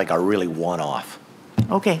is like a really one-off.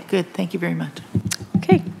 Okay, good. Thank you very much.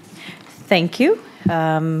 Okay, thank you.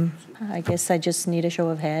 I guess I just need a show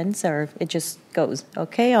of hands, or it just goes.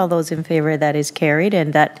 Okay, all those in favor, that is carried,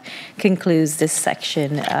 and that concludes this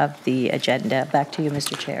section of the agenda. Back to you,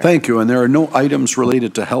 Mr. Chair. Thank you, and there are no items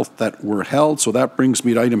related to health that were held, so that brings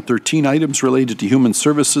me to item 13, items related to human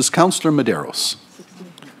services. Councillor Medeiros.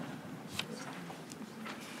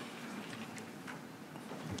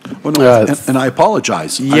 Oh, no, and I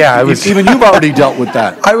apologize. Yeah, even you've already dealt with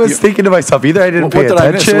that. I was thinking to myself, either I didn't pay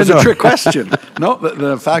attention. It was a trick question. No,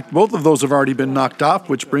 the fact both of those have already been knocked off,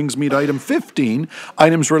 which brings me to item 15,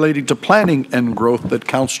 items relating to planning and growth that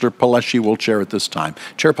Councillor Pellecci will chair at this time.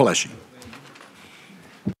 Chair Pellecci.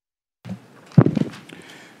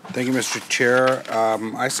 Thank you, Mr. Chair.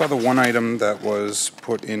 I saw the one item that was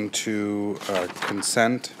put into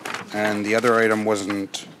consent, and the other item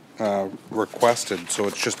wasn't requested, so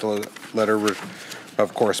it's just a letter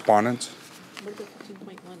of correspondence.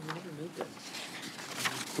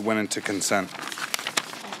 It went into consent.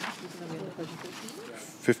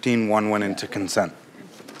 15.1 went into consent.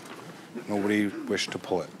 Nobody wished to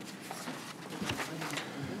pull it.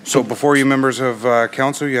 So before you, members of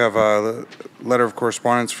council, you have a letter of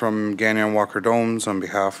correspondence from Gagnon Walker Domes on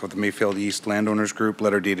behalf of the Mayfield East Landowners Group,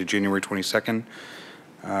 letter dated January 22nd.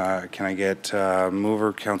 Can I get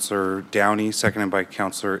mover, Councillor Downey, seconded by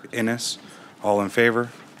Councillor Innes. All in favor?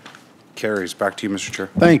 Carries. Back to you, Mr. Chair.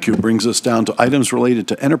 Thank you. Brings us down to items related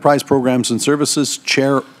to enterprise programs and services.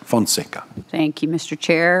 Chair Fonseca. Thank you, Mr.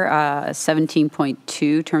 Chair.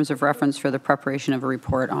 17.2, terms of reference for the preparation of a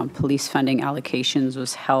report on police funding allocations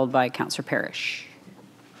was held by Councillor Parrish.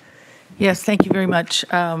 Yes, thank you very much.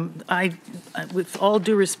 With all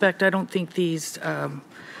due respect, I don't think these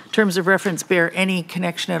terms of reference bear any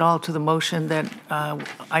connection at all to the motion that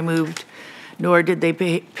I moved, nor did they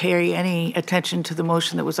pay any attention to the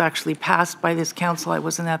motion that was actually passed by this council. I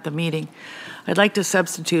wasn't at the meeting. I'd like to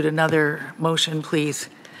substitute another motion, please.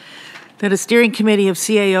 That a steering committee of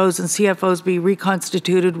CAOs and CFOs be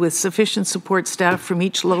reconstituted with sufficient support staff from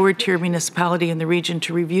each lower tier municipality in the region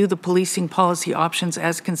to review the policing policy options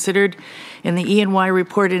as considered in the E&Y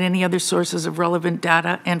report and any other sources of relevant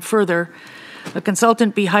data, and further, a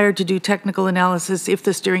consultant be hired to do technical analysis if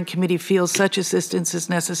the steering committee feels such assistance is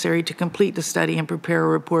necessary to complete the study and prepare a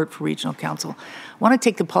report for regional council. I want to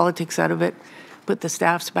take the politics out of it, put the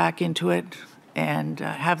staffs back into it, and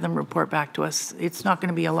have them report back to us. It's not going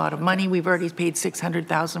to be a lot of money. We've already paid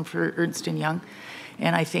 $600,000 for Ernst & Young,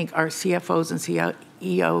 and I think our CFOs and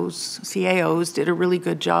CAOs did a really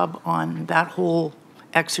good job on that whole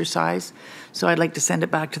exercise. So I'd like to send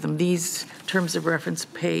it back to them. These terms of reference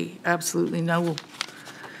pay absolutely no,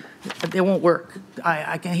 they won't work.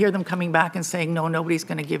 I can hear them coming back and saying, no, nobody's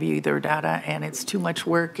going to give you their data, and it's too much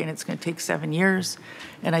work, and it's going to take 7 years.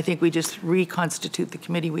 And I think we just reconstitute the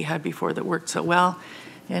committee we had before that worked so well,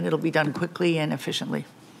 and it'll be done quickly and efficiently.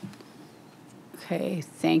 Okay,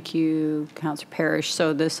 thank you, Councillor Parrish.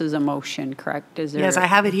 So this is a motion, correct? Is there? Yes, I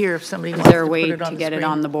have it here if somebody wants to put it on the screen. Is there a way to get it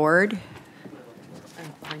on the board?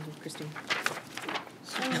 Christine.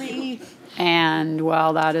 Sorry. And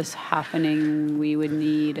while that is happening, we would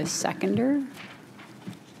need a seconder.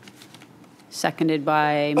 Seconded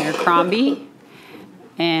by Mayor Crombie.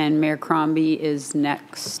 And Mayor Crombie is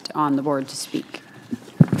next on the board to speak.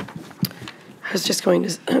 I was just going to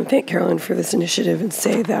thank Carolyn for this initiative and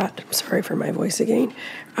say that, I'm sorry for my voice again,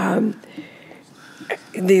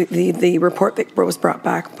 the report that was brought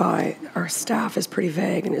back by our staff is pretty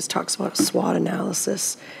vague, and it talks about a SWOT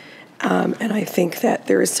analysis. And I think that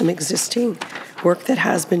there is some existing work that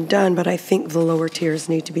has been done, but I think the lower tiers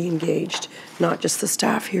need to be engaged, not just the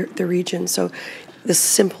staff here at the region. So the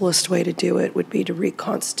simplest way to do it would be to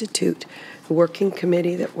reconstitute a working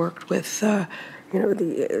committee that worked with the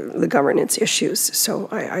governance issues. So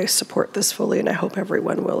I support this fully, and I hope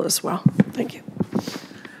everyone will as well. Thank you.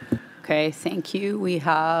 Okay, thank you. We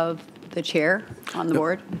have the chair on the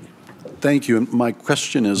board. Thank you. And my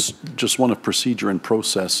question is just one of procedure and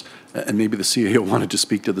process, and maybe the CAO wanted to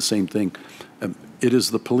speak to the same thing. It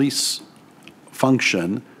is the police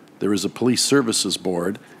function. There is a police services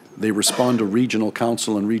board. They respond to regional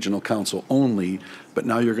council and regional council only, but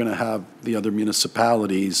now you're going to have the other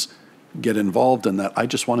municipalities get involved in that. I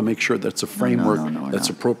just want to make sure that's a framework that's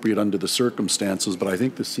appropriate under the circumstances. But I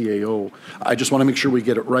think the CAO, I just want to make sure we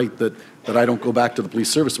get it right, that I don't go back to the police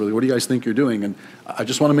service with, what do you guys think you're doing? And I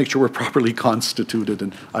just want to make sure we're properly constituted,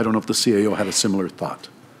 and I don't know if the CAO had a similar thought.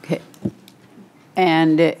 Okay.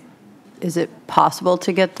 And is it possible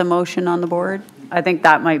to get the motion on the board? I think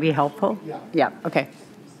that might be helpful. Yeah. Yeah, okay.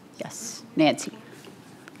 Yes. Nancy.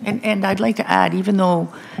 And I'd like to add, even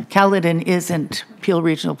though Caledon isn't Peel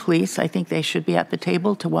Regional Police, I think they should be at the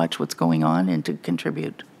table to watch what's going on and to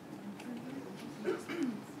contribute.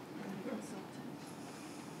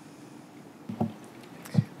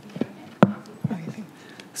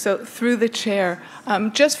 So through the chair,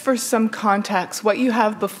 just for some context, what you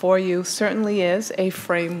have before you certainly is a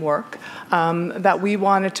framework that we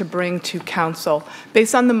wanted to bring to council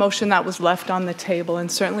based on the motion that was left on the table,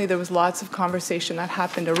 and certainly there was lots of conversation that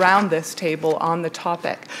happened around this table on the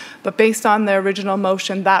topic. But based on the original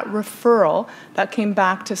motion, that referral that came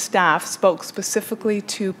back to staff spoke specifically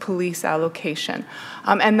to police allocation.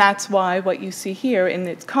 And that's why what you see here in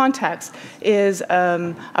its context is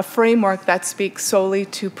a framework that speaks solely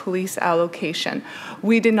to police allocation.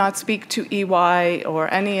 We did not speak to EY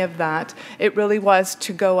or any of that. It really was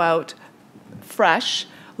to go out fresh,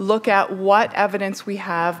 look at what evidence we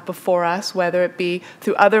have before us, whether it be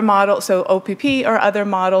through other models, so OPP or other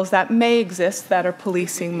models that may exist that are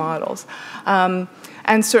policing models.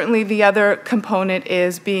 And certainly the other component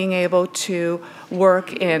is being able to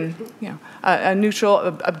work in a neutral,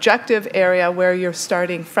 objective area where you're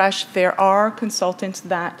starting fresh. There are consultants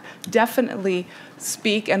that definitely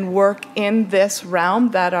speak and work in this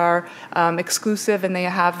realm that are exclusive, and they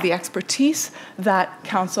have the expertise that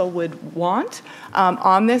council would want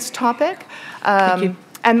on this topic.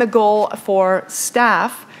 And the goal for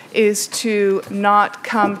staff is to not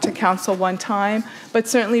come to council one time, but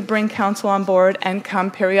certainly bring council on board and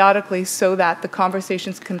come periodically so that the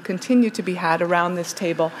conversations can continue to be had around this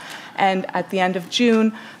table. And at the end of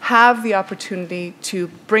June, have the opportunity to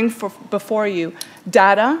bring before you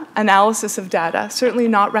data, analysis of data, certainly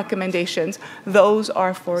not recommendations. Those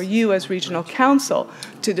are for you as regional council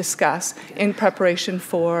to discuss in preparation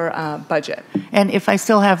for budget. And if I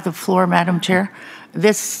still have the floor, Madam Chair,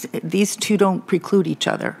 these two don't preclude each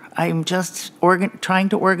other. I'm just trying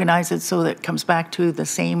to organize it so that it comes back to the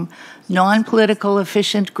same non-political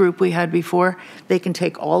efficient group we had before. They can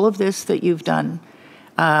take all of this that you've done,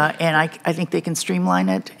 and I think they can streamline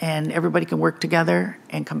it, and everybody can work together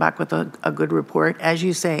and come back with a good report. As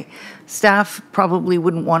you say, staff probably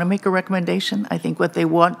wouldn't want to make a recommendation. I think what they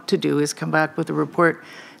want to do is come back with a report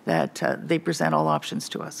that they present all options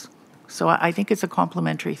to us. So I think it's a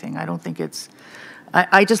complementary thing. I don't think it's...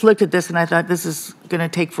 I just looked at this and I thought this is going to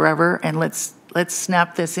take forever, and let's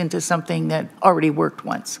snap this into something that already worked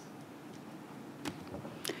once.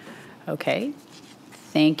 Okay.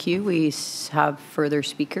 Thank you. We have further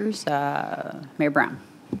speakers. Mayor Brown.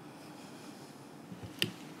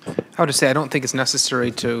 I would just say I don't think it's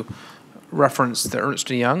necessary to reference the Ernst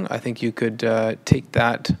 & Young. I think you could take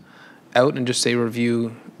that out and just say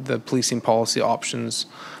review the policing policy options.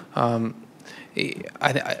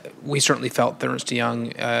 We certainly felt the Ernst & Young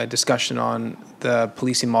discussion on the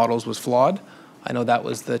policing models was flawed. I know that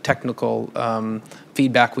was the technical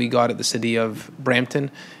feedback we got at the City of Brampton.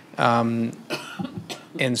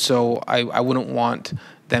 And so I wouldn't want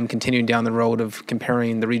them continuing down the road of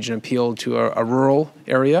comparing the Region of Peel to a rural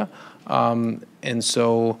area. And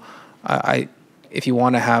so if you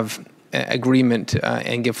want to have agreement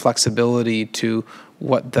and give flexibility to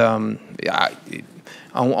what the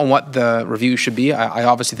on what the review should be. I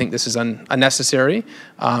obviously think this is unnecessary,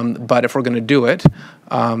 but if we're going to do it,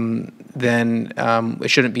 then it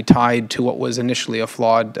shouldn't be tied to what was initially a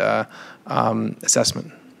flawed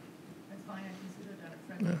assessment.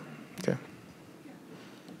 Yeah. Okay.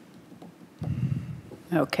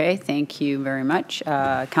 Okay, thank you very much.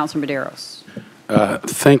 Councilor Medeiros.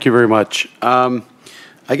 Thank you very much.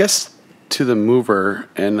 I guess to the mover,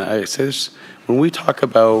 and I say this, when we talk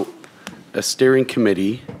about a steering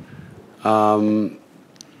committee, I'm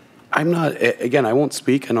not, again, I won't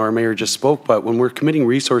speak, and our mayor just spoke, but when we're committing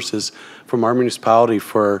resources from our municipality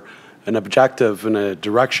for an objective and a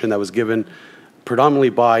direction that was given predominantly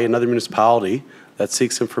by another municipality that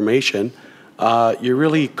seeks information, you're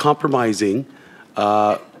really compromising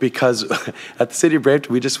because at the City of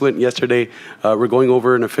Brampton, we just went yesterday, we're going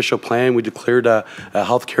over an official plan. We declared a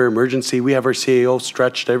healthcare emergency. We have our CAO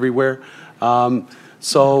stretched everywhere.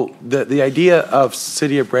 So the idea of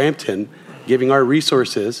City of Brampton giving our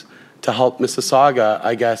resources to help Mississauga,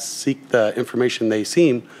 I guess, seek the information they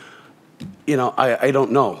seem, you know, I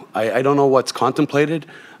don't know. I don't know what's contemplated.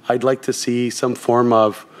 I'd like to see some form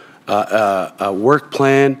of a work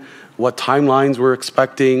plan, what timelines we're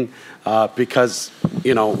expecting, because,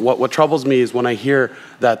 you know, what troubles me is when I hear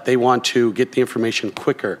that they want to get the information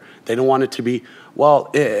quicker. They don't want it to be,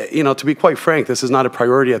 well, you know, to be quite frank, this is not a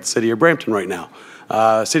priority at the City of Brampton right now.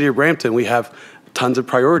 City of Brampton, we have tons of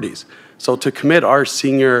priorities. So to commit our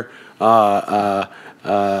senior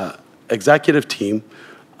executive team,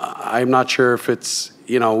 I'm not sure if it's,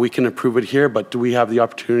 you know, we can approve it here, but do we have the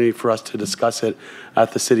opportunity for us to discuss it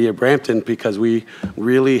at the City of Brampton? Because we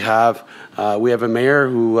really have, we have a mayor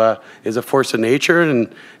who is a force of nature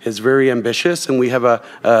and is very ambitious, and we have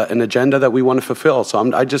an agenda that we want to fulfill. So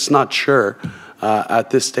I'm just not sure at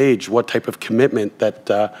this stage what type of commitment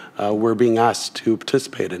that we're being asked to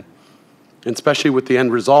participate in. And especially with the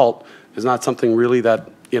end result is not something really that,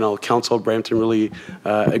 you know, Council of Brampton really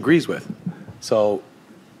agrees with. So,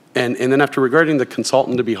 and then after regarding the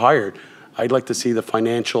consultant to be hired, I'd like to see the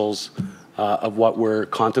financials of what we're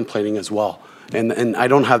contemplating as well. And I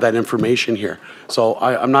don't have that information here. So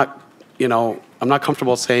I'm not, you know, I'm not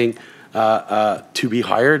comfortable saying to be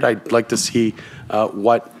hired. I'd like to see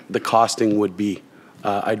what the costing would be.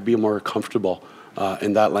 I'd be more comfortable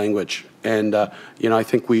in that language. And you know, I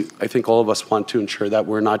think all of us want to ensure that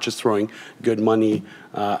we're not just throwing good money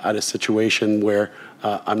at a situation where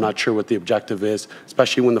I'm not sure what the objective is,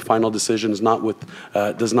 especially when the final decision is not with,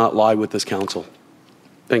 does not lie with this council.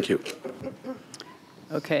 Thank you.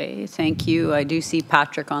 Okay, thank you. I do see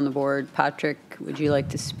Patrick on the board. Patrick, would you like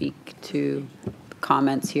to speak to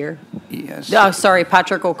comments here? Yes. Oh, sorry,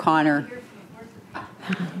 Patrick O'Connor.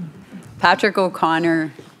 Patrick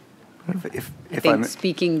O'Connor, I think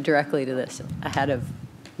speaking directly to this ahead of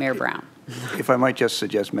Mayor Brown. If I might just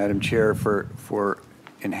suggest, Madam Chair, for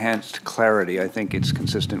enhanced clarity, I think it's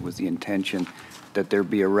consistent with the intention that there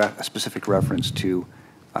be a specific reference to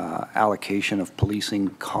allocation of policing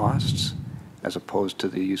costs as opposed to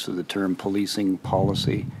the use of the term policing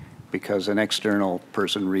policy, because an external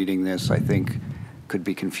person reading this, I think, could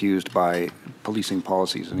be confused by policing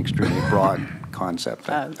policy as an extremely broad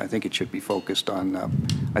concept. I think it should be focused on,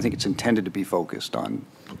 I think it's intended to be focused on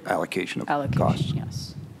allocation of costs.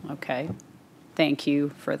 Yes. Okay. Thank you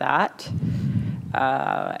for that.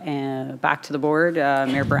 And back to the board,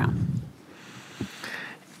 Mayor Brown.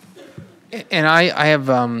 And I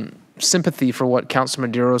have sympathy for what Councillor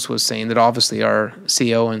Medeiros was saying, that obviously our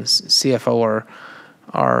CEO and CFO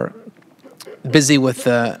are busy with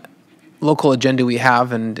the local agenda we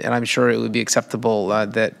have, and I'm sure it would be acceptable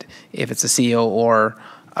that if it's a CEO or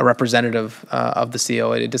a representative of the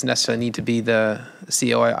CEO, it doesn't necessarily need to be the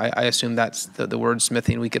CEO. I assume that's the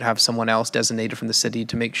wordsmithing. We could have someone else designated from the city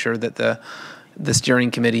to make sure that the steering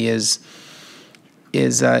committee is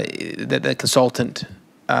that the consultant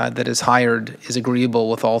that is hired is agreeable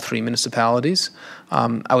with all three municipalities.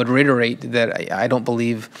 I would reiterate that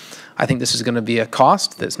I think this is going to be a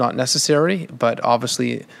cost that's not necessary, but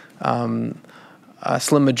obviously a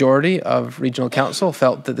slim majority of regional council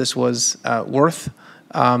felt that this was worth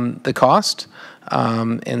the cost.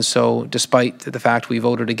 And so despite the fact we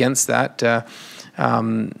voted against that,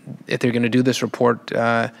 if they're going to do this report,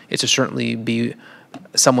 it should certainly be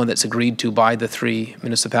someone that's agreed to by the three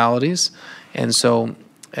municipalities. And so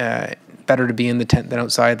better to be in the tent than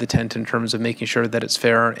outside the tent in terms of making sure that it's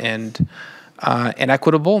fair and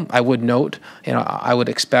equitable. I would note, you know, I would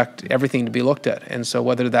expect everything to be looked at. And so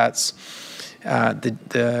whether that's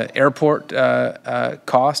the airport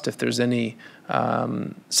cost, if there's any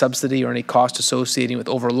subsidy or any cost associating with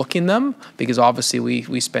overlooking them, because obviously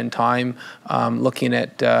we spend time looking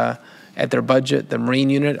at their budget, the Marine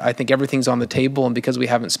unit. I think everything's on the table, and because we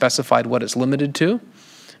haven't specified what it's limited to,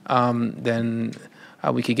 then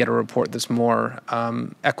we could get a report that's more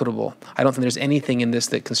equitable. I don't think there's anything in this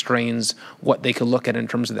that constrains what they could look at in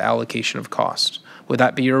terms of the allocation of cost. Would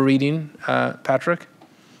that be your reading, Patrick?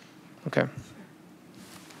 Okay.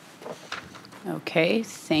 Okay,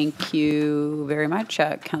 thank you very much.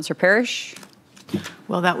 Councillor Parrish?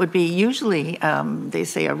 Well, that would be usually, they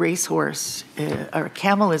say a racehorse, or a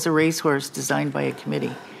camel is a racehorse designed by a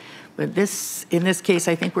committee. But in this case,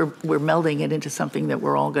 I think we're melding it into something that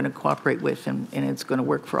we're all going to cooperate with, and it's going to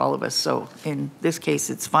work for all of us. So in this case,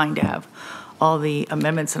 it's fine to have all the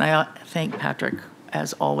amendments, and I thank Patrick,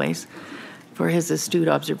 as always, for his astute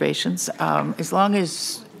observations. As long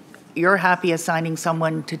as you're happy assigning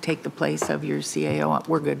someone to take the place of your CAO,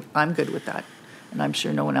 we're good. I'm good with that, and I'm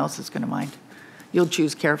sure no one else is going to mind. You'll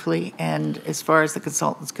choose carefully, and as far as the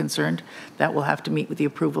consultant's concerned, that will have to meet with the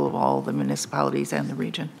approval of all the municipalities and the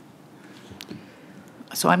region.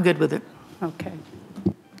 So I'm good with it. Okay.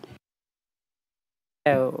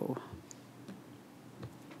 Oh.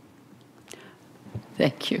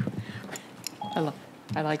 Thank you.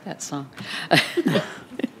 I like that song.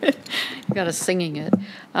 You got us singing it.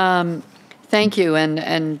 Thank you,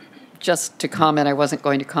 and just to comment, I wasn't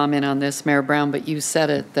going to comment on this, Mayor Brown, but you said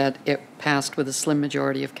it, that it passed with a slim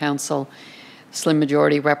majority of council, slim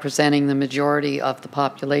majority representing the majority of the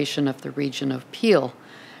population of the region of Peel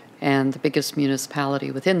and the biggest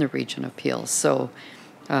municipality within the region of Peel. So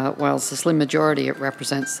while it's a slim majority, it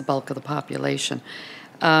represents the bulk of the population.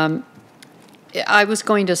 I was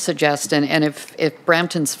going to suggest, and if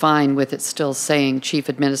Brampton's fine with it still saying chief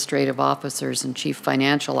administrative officers and chief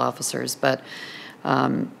financial officers, but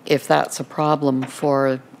if that's a problem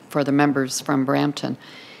for the members from Brampton,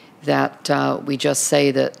 that we just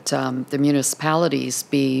say that the municipalities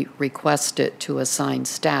be requested to assign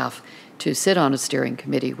staff to sit on a steering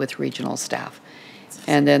committee with regional staff.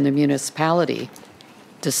 And then the municipality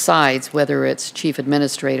decides whether it's chief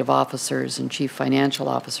administrative officers and chief financial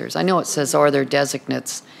officers. I know it says or their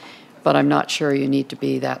designates, but I'm not sure you need to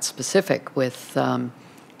be that specific with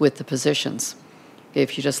the positions.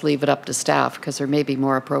 If you just leave it up to staff, because there may be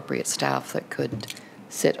more appropriate staff that could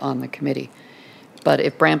sit on the committee. But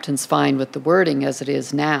if Brampton's fine with the wording as it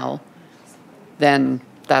is now, then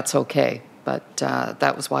that's okay. But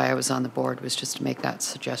that was why I was on the board, was just to make that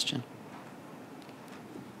suggestion.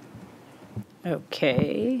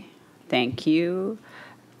 Okay, thank you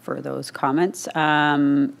for those comments.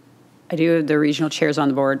 I do have the regional chairs on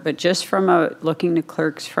the board, but just from looking to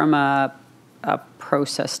clerks from a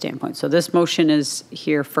process standpoint. So this motion is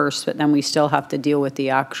here first, but then we still have to deal with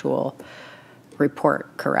the actual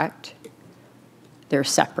report, correct? They're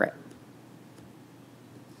separate.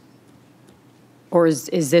 Or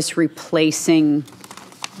is this replacing,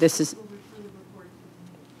 this is,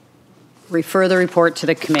 refer the report to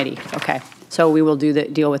the committee, okay. So we will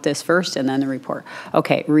deal with this first and then the report.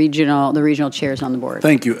 Okay, the regional chairs on the board.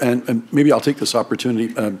 Thank you, and maybe I'll take this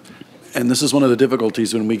opportunity, and this is one of the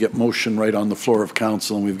difficulties when we get motion right on the floor of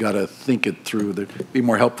council and we've got to think it through. It'd be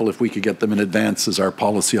more helpful if we could get them in advance as our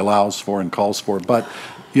policy allows for and calls for, but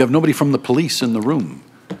you have nobody from the police in the room.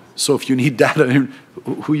 So if you need data,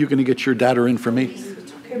 who are you going to get your data information?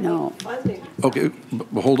 No. Okay,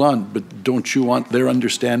 but hold on, but don't you want their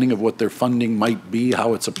understanding of what their funding might be,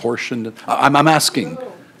 how it's apportioned? I'm asking.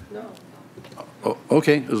 No.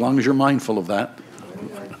 Okay, as long as you're mindful of that.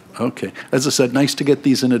 Okay. As I said, nice to get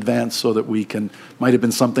these in advance so that we can, might have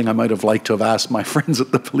been something I might have liked to have asked my friends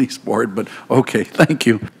at the police board, but okay, thank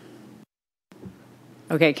you.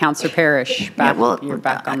 Okay, Councillor Parrish, you're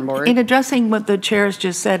back on board. In addressing what the chairs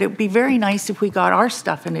just said, it would be very nice if we got our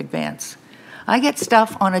stuff in advance. I get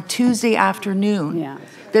stuff on a Tuesday afternoon. Yeah.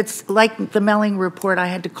 That's like the Melling report. I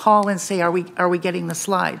had to call and say, are we getting the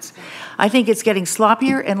slides? I think it's getting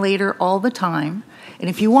sloppier and later all the time. And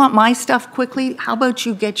if you want my stuff quickly, how about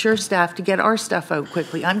you get your staff to get our stuff out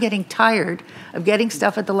quickly? I'm getting tired of getting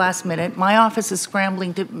stuff at the last minute. My office is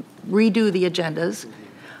scrambling to redo the agendas.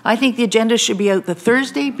 I think the agenda should be out the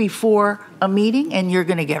Thursday before a meeting, and you're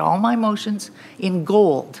going to get all my motions in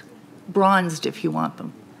gold, bronzed if you want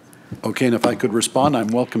them. Okay, and if I could respond, I'm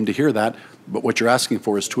welcome to hear that. But what you're asking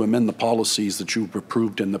for is to amend the policies that you've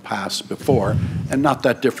approved in the past before, and not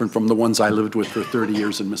that different from the ones I lived with for 30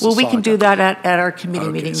 years in Mississauga. Well, we can do that at our committee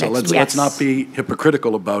meeting so next week. let's not be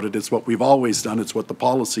hypocritical about it. It's what we've always done. It's what the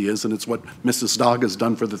policy is, and it's what Mississauga has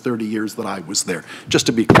done for the 30 years that I was there. Just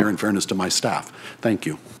to be clear, in fairness to my staff. Thank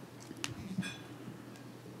you.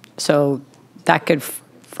 So that could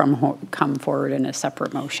come forward in a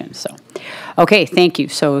separate motion. So, okay, thank you.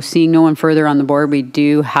 So seeing no one further on the board, we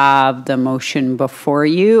do have the motion before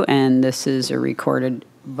you, and this is a recorded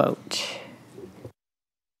vote.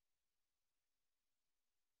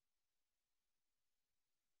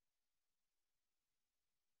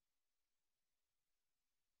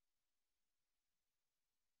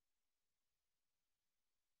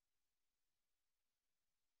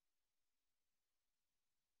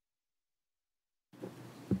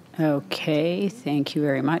 Okay, thank you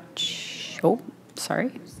very much. Oh,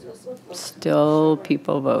 sorry. Still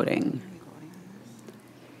people voting.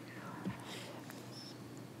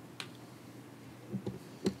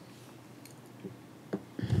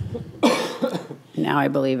 Now I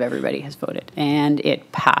believe everybody has voted, and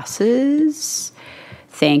it passes.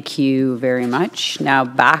 Thank you very much. Now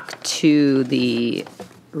back to the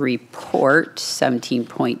report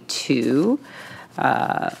 17.2.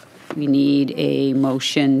 We need a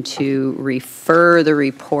motion to refer the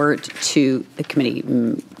report to the committee.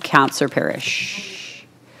 Councillor Parrish.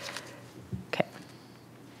 Okay.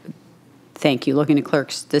 Thank you. Looking to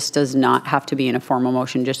clerks, this does not have to be in a formal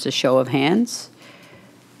motion, just a show of hands.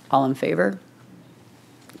 All in favor?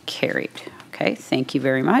 Carried. Okay, thank you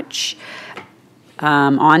very much.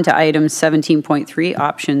 On to item 17.3,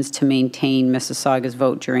 options to maintain Mississauga's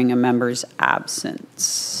vote during a member's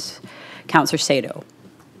absence. Councillor Sato.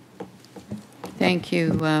 Thank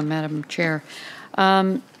you, Madam Chair.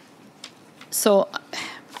 So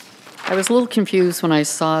I was a little confused when I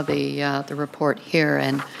saw the report here,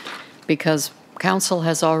 and because Council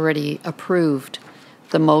has already approved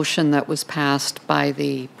the motion that was passed by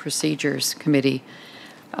the Procedures Committee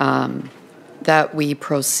that we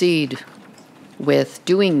proceed with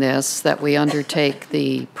doing this, that we undertake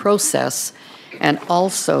the process, and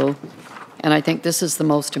also, and I think this is the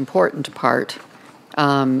most important part,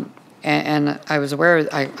 and I was aware,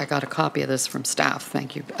 I got a copy of this from staff,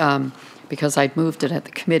 thank you, because I'd moved it at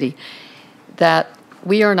the committee, that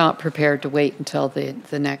we are not prepared to wait until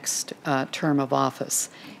the next term of office.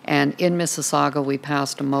 And in Mississauga, we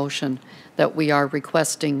passed a motion that we are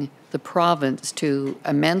requesting the province to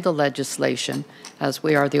amend the legislation, as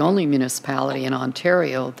we are the only municipality in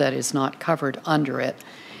Ontario that is not covered under it,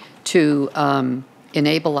 to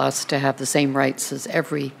enable us to have the same rights as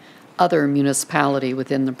every other municipality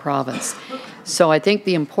within the province. So I think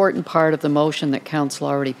the important part of the motion that Council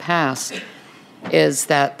already passed is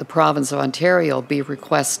that the province of Ontario be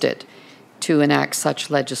requested to enact such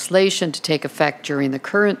legislation to take effect during the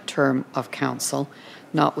current term of Council,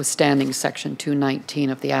 notwithstanding Section 219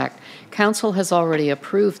 of the Act. Council has already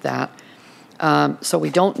approved that, so we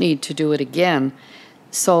don't need to do it again.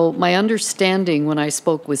 So my understanding when I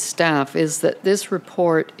spoke with staff is that this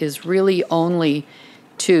report is really only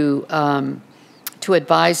to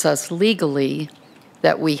advise us legally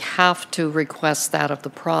that we have to request that of the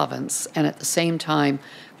province and at the same time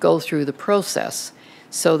go through the process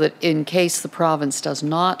so that in case the province does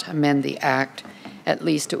not amend the Act, at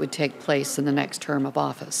least it would take place in the next term of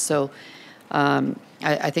office. So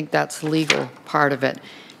I think that's the legal part of it.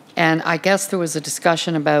 And I guess there was a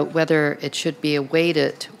discussion about whether it should be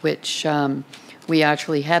awaited, which we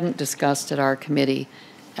actually hadn't discussed at our committee.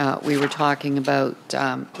 We were talking about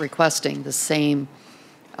requesting the same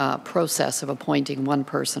process of appointing one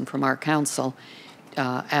person from our council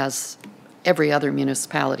as every other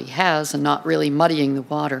municipality has and not really muddying the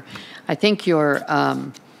water. I think your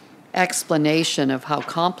explanation of how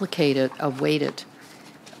complicated a weighted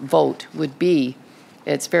vote would be,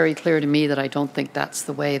 it's very clear to me that I don't think that's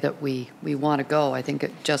the way that we want to go. I think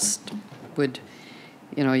it just would,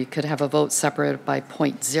 you know, you could have a vote separated by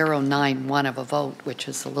 0.091 of a vote, which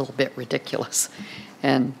is a little bit ridiculous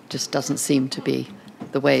and just doesn't seem to be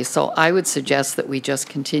the way. So I would suggest that we just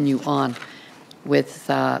continue on with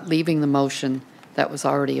leaving the motion that was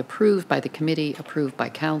already approved by the committee, approved by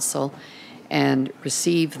council, and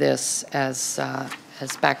receive this as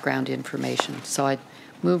background information. So I'd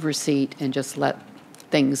move receipt and just let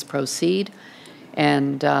things proceed.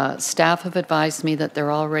 And staff have advised me that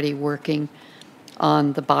they're already working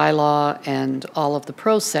on the bylaw and all of the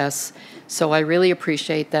process. So I really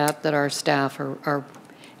appreciate that our staff are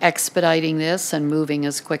expediting this and moving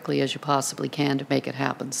as quickly as you possibly can to make it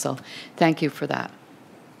happen. So thank you for that.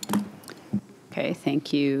 Okay,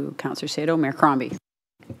 thank you, Councillor Sato. Mayor Crombie.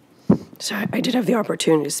 So I did have the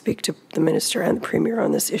opportunity to speak to the Minister and the Premier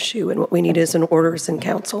on this issue, and what we need is an orders in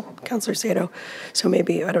council, Councillor Sato. So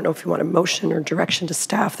maybe, I don't know if you want a motion or direction to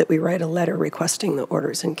staff that we write a letter requesting the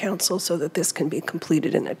orders in council so that this can be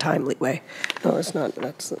completed in a timely way. No, it's not,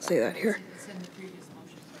 let's say that here.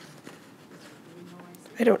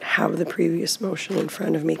 I don't have the previous motion in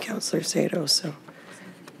front of me, Councillor Sato, so.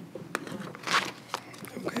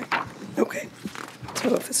 Okay.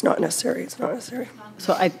 So if it's not necessary, it's not necessary.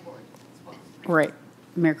 So right,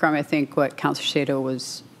 Mayor Crombie, I think what Councillor Sato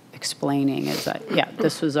was explaining is that, yeah,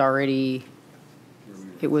 this was already,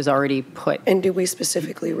 it was already put. And do we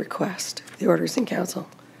specifically request the orders in council?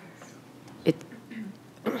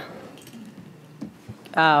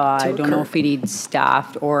 I don't know if we need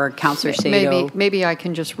staff or Councillor Sato. Maybe I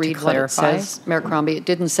can just read what it says, Mayor Crombie. It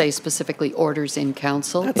didn't say specifically orders in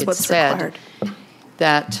council. That's what's required. It said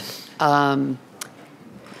that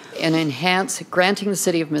granting the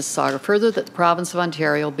City of Mississauga further that the province of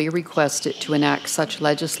Ontario be requested to enact such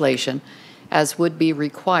legislation as would be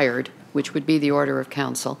required, which would be the order of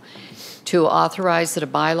council, to authorize that a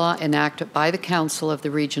bylaw enacted by the council of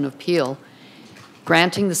the region of Peel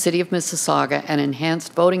granting the City of Mississauga an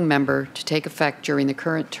enhanced voting member to take effect during the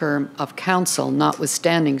current term of council,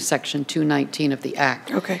 notwithstanding Section 219 of the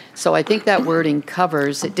Act. Okay. So I think that wording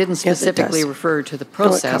covers, it didn't specifically refer to the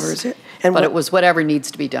process, no, it covers it. And but it was whatever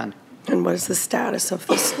needs to be done. And what is the status of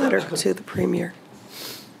this letter to the Premier?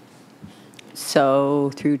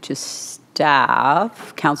 So through to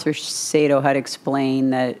staff, Councillor Sato had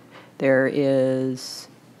explained that this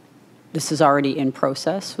is already in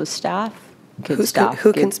process with staff. Could staff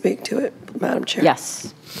Who can give- speak to it, Madam Chair?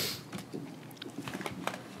 Yes.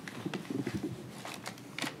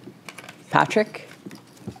 Patrick?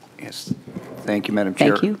 Yes. Thank you, Madam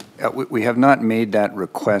Chair. Thank you. We have not made that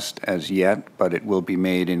request as yet, but it will be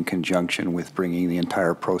made in conjunction with bringing the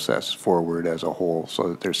entire process forward as a whole so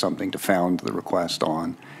that there's something to found the request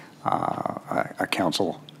on. A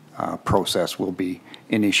council process will be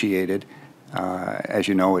initiated. As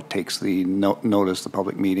you know, it takes the notice, the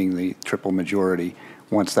public meeting, the triple majority.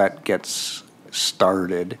 Once that gets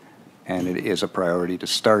started, and it is a priority to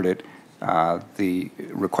start it, the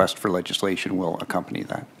request for legislation will accompany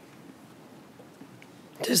that.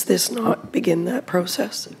 Does this not begin that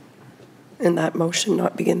process? And that motion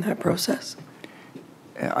not begin that process?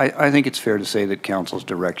 I think it's fair to say that council's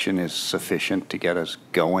direction is sufficient to get us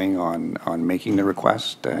going on making the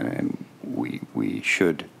request, and we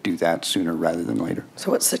should do that sooner rather than later.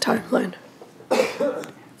 So what's the timeline?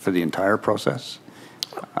 For the entire process?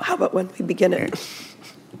 How about when we begin it?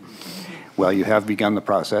 Well, you have begun the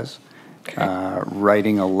process.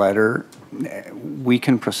 Writing a letter, we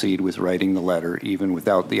can proceed with writing the letter even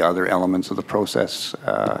without the other elements of the process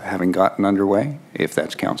having gotten underway. If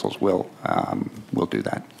that's council's will, we'll do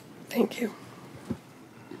that. Thank you.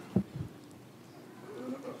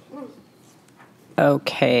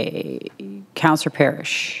 Okay. Councillor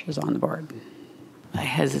Parrish is on the board. I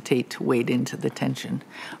hesitate to wade into the tension,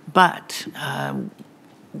 but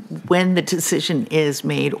when the decision is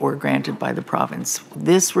made or granted by the province,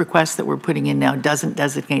 this request that we're putting in now doesn't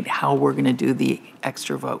designate how we're going to do the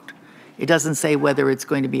extra vote. It doesn't say whether it's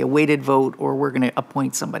going to be a weighted vote or we're going to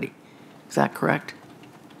appoint somebody. Is that correct?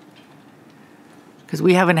 Because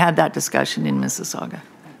we haven't had that discussion in Mississauga.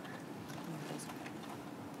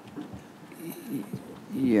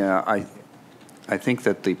 Yeah, I think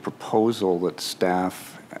that the proposal that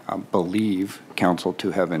staff believe council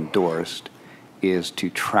to have endorsed is to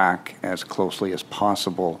track as closely as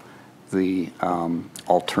possible the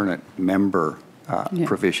alternate member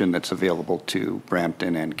provision that's available to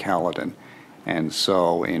Brampton and Caledon. And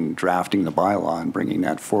so in drafting the bylaw and bringing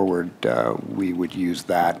that forward, we would use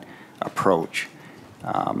that approach.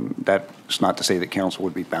 That's not to say that council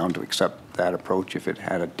would be bound to accept that approach if it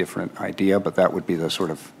had a different idea, but that would be the sort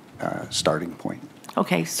of starting point.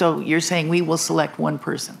 Okay, so you're saying we will select one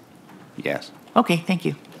person? Yes. Okay, thank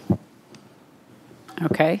you.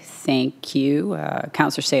 Okay, thank you.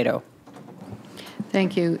 Councillor Sato.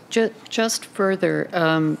 Thank you. Just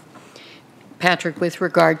further, Patrick, with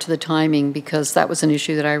regard to the timing, because that was an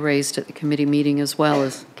issue that I raised at the committee meeting as well,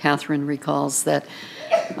 as Catherine recalls, that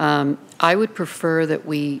I would prefer that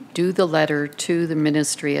we do the letter to the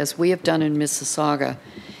ministry, as we have done in Mississauga,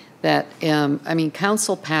 that, I mean,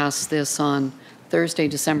 council passed this on Thursday,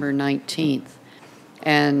 December 19th,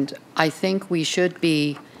 and I think we should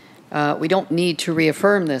be, we don't need to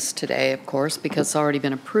reaffirm this today, of course, because it's already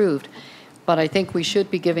been approved, but I think we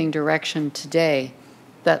should be giving direction today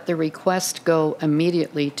that the request go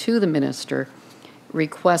immediately to the minister,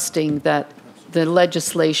 requesting that the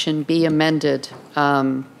legislation be amended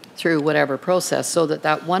through whatever process, so that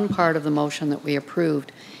that one part of the motion that we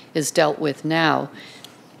approved is dealt with now.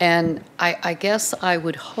 And I guess I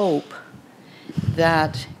would hope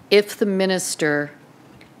that if the minister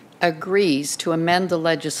agrees to amend the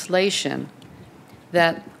legislation,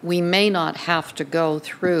 that we may not have to go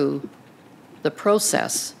through the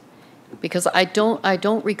process, because I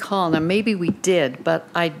don't recall, now maybe we did, but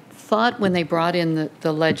I thought when they brought in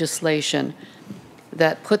the legislation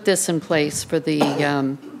that put this in place for the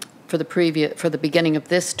beginning of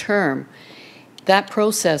this term, that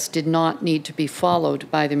process did not need to be followed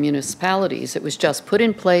by the municipalities. It was just put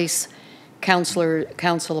in place,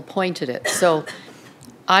 council appointed it. So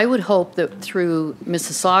I would hope that through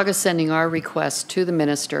Mississauga sending our request to the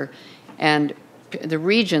minister and the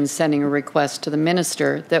region sending a request to the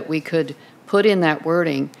minister, that we could put in that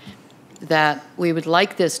wording that we would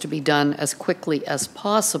like this to be done as quickly as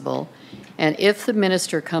possible. And if the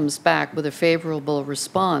minister comes back with a favorable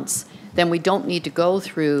response, then we don't need to go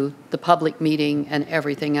through the public meeting and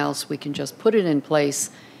everything else. We can just put it in place.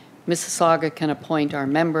 Mississauga can appoint our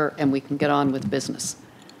member and we can get on with business.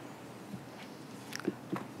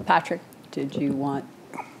 Patrick, did you want?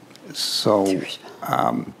 So,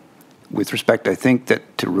 with respect, I think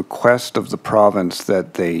that to request of the province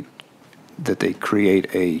that they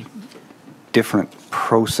create a different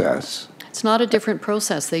process. It's not a different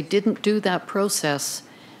process. They didn't do that process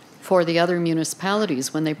for the other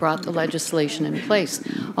municipalities when they brought the legislation in place.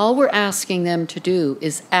 All we're asking them to do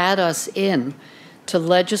is add us in to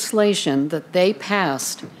legislation that they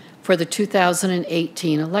passed for the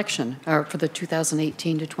 2018 election, or for the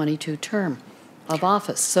 2018 to 22 term of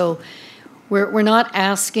office. So We're not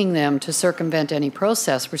asking them to circumvent any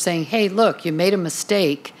process. We're saying, hey, look, you made a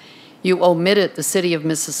mistake. You omitted the city of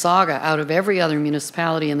Mississauga out of every other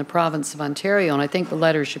municipality in the province of Ontario, and I think the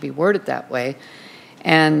letter should be worded that way.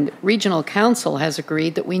 And Regional Council has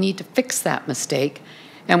agreed that we need to fix that mistake,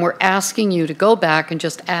 and we're asking you to go back and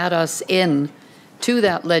just add us in to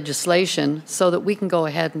that legislation so that we can go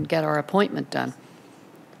ahead and get our appointment done.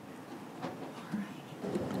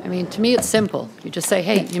 I mean, to me, it's simple. You just say,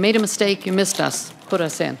 hey, you made a mistake, you missed us, put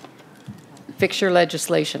us in. Fix your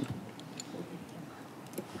legislation.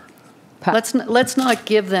 Let's not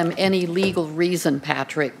give them any legal reason,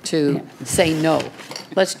 Patrick, to say no.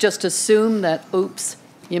 Let's just assume that, oops,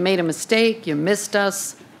 you made a mistake, you missed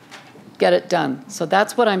us, get it done. So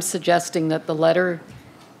that's what I'm suggesting that the letter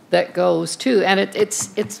that goes to, and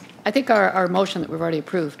it's I think our motion that we've already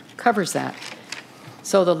approved covers that.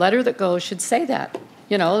 So the letter that goes should say that,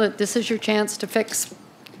 you know, that this is your chance to fix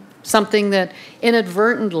something that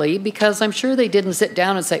inadvertently, because I'm sure they didn't sit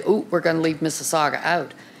down and say, ooh, we're going to leave Mississauga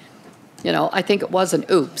out. You know, I think it was an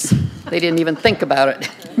oops. They didn't even think about it.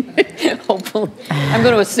 Hopefully. I'm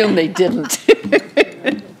going to assume they didn't.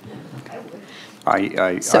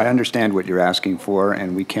 I understand what you're asking for,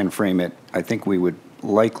 and we can frame it. I think we would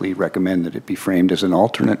likely recommend that it be framed as an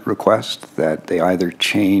alternate request, that they either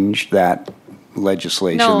change that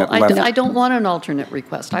legislation. No, that left I don't want an alternate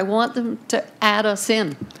request. I want them to add us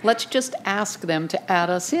in. Let's just ask them to add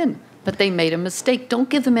us in. But they made a mistake. Don't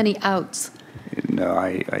give them any outs. No,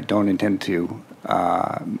 I don't intend to,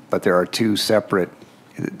 but there are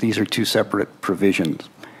these are two separate provisions.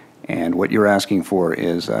 And what you're asking for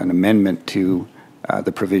is an amendment to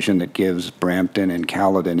the provision that gives Brampton and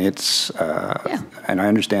Caledon its, and I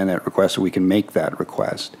understand that request, so we can make that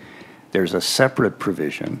request. There's a separate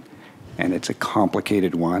provision, and it's a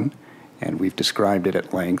complicated one, and we've described it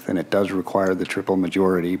at length, and it does require the triple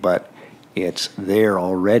majority, but it's there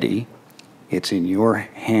already. It's in your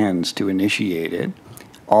hands to initiate it.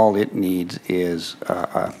 All it needs is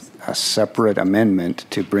a separate amendment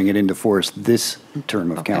to bring it into force this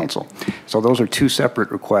term of council. So those are two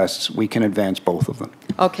separate requests. We can advance both of them.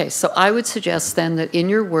 Okay, so I would suggest then that in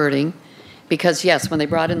your wording, because yes, when they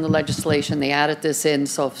brought in the legislation, they added this in,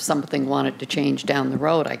 so if something wanted to change down the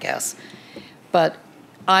road, I guess. But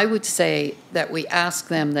I would say that we ask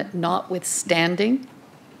them that notwithstanding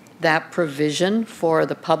that provision for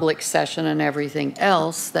the public session and everything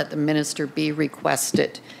else, that the minister be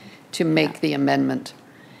requested to make the amendment.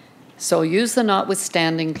 So use the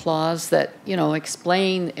notwithstanding clause that, you know,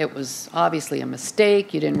 explain it was obviously a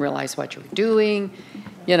mistake, you didn't realize what you were doing,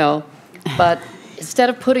 you know, but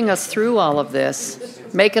instead of putting us through all of this,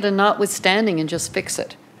 make it a notwithstanding and just fix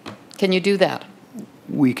it. Can you do that?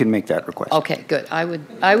 We can make that request. Okay, good. I would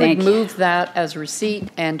move that as receipt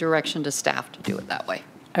and direction to staff to do it that way.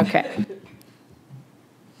 Okay.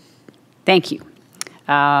 Thank you.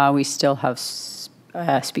 We still have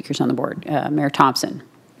speakers on the board. Mayor Thompson.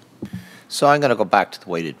 So I'm going to go back to the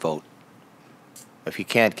weighted vote. If you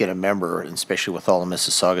can't get a member, and especially with all the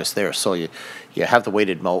Mississaugas there, so you have the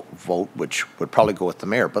weighted vote, which would probably go with the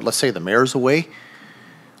mayor. But let's say the mayor's away.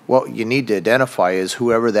 What you need to identify is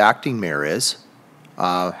whoever the acting mayor is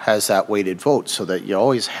has that weighted vote, so that you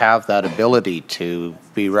always have that ability to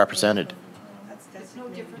be represented. That's no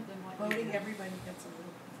different than voting everybody gets a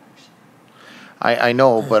little fraction. I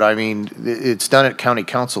know, but I mean, it's done at county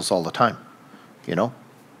councils all the time, you know?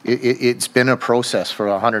 It's been a process for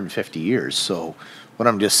 150 years, so what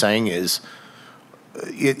I'm just saying is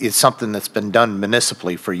it's something that's been done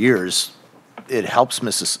municipally for years. It helps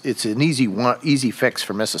it's an easy fix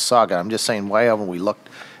for Mississauga. I'm just saying, why haven't we looked?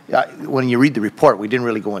 When you read the report, we didn't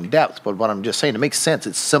really go in depth, but what I'm just saying, it makes sense.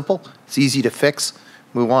 It's simple, it's easy to fix,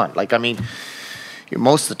 move on. Like, I mean,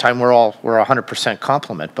 most of the time we're 100%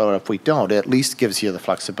 complement, but if we don't, it at least gives you the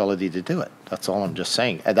flexibility to do it. That's all I'm just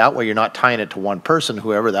saying. And that way you're not tying it to one person.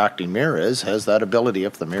 Whoever the acting mayor is has that ability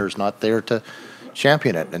if the mayor's not there to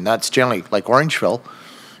champion it. And that's generally, like Orangeville,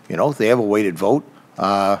 you know, they have a weighted vote.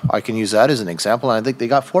 I can use that as an example, and I think they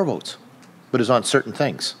got 4 votes. But it's on certain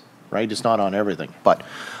things, right? It's not on everything. But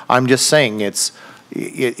I'm just saying it's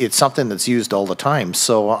something that's used all the time.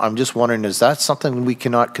 So I'm just wondering, is that something we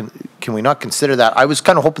can we not consider that? I was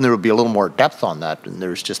kind of hoping there would be a little more depth on that, and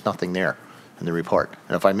there's just nothing there in the report.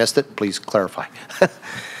 And if I missed it, please clarify.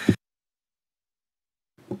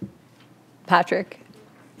 Patrick.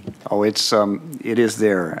 Oh, it is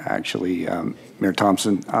there, actually, Mayor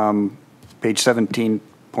Thompson. Page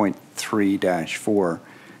 17.3-4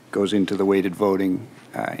 goes into the weighted voting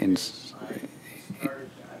in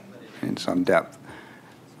some depth.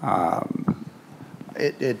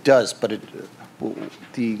 It does, but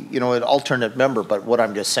an alternate member, but what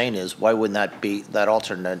I'm just saying is, why wouldn't that be that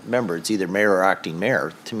alternate member? It's either mayor or acting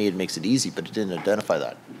mayor. To me, it makes it easy, but it didn't identify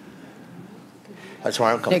that. That's where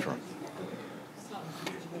I'm coming from.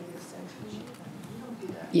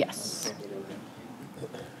 Yes.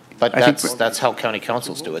 But that's how county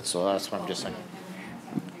councils do it, so that's what I'm just saying.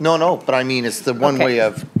 No, but I mean, it's the one way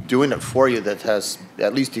of doing it for you that has,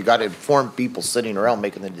 at least you got to inform people sitting around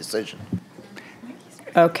making the decision.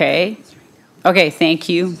 Okay. Okay, thank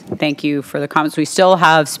you. Thank you for the comments. We still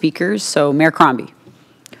have speakers, so Mayor Crombie.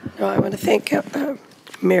 No, I want to thank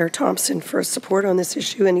Mayor Thompson for his support on this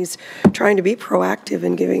issue, and he's trying to be proactive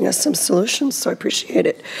in giving us some solutions, so I appreciate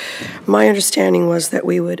it. My understanding was that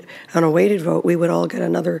we would, on a weighted vote, we would all get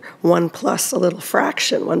another 1 plus a little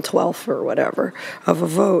fraction, 1/12 or whatever, of a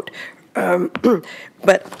vote.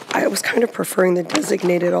 But I was kind of preferring the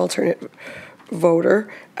designated alternate voter,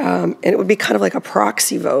 and it would be kind of like a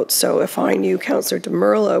proxy vote. So if I knew Councillor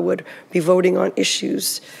DeMerla would be voting on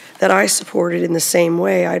issues that I supported in the same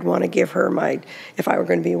way, I'd want to give her if I were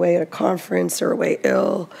going to be away at a conference or away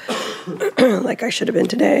ill, like I should have been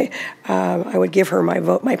today, I would give her my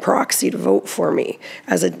vote, my proxy to vote for me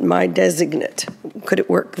as my designate. Could it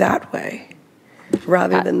work that way?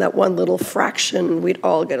 Rather than that one little fraction, we'd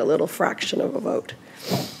all get a little fraction of a vote.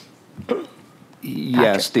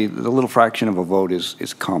 Yes, the little fraction of a vote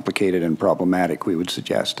is complicated and problematic, we would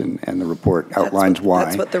suggest, and the report outlines why.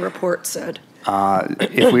 That's what the report said.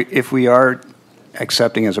 If we are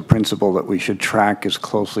accepting as a principle that we should track as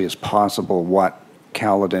closely as possible what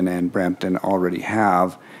Caledon and Brampton already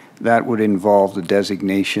have, that would involve the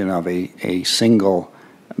designation of a single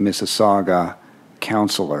Mississauga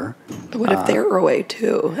councillor. What if they're away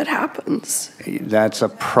too? It happens. That's a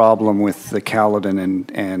problem with the Caledon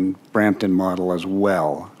and Brampton model as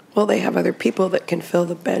well. Well, they have other people that can fill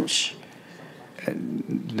the bench.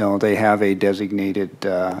 No, they have a designated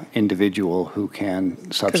individual who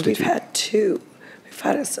can substitute. Because we've had two. We've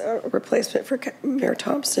had a replacement for Mayor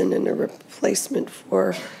Thompson and a replacement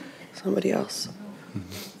for somebody else.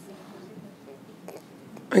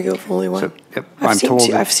 Are you only one? So,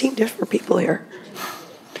 I've seen different people here.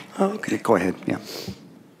 Oh, okay. Go ahead, yeah.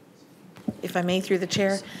 If I may, through the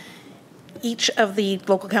chair, each of the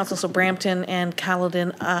local councils, so Brampton and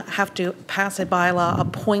Caledon, have to pass a bylaw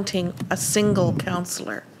appointing a single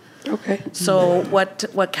councillor. Okay. So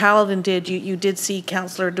what Caledon did, you did see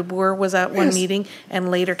Councillor DeBoer was at one meeting,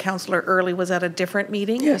 and later Councillor Early was at a different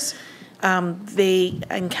meeting. Yes. They,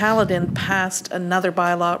 in Caledon, passed another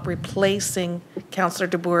bylaw replacing Councillor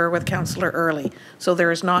DeBoer with Councillor Early. So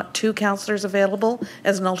there is not two councillors available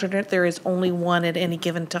as an alternate. There is only one at any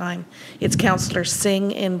given time. It's Councillor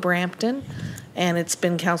Singh in Brampton, and it's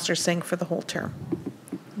been Councillor Singh for the whole term.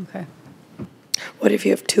 Okay. What if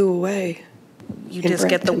you have two away? You just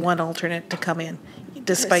get the one alternate to come in.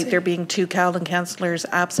 Despite there being two Caledon councillors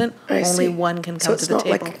absent, only one can come to the table. So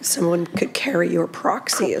it's not like someone could carry your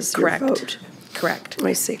proxy as your vote. Correct.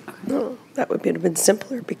 I see. No, that would have been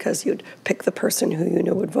simpler because you'd pick the person who you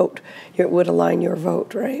know would vote. It would align your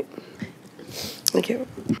vote, right? Thank you.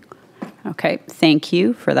 Okay, thank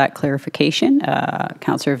you for that clarification.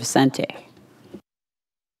 Councillor Vicente.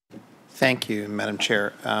 Thank you, Madam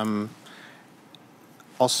Chair.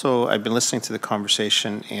 Also, I've been listening to the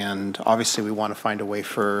conversation, and obviously we want to find a way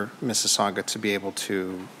for Mississauga to be able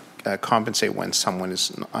to compensate when someone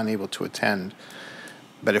is unable to attend.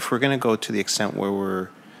 But if we're going to go to the extent where we're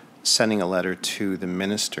sending a letter to the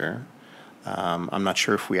minister, I'm not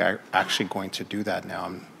sure if we are actually going to do that now.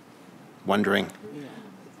 I'm wondering.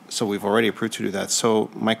 So we've already approved to do that.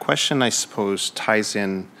 So my question, I suppose, ties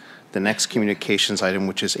in the next communications item,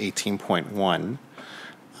 which is 18.1.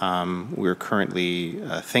 We're currently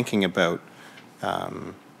thinking about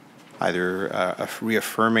either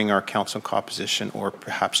reaffirming our council composition or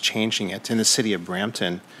perhaps changing it. In the city of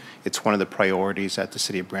Brampton, it's one of the priorities that the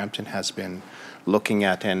city of Brampton has been looking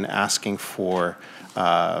at and asking for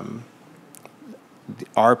our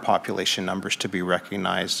population numbers to be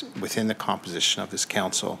recognized within the composition of this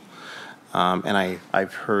council. And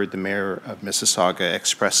I've heard the mayor of Mississauga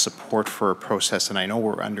express support for a process, and I know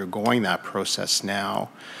we're undergoing that process now.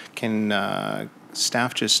 Can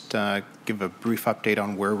staff just give a brief update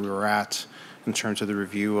on where we were at in terms of the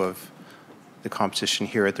review of the composition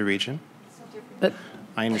here at the region? But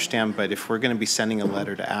I understand, but if we're going to be sending a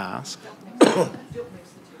letter to ask,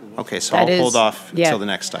 okay, so I'll hold off until the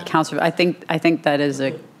next item. Councillor, I think that is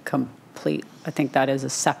a complete. I think that is a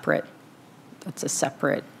separate. That's a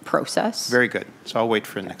separate process. Very good. So I'll wait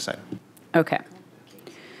for the next item. Okay.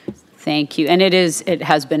 Thank you. And it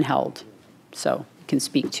has been held, so you can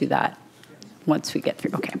speak to that once we get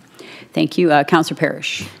through. Okay. Thank you, Councillor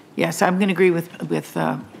Parrish. Yes, I'm going to agree with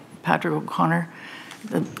Patrick O'Connor.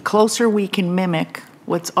 The closer we can mimic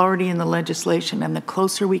what's already in the legislation and the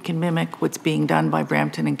closer we can mimic what's being done by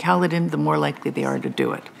Brampton and Caledon, the more likely they are to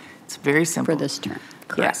do it. It's very simple. For this term,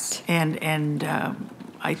 correct. Yes, and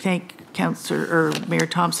I thank Mayor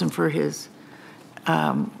Thompson for his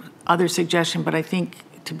other suggestion, but I think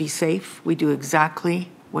to be safe, we do exactly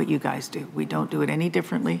what you guys do. We don't do it any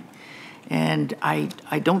differently. And I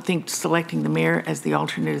don't think selecting the mayor as the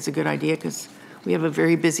alternate is a good idea because we have a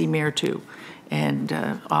very busy mayor too, and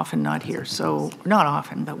often not here. So not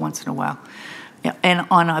often, but once in a while, yeah, and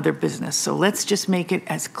on other business. So let's just make it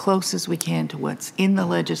as close as we can to what's in the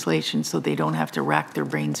legislation so they don't have to rack their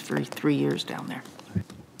brains for 3 years down there.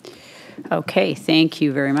 Okay, thank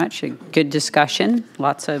you very much. A good discussion,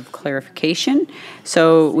 lots of clarification.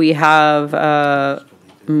 So we have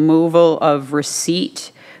removal of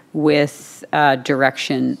receipt with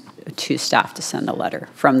direction to staff to send a letter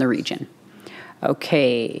from the region.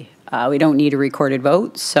 Okay, we don't need a recorded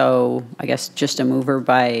vote, so I guess just a move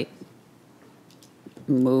by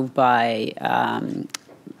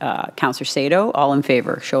Councillor Sato. All in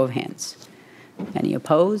favor, show of hands. Any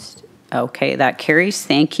opposed? Okay, that carries.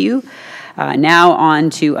 Thank you. Now on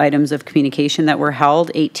to items of communication that were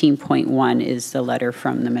held. 18.1 is the letter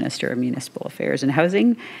from the Minister of Municipal Affairs and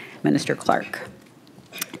Housing, Minister Clark.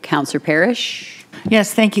 Councillor Parish.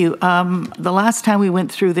 Yes, thank you. The last time we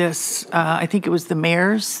went through this, I think it was the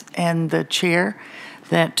mayors and the chair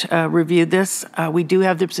that reviewed this. We do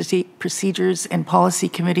have the Procedures and Policy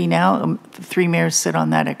Committee now. The 3 mayors sit on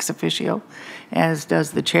that ex officio, as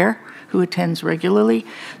does the chair, who attends regularly.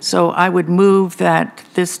 So I would move that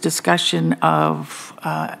this discussion of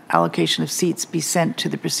allocation of seats be sent to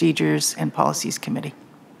the Procedures and Policies Committee.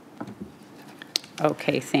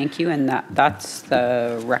 Okay, thank you. And that's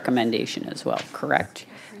the recommendation as well, correct?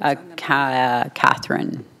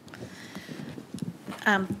 Catherine.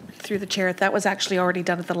 Through the chair, that was actually already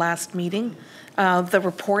done at the last meeting. The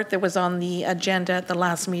report that was on the agenda at the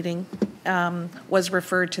last meeting was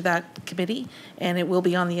referred to that committee, and it will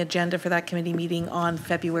be on the agenda for that committee meeting on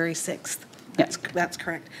February 6th. That's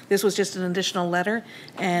correct. This was just an additional letter,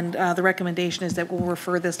 and the recommendation is that we'll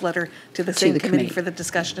refer this letter to the same committee for the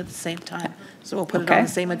discussion at the same time. So we'll put it on the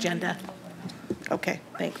same agenda. Okay,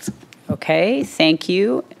 thanks. Okay, thank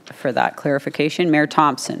you for that clarification. Mayor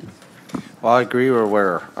Thompson. Well, I agree with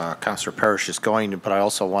where Councillor Parish is going, but I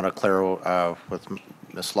also want to clear with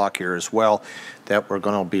Ms. Lockyer as well that we're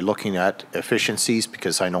going to be looking at efficiencies,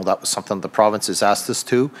 because I know that was something the province has asked us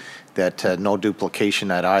to, that no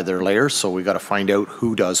duplication at either layer. So we got to find out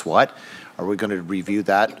who does what. Are we going to review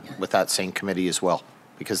that with that same committee as well?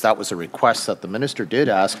 Because that was a request that the minister did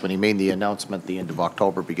ask when he made the announcement at the end of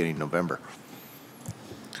October, beginning of November.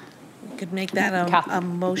 Could make that a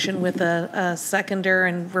motion with a seconder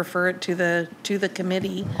and refer it to the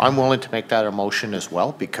committee. I'm willing to make that a motion as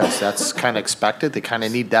well, because that's kind of expected. They kind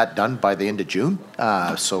of need that done by the end of June.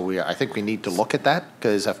 So I think we need to look at that,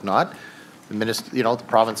 because if not, the minister, the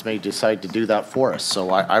province may decide to do that for us.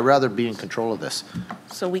 So I'd rather be in control of this.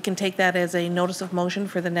 So we can take that as a notice of motion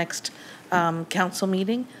for the next council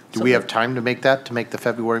meeting. Do we have time to make the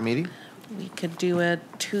February meeting? We could do a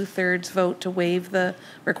 2/3 vote to waive the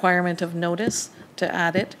requirement of notice to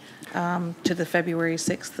add it to the February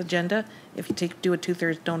 6th agenda. If you do a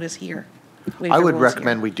 2/3 notice here. I would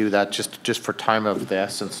recommend we do that just for time of the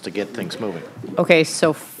essence to get things moving. Okay,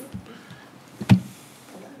 so.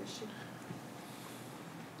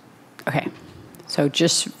 Okay, so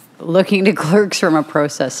just looking to clerks from a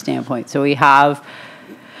process standpoint. So we have.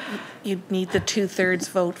 You'd need the 2/3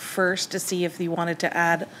 vote first to see if you wanted to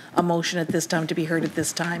add a motion at this time to be heard at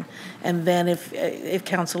this time. And then if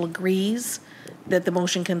council agrees that the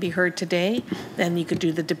motion can be heard today, then you could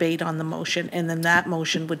do the debate on the motion. And then that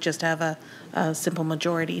motion would just have a simple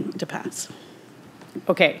majority to pass.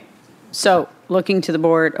 Okay, so looking to the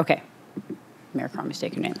board, okay. Mayor Crombie,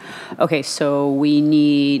 take your name. Okay, so we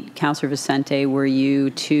need, Councillor Vicente, were you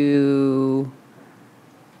to...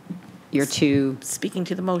 You're to speaking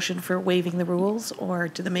to the motion for waiving the rules or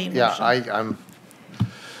to the main motion? I'm.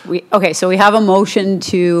 Okay, so we have a motion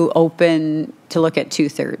to open to look at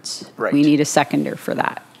 2/3. Right. We need a seconder for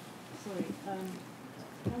that. Sorry,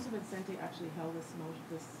 Councilor Vicente actually held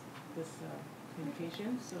this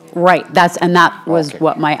communication. So. Right. That was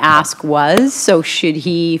what my ask was. So should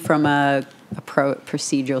he, from a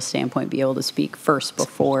procedural standpoint, be able to speak first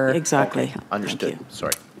before? Exactly. Okay. Understood.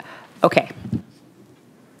 Sorry. Okay.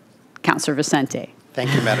 Councillor Vicente.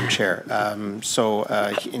 Thank you, Madam Chair.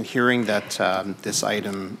 In hearing that this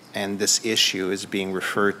item and this issue is being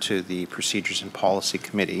referred to the Procedures and Policy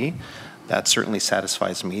Committee, that certainly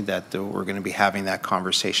satisfies me that we're going to be having that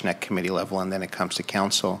conversation at committee level and then it comes to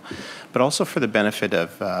council. But also for the benefit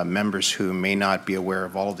of members who may not be aware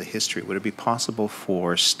of all of the history, would it be possible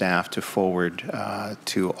for staff to forward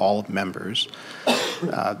to all members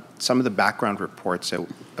some of the background reports that,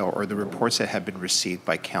 or the reports that have been received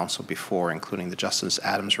by council before, including the Justice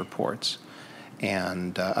Adams reports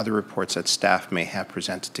and other reports that staff may have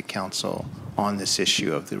presented to council on this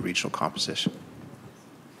issue of the regional composition?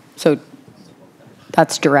 So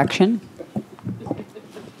that's direction.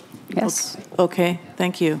 Yes. Okay,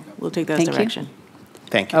 thank you. We'll take that as Thank you. direction.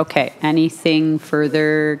 Thank you. Okay. Anything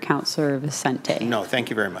further, Councillor Vicente? No, thank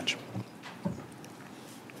you very much.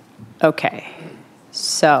 Okay.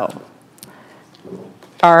 So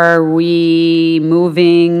are we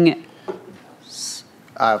moving?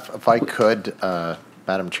 If I could,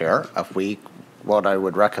 Madam Chair, what I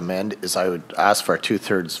would recommend is I would ask for a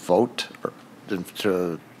 2/3 vote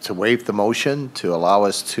to waive the motion, to allow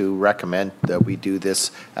us to recommend that we do this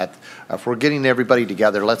if we're getting everybody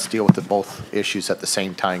together, let's deal with both issues at the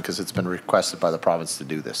same time, because it's been requested by the province to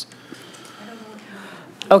do this.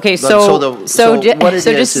 Okay, So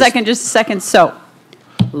just a second. So,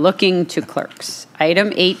 looking to clerks. Item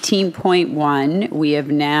 18.1,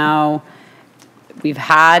 we've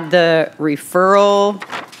had the referral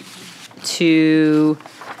to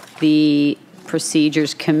the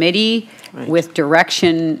Procedures Committee with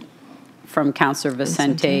direction from Councillor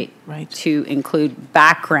Vicente to include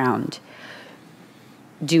background.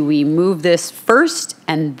 Do we move this first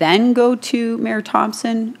and then go to Mayor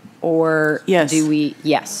Thompson, or do we?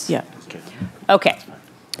 Yes. Yeah. Okay.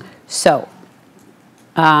 So,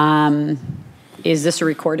 is this a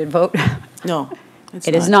recorded vote? No,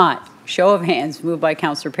 it is not. Show of hands, moved by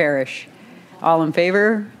Councillor Parrish. All in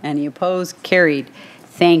favor? Any opposed? Carried.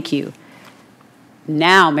 Thank you.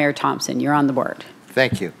 Now, Mayor Thompson, you're on the board.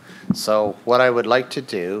 Thank you. So what I would like to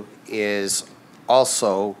do is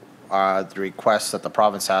also the request that the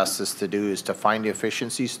province asked us to do is to find the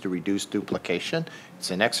efficiencies to reduce duplication.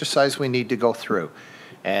 It's an exercise we need to go through,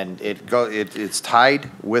 and it's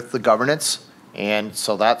tied with the governance. And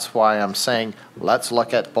so that's why I'm saying let's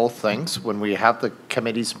look at both things. When we have the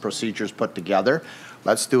committees and procedures put together,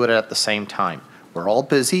 let's do it at the same time. We're all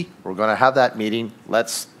busy. We're going to have that meeting.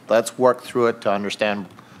 Let's work through it to understand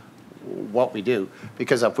what we do.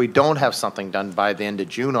 Because if we don't have something done by the end of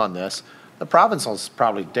June on this, the province will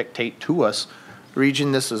probably dictate to us,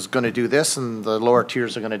 region, this is going to do this, and the lower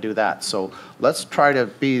tiers are going to do that. So let's try to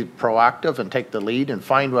be proactive and take the lead and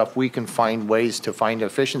find if we can find ways to find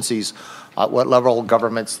efficiencies at what level of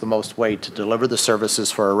government's the most way to deliver the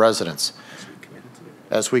services for our residents,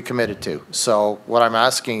 as we committed to. So what I'm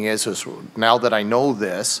asking is now that I know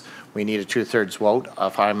this, we need a 2/3 vote.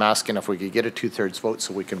 I'm asking if we could get a 2/3 vote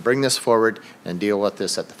so we can bring this forward and deal with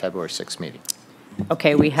this at the February 6th meeting.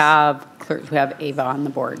 Okay, we have Ava on the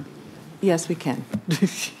board. Yes, we can.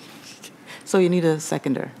 So you need a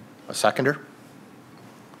seconder. A seconder?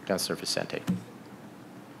 Councillor Vicente.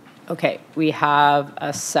 Okay, we have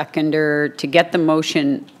a seconder to get the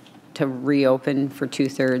motion to reopen for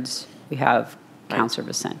 2/3. We have Councillor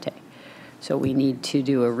Vicente. So we need to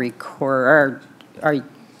do a record.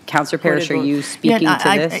 Councillor Parrish, are you speaking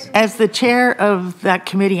to this? As the chair of that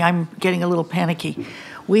committee, I'm getting a little panicky.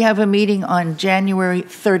 We have a meeting on January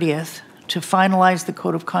 30th to finalize the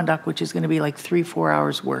code of conduct, which is going to be like 3-4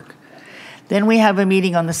 hours work. Then we have a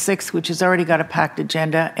meeting on the 6th, which has already got a packed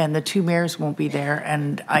agenda, and the two mayors won't be there.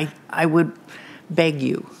 And I would beg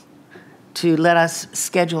you to let us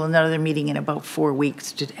schedule another meeting in about 4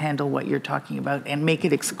 weeks to handle what you're talking about and make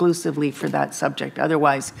it exclusively for that subject.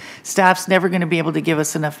 Otherwise, staff's never going to be able to give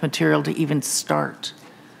us enough material to even start.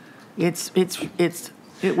 It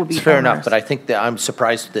will be fair enough, but I think that I'm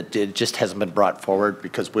surprised that it just hasn't been brought forward,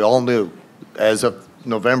 because we all knew as of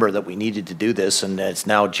November that we needed to do this, and it's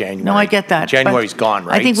now January. No, I get that. January's gone,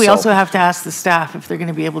 right? I think we also have to ask the staff if they're going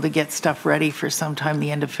to be able to get stuff ready for sometime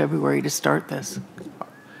the end of February to start this.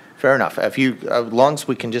 Fair enough. As long as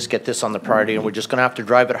we can just get this on the priority, and we're just going to have to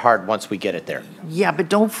drive it hard once we get it there. Yeah, but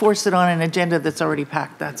don't force it on an agenda that's already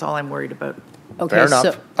packed. That's all I'm worried about. Okay, fair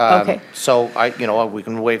enough. Okay. So we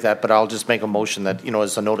can waive that, but I'll just make a motion that,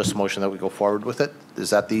 as a notice motion that we go forward with it.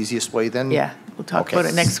 Is that the easiest way then? Yeah, we'll talk about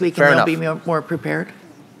it next week, Fair and enough. they'll be more prepared.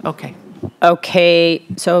 Okay. Okay,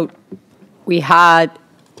 so we had,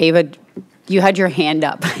 Ava, you had your hand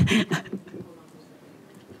up.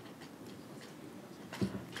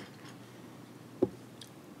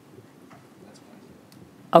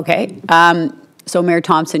 Okay, so Mayor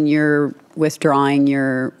Thompson, you're withdrawing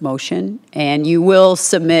your motion, and you will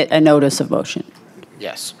submit a notice of motion.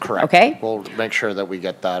 Yes, correct. Okay. We'll make sure that we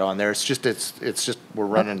get that on there. It's just, we're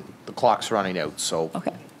running, the clock's running out, so.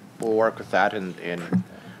 Okay. We'll work with that, and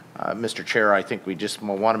Mr. Chair, I think we just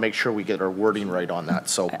want to make sure we get our wording right on that,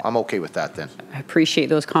 so I'm okay with that then. I appreciate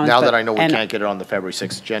those comments. Now that but- I know we and- can't get it on the February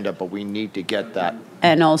 6th agenda, but we need to get that.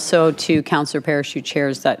 And also to Councillor Parrish, who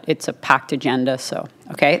chairs that it's a packed agenda, so,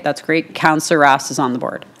 okay, that's great. Councillor Ross is on the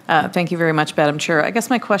board. Thank you very much, Madam Chair. I guess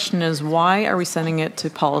my question is, why are we sending it to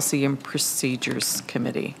Policy and Procedures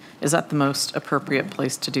Committee? Is that the most appropriate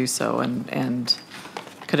place to do so? And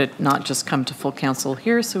could it not just come to full council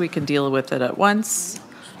here so we can deal with it at once?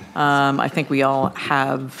 I think we all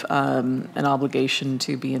have an obligation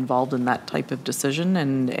to be involved in that type of decision,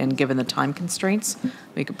 and given the time constraints,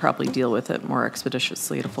 we could probably deal with it more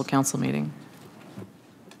expeditiously at a full council meeting.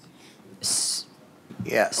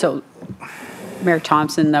 Yeah. So, Mayor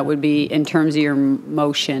Thompson, that would be, in terms of your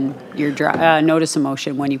motion, your notice of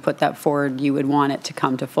motion, when you put that forward, you would want it to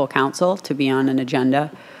come to full council to be on an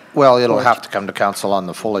agenda? Well, it'll have to come to council on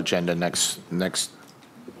the full agenda next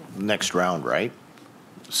round, right?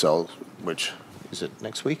 So, which, is it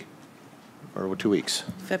next week? Or 2 weeks?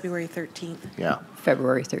 February 13th. Yeah.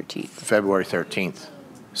 February 13th. February 13th.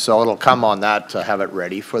 So it'll come on that to have it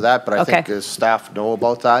ready for that, but I think the staff know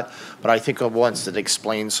about that. But I think once it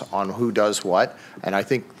explains on who does what, and I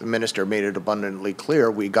think the minister made it abundantly clear,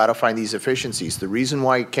 we got to find these efficiencies. The reason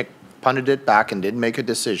why he punted it back and didn't make a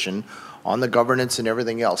decision on the governance and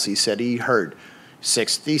everything else, he said he heard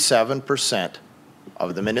 67%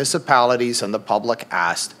 of the municipalities and the public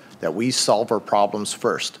asked that we solve our problems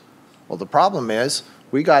first. Well, the problem is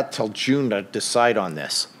we got till June to decide on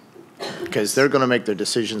this, because they're going to make their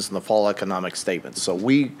decisions in the fall economic statement. So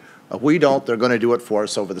if we don't, they're going to do it for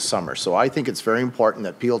us over the summer. So I think it's very important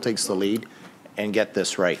that Peel takes the lead and get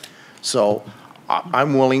this right. So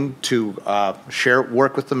I'm willing to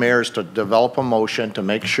work with the mayors to develop a motion to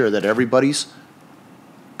make sure that everybody's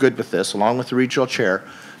good with this, along with the regional chair,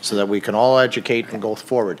 so that we can all educate and go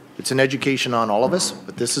forward. It's an education on all of us,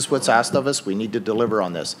 but this is what's asked of us. We need to deliver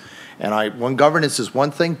on this. And when governance is one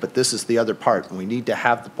thing, but this is the other part, and we need to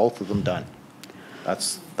have both of them done.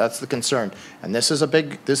 That's the concern. And this is a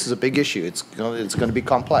big issue. It's going to be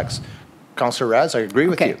complex. Councillor Raz, I agree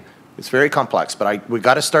with you. It's very complex, but we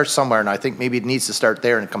got to start somewhere, and I think maybe it needs to start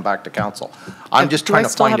there and come back to council. I'm just trying to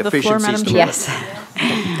find efficiencies to Yes.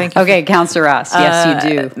 Thank you. Okay, Councillor Ross. Yes,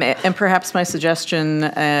 you do. And perhaps my suggestion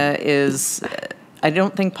is, I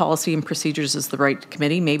don't think Policy and Procedures is the right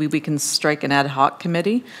committee. Maybe we can strike an ad hoc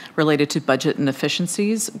committee related to budget and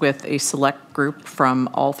efficiencies with a select group from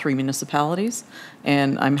all 3 municipalities,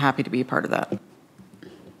 and I'm happy to be a part of that.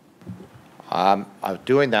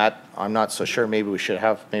 Doing that, I'm not so sure. Maybe we should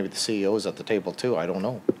have maybe the CEOs at the table too. I don't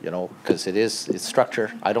know, because it's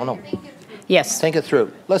structure. I don't know. Yes. Think it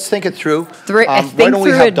through. Let's think it through. Why don't we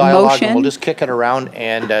have dialogue and we'll just kick it around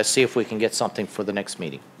and see if we can get something for the next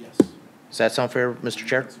meeting? Yes. Does that sound fair, Mr.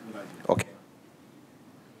 Chair? Okay.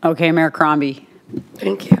 Okay, Mayor Crombie.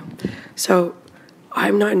 Thank you. So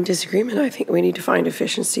I'm not in disagreement. I think we need to find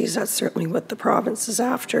efficiencies. That's certainly what the province is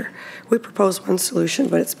after. We proposed one solution,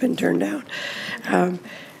 but it's been turned down.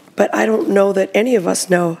 But I don't know that any of us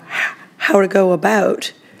know how to go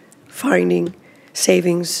about finding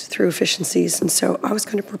savings through efficiencies. And so I was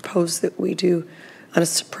going to propose that we do a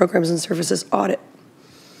programs and services audit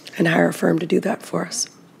and hire a firm to do that for us.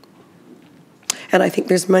 And I think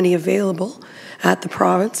there's money available at the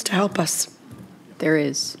province to help us. There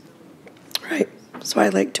is. Right. So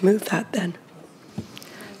I'd like to move that then.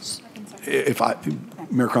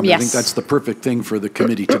 Mayor Crombie, I think that's the perfect thing for the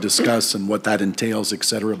committee to discuss and what that entails, et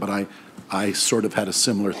cetera. But I sort of had a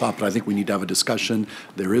similar thought, but I think we need to have a discussion.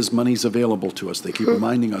 There is monies available to us. They keep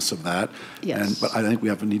reminding us of that. Yes. But I think we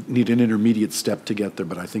need an intermediate step to get there,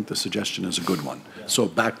 but I think the suggestion is a good one. So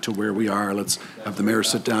back to where we are, let's have the mayor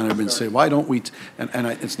sit down and say, why don't we,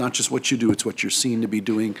 it's not just what you do, it's what you're seen to be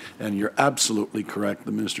doing, and you're absolutely correct.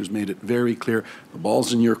 The minister's made it very clear. The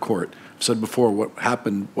ball's in your court. I've said before, what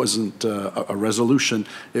happened wasn't a resolution.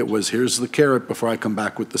 It was, here's the carrot before I come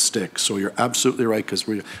back with the stick. So you're absolutely right, because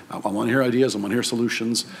I want to hear ideas, I want to hear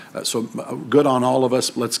solutions. So good on all of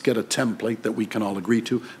us. Let's get a template that we can all agree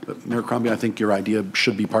to. But Mayor Crombie, I think your idea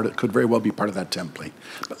could very well be part of that template.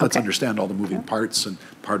 But let's understand all the moving parts and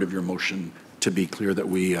part of your motion to be clear that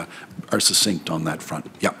we are succinct on that front.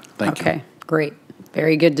 Yeah, thank you. Okay, great.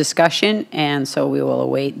 Very good discussion, and so we will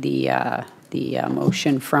await the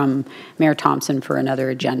motion from Mayor Thompson for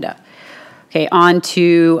another agenda. Okay, on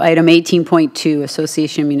to item 18.2,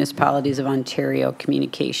 Association of Municipalities of Ontario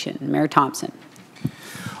Communication. Mayor Thompson.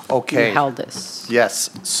 Okay. You held this. Yes.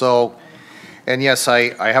 So, and yes,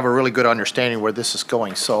 I have a really good understanding where this is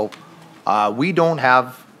going. So We don't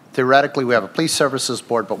have, theoretically, we have a police services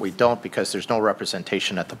board, but we don't because there's no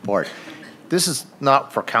representation at the board. This is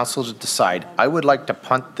not for council to decide. I would like to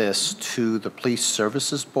punt this to the police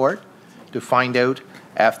services board to find out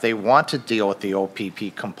if they want to deal with the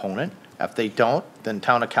OPP component. If they don't, then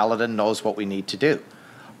Town of Caledon knows what we need to do.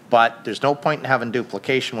 But there's no point in having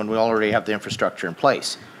duplication when we already have the infrastructure in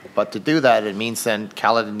place. But to do that, it means then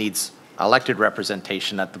Caledon needs elected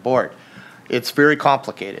representation at the board. It's very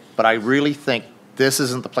complicated, but I really think this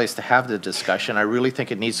isn't the place to have the discussion. I really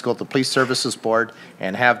think it needs to go to the police services board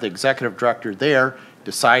and have the executive director there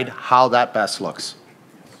decide how that best looks.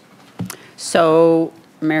 So,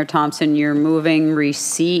 Mayor Thompson, you're moving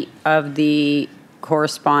receipt of the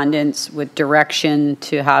correspondence with direction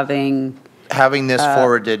to having this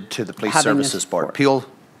forwarded to the police services board, Peel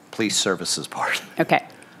Police Services Board. Okay.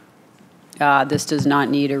 This does not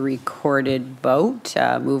need a recorded vote.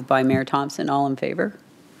 Moved by Mayor Thompson. All in favor?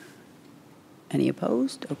 Any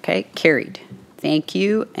opposed? Okay, carried. Thank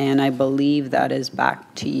you, and I believe that is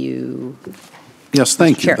back to you. Yes,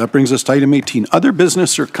 thank you. Chair. That brings us to item 18, other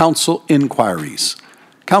business or council inquiries.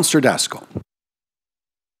 Councillor Daskal.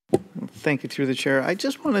 Thank you, through the chair. I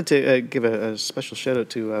just wanted to give a special shout out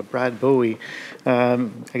to Brad Bowie, I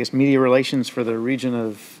guess media relations for the region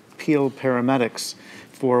of Peel paramedics,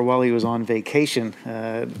 for while he was on vacation,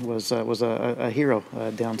 was a hero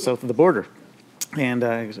down south of the border. And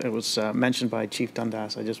it was mentioned by Chief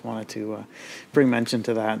Dundas. I just wanted to bring mention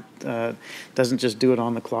to that. Doesn't just do it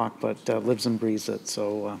on the clock, but lives and breathes it.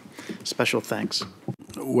 So special thanks.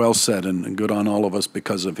 Well said, and good on all of us.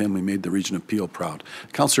 Because of him, we made the region of Peel proud.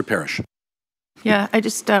 Councillor Parrish. Yeah, I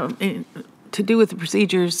just, to do with the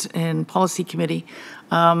procedures and policy committee,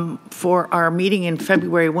 for our meeting in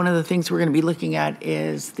February, one of the things we're going to be looking at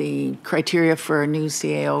is the criteria for a new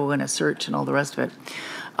CAO and a search and all the rest of it.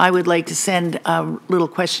 I would like to send a little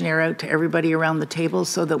questionnaire out to everybody around the table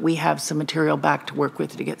so that we have some material back to work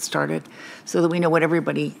with to get started, so that we know what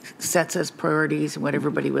everybody sets as priorities and what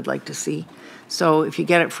everybody would like to see. So if you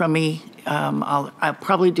get it from me, I'll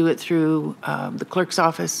probably do it through the clerk's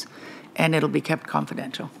office, and it'll be kept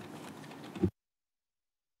confidential.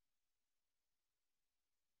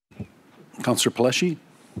 Councillor Paleshi.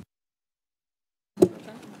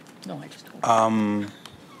 No, I just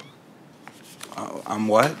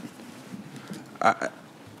what?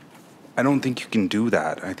 I don't think you can do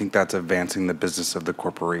that. I think that's advancing the business of the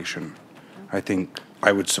corporation. I think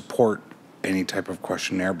I would support any type of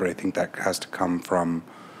questionnaire, but I think that has to come from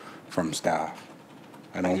staff.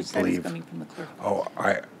 I don't just said it's believe. coming from the clerk. Oh,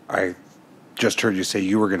 I just heard you say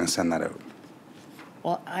you were going to send that out.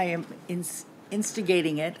 Well, I am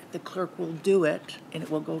instigating it. The clerk will do it, and it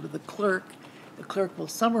will go to the clerk. The clerk will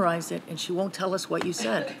summarize it, and she won't tell us what you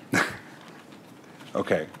said.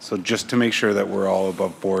 Okay, so just to make sure that we're all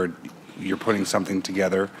above board, you're putting something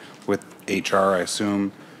together with HR, I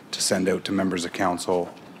assume, to send out to members of council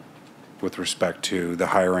with respect to the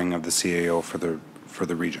hiring of the CAO for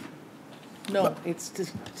the region. No, it's to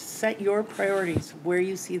set your priorities, where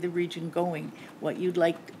you see the region going, what you'd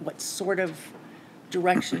like, what sort of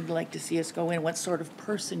direction you'd like to see us go in, what sort of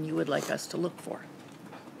person you would like us to look for.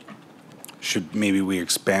 Should maybe we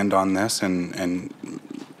expand on this and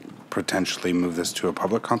potentially move this to a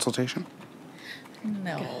public consultation?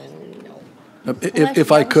 No.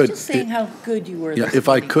 If I could, just saying how good you were. Yeah, if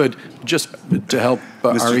I could, just to help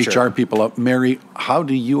our Chair. HR people out, Mary, how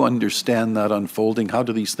do you understand that unfolding? How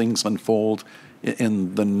do these things unfold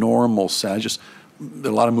in the normal sense? Just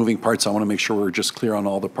there are a lot of moving parts. I want to make sure we're just clear on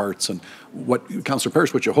all the parts and what, Councillor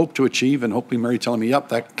Parrish, what you hope to achieve, and hopefully Mary telling me, yep,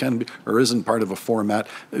 that can be or isn't part of a format.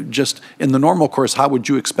 Just in the normal course, how would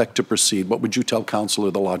you expect to proceed? What would you tell council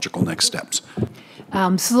are the logical next steps?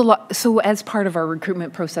 So as part of our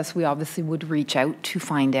recruitment process, we obviously would reach out to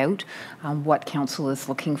find out what council is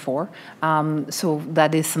looking for. So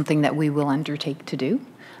that is something that we will undertake to do.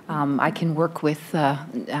 I can work with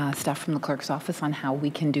staff from the clerk's office on how we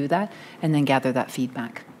can do that and then gather that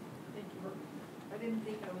feedback.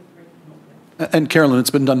 And Carolyn,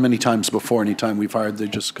 it's been done many times before. Anytime we've hired, they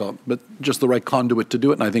just call, but just the right conduit to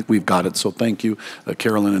do it, and I think we've got it. So thank you,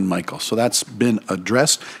 Carolyn and Michael. So that's been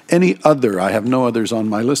addressed. Any other? I have no others on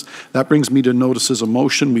my list. That brings me to notices of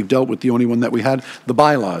motion. We've dealt with the only one that we had. The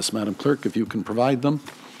bylaws, Madam Clerk, if you can provide them.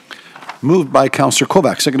 Moved by Councillor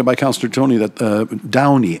Kovac, seconded by Councillor Downey, that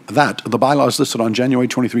the bylaws listed on January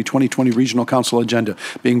 23, 2020 Regional Council agenda,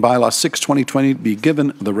 being bylaw 6/2020, be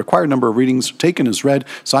given the required number of readings, taken as read,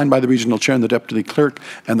 signed by the regional chair and the deputy clerk,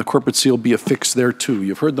 and the corporate seal be affixed thereto.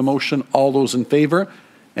 You've heard the motion. All those in favor?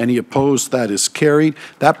 Any opposed? That is carried.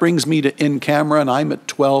 That brings me to in camera, and I'm at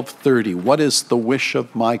 12:30. What is the wish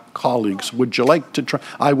of my colleagues? Would you like to try?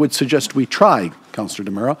 I would suggest we try, Councillor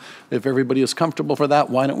DeMuro. If everybody is comfortable for that,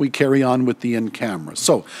 why don't we carry on with the in-camera?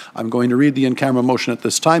 So I'm going to read the in-camera motion at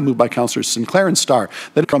this time, moved by Councillor Sinclair and Starr.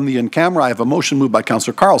 Then from the in-camera, I have a motion moved by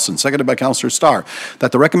Councillor Carlson, seconded by Councillor Starr,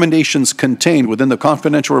 that the recommendations contained within the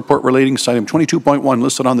confidential report relating to item 22.1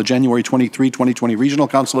 listed on the January 23, 2020 Regional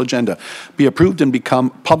Council agenda be approved and become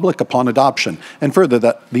public upon adoption. And further,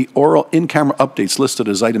 that the oral in-camera updates listed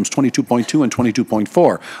as items 22.2 and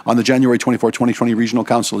 22.4 on the January 24, 2020 Regional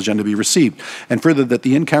Council agenda be received. And further, that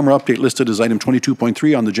the in-camera update listed as item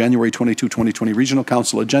 22.3 on the January 22, 2020 Regional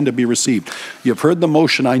Council agenda be received. You have heard the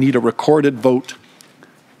motion. I need a recorded vote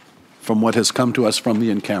from what has come to us from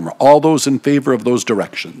the in-camera. All those in favor of those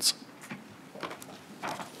directions?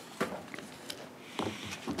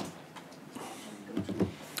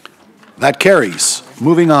 That carries.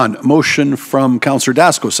 Moving on, motion from Councillor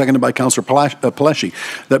Dasco, seconded by Councillor Paleschi,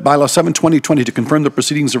 that bylaw 7/2020 to confirm the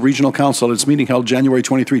proceedings of Regional Council at its meeting held January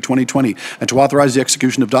 23, 2020, and to authorize the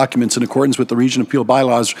execution of documents in accordance with the Region of Peel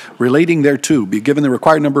bylaws relating thereto, be given the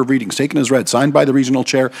required number of readings, taken as read, signed by the Regional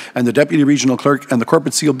Chair and the Deputy Regional Clerk, and the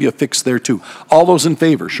corporate seal be affixed thereto. All those in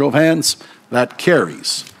favor, show of hands. That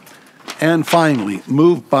carries. And finally,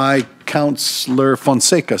 moved by Councillor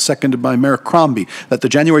Fonseca, seconded by Mayor Crombie, that the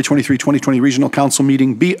January 23, 2020 Regional Council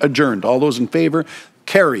meeting be adjourned. All those in favor?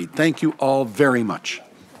 Carried. Thank you all very much.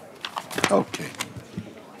 Okay.